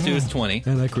 18 plus 2 is 20.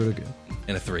 And I crit again.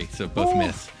 And a 3. So both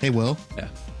miss. Hey, Will. Yeah.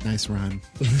 Nice rhyme.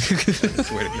 I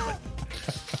swear to God.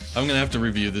 I'm going to have to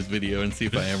review this video and see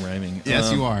if I am rhyming.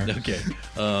 Yes, you are. Okay.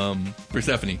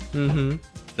 Persephone. Mm-hmm.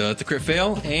 So that's a crit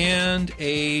fail and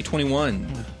a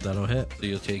 21. That'll hit. So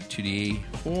you'll take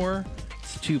 2d4.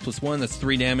 It's 2 plus 1. That's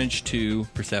 3 damage to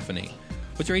Persephone.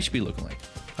 What's your HP looking like?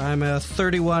 I'm a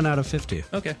 31 out of 50.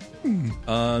 Okay.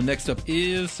 Next up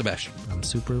is Sebastian. I'm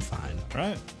super fine. All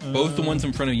right. Both the ones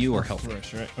in front of you are health.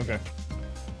 Fresh, right? Okay.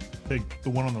 Take the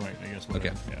one on the right, I guess. Whatever.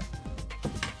 Okay. Yeah.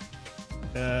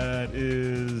 That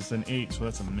is an 8, so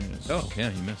that's a miss. Oh, yeah,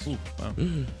 you missed. Wow.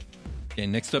 Okay,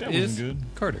 next up That is wasn't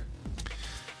good. Carter.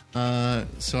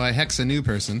 So I hex a new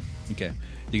person. Okay.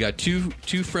 You got two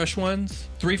fresh ones,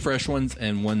 3 fresh ones,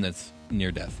 and 1 that's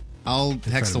near death. I'll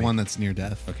hex of the me. one that's near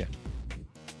death. Okay.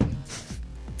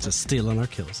 Just stealing our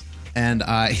kills. And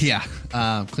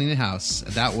cleaning house.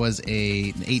 That was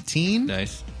an 18.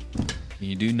 Nice.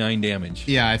 You do 9 damage.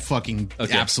 Yeah, I fucking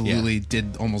Okay, absolutely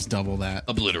did almost double that.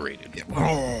 Obliterated.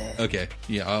 Oh, Okay.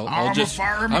 Yeah, I'm a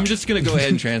fireman. I'm just going to go ahead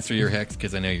and transfer your hex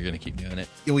because I know you're going to keep doing it.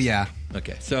 oh yeah.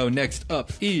 Okay. So next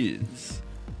up is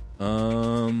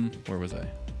where was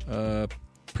I?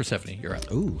 Persephone, you're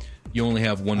up. Ooh. You only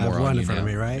have one I more have on one you in front now.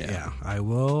 of me, right? Yeah. I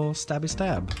will stabby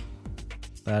stab.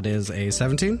 That is a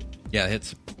 17. Yeah, it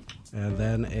hits. And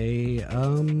then a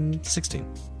 16.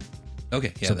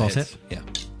 Okay. Yeah, So that both hits. hit? Yeah.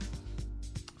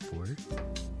 4.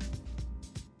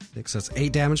 6. That's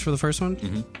 8 damage for the first one.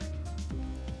 Mm-hmm.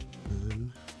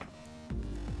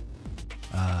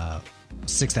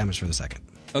 6 damage for the second.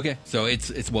 Okay, so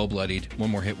it's well bloodied. One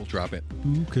more hit will drop it.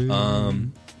 Okay.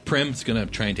 Prim's gonna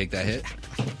try and take that hit.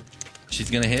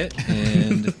 She's gonna hit,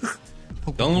 and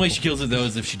the only way she kills it though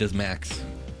is if she does max.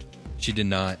 She did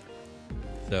not.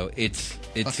 So it's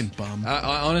fucking bum.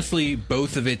 Honestly,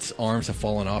 both of its arms have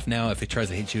fallen off now. If it tries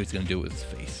to hit you, it's gonna do it with its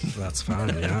face. That's fine.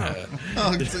 Yeah.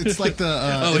 It's like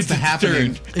the it's the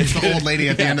happening. turn. It's the old lady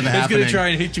at the end of the happening. It's gonna try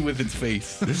and hit you with its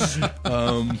face.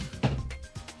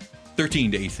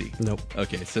 13 to AC. Nope.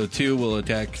 Okay, so 2 will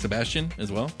attack Sebastian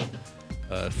as well.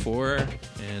 4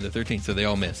 and a 13, so they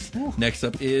all miss. Next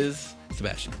up is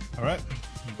Sebastian. All right,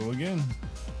 go again.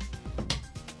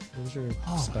 What was your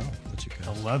spell that you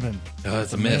got? 11. Oh,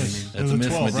 that's a miss. It That's was a a miss.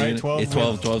 12, with the right? unit. 12? It's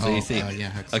 12. 12's Oh, AC. yeah,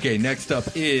 hex. Okay, next up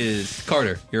is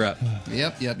Carter. You're up.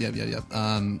 Yep. Did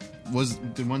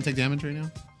one take damage right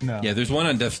now? No. Yeah, there's one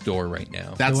on death's door right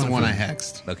now. That's The the one one I from-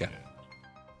 hexed. Okay.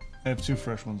 I have 2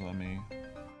 fresh ones on me.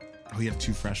 Oh, you have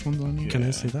 2 fresh ones on you? Can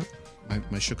I see that? My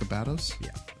Shukabatos?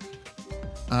 Yeah.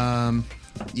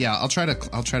 Yeah, I'll try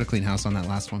to clean house on that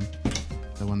last one.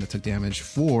 The one that took damage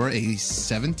for a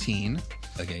 17.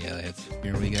 Okay, yeah, that hits.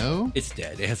 Here we go. It's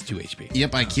dead. It has 2 HP.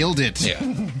 Yep, I killed it. Yeah.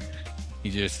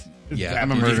 You just... Yeah,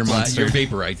 I'm a you murder just monster. You're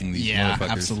vaporizing these Yeah, motherfuckers.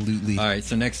 absolutely. All right,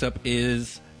 so next up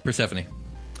is Persephone.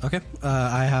 Okay.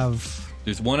 I have.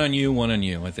 There's one on you,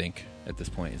 I think, at this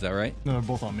point. Is that right? No, they're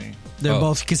both on me. They're Oh.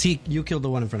 both because you killed the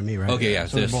one in front of me, right? Okay, yeah,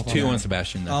 So so they're there's both 2 on on there.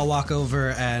 Sebastian then. I'll walk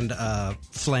over and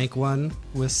flank one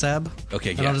with Seb. Okay,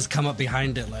 And yeah. I'll just come up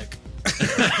behind it like.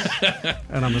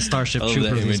 And I'm a Starship I love that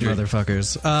Trooper of these imagery.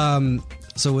 motherfuckers.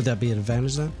 So would that be an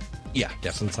advantage then? Yeah,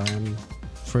 definitely. Since I am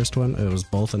first one, it was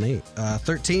both an 8.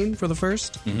 13 for the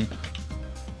first. Mm-hmm.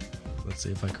 Let's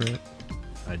see if I crit.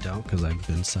 I don't because I've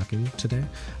been sucking today.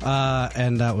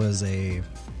 And that was a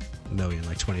million,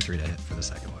 like 23 to hit for the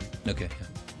second one. Okay, yeah.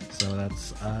 So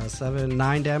that's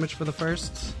 9 damage for the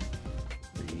first.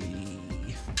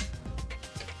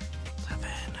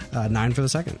 9 for the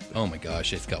second. Oh my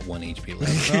gosh, it's got 1 HP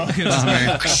left.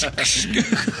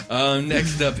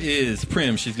 Next up is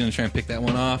Prim. She's going to try and pick that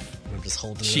one off. I'm just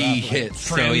holding She it up.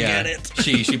 hits. Prim, So yeah, get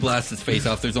it. she blasts his face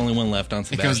off. There's only one left on It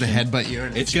Sebastian. goes to headbutt you.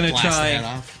 And It's you gonna blast the try. head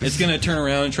off. It's gonna turn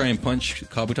around and try and punch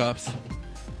Kabutops.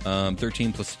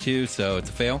 13 plus 2, so it's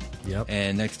a fail. Yep.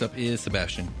 And next up is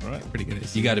Sebastian. All right. Pretty good.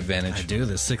 You got I advantage. do.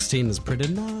 This 16 is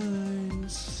pretty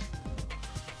nice.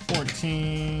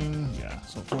 14. Yeah,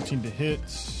 so 14 to hit.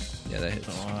 Yeah, that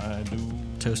hits. So I do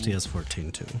Toasty has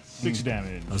 14 too. 6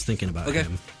 damage. I was thinking about Okay.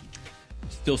 him.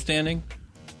 Still standing.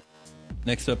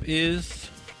 Next up is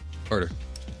Carter.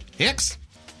 Hicks?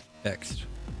 Next.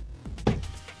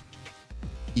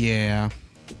 Yeah.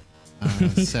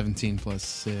 17 plus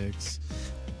 6.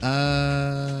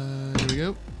 Here we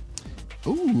go.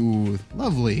 Ooh,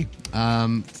 lovely.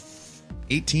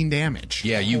 18 damage.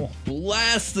 Yeah, you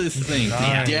blast this thing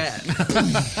to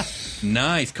death.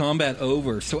 Nice. Combat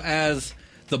over. So as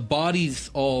the bodies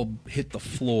all hit the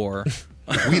floor.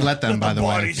 We let them, by the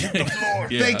way. Hit the floor.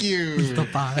 Yeah. Thank you. The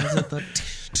vibes at the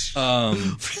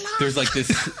There's like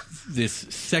this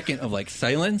second of like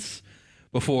silence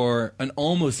before an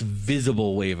almost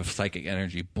visible wave of psychic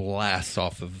energy blasts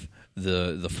off of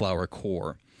the flower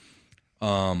core.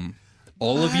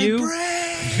 All of you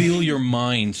feel your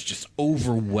minds just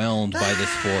overwhelmed by this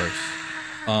force.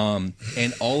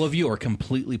 And all of you are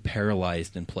completely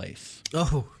paralyzed in place.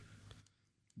 Oh.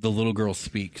 The little girl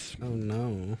speaks. Oh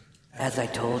no. As I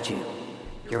told you,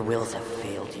 your wills have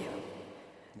failed you.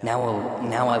 Now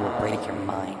I will break your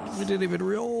minds. We didn't even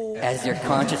roll. As your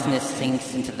consciousness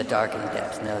sinks into the darkened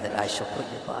depths, know that I shall put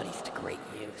your bodies to great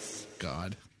use.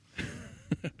 God.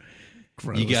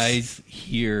 You guys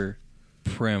hear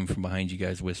Prim from behind you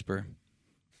guys whisper,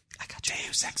 I got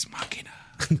Deus Ex Machina.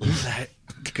 "Let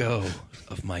go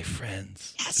of my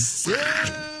friends." Yes.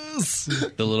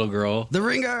 The little girl, The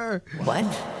ringer. What?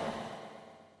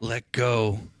 "Let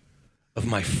go of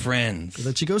my friends."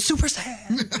 Then she goes Super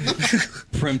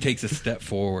Saiyan. Prim takes a step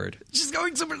forward. She's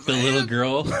going Super Saiyan. The little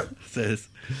girl says,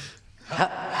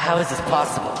 How is this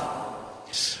possible?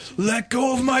 "Let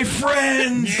go of my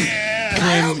friends!"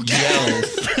 Prim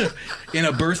yells. In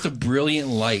a burst of brilliant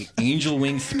light, angel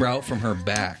wings sprout from her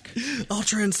back.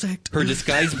 Ultra Instinct. Her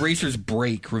disguise bracers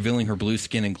break, revealing her blue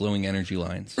skin and glowing energy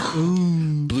lines.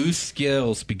 Blue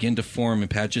scales begin to form in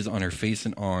patches on her face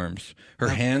and arms. Her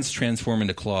hands transform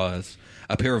into claws.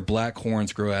 A pair of black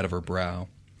horns grow out of her brow.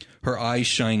 Her eyes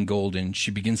shine golden.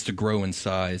 She begins to grow in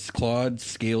size. Clawed,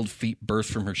 scaled feet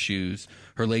burst from her shoes.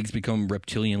 Her legs become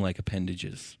reptilian-like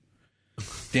appendages.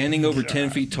 Standing over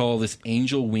 10 feet tall, this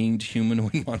angel-winged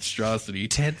humanoid monstrosity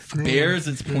 10 feet. bares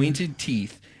its pointed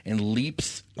teeth and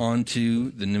leaps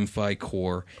onto the Nymphi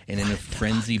core and in a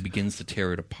frenzy begins to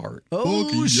tear it apart.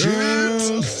 Oh,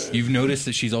 shit! You've noticed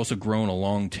that she's also grown a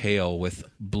long tail with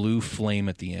blue flame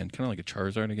at the end. Kind of like a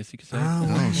Charizard, I guess you could say.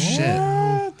 Oh,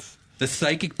 shit. The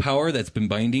psychic power that's been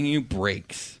binding you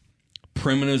breaks.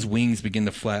 Primina's wings begin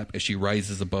to flap as she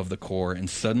rises above the core, and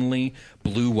suddenly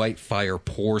blue-white fire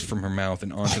pours from her mouth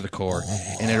and onto the core,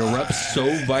 and it erupts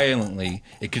so violently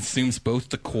it consumes both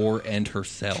the core and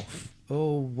herself.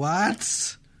 Oh,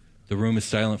 what? The room is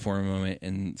silent for a moment,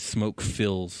 and smoke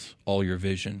fills all your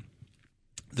vision.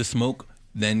 The smoke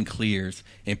then clears,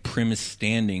 and Prim is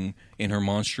standing in her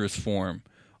monstrous form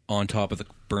on top of the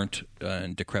burnt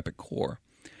and decrepit core.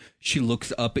 She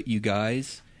looks up at you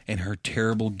guys, and her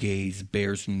terrible gaze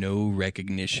bears no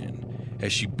recognition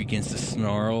as she begins to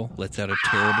snarl, lets out a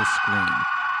terrible scream,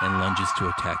 and lunges to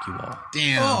attack you all.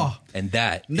 Damn. Oh. And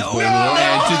that is where we'll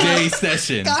end today's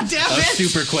session of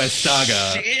Super Quest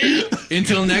Saga. Shit.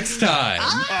 Until next time.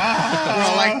 We're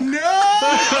all like, no!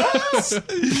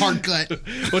 Hard cut.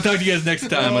 We'll talk to you guys next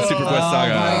time on Super Quest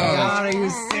Saga. Oh my God, are you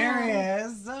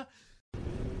serious?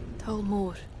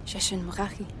 Talmor, Sheshin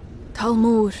Marachi.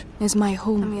 Talmor is my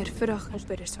home.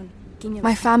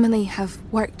 My family have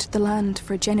worked the land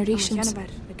for generations.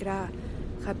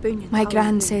 My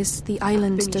gran says the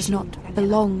island does not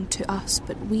belong to us,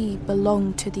 but we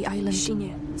belong to the island.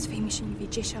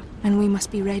 And we must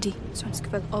be ready,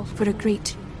 for a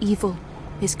great evil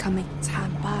is coming.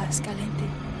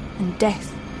 And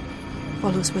death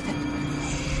follows with it.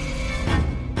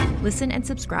 Listen and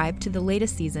subscribe to the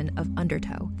latest season of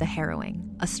Undertow, The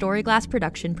Harrowing, a Storyglass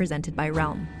production presented by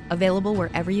Realm, available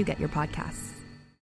wherever you get your podcasts.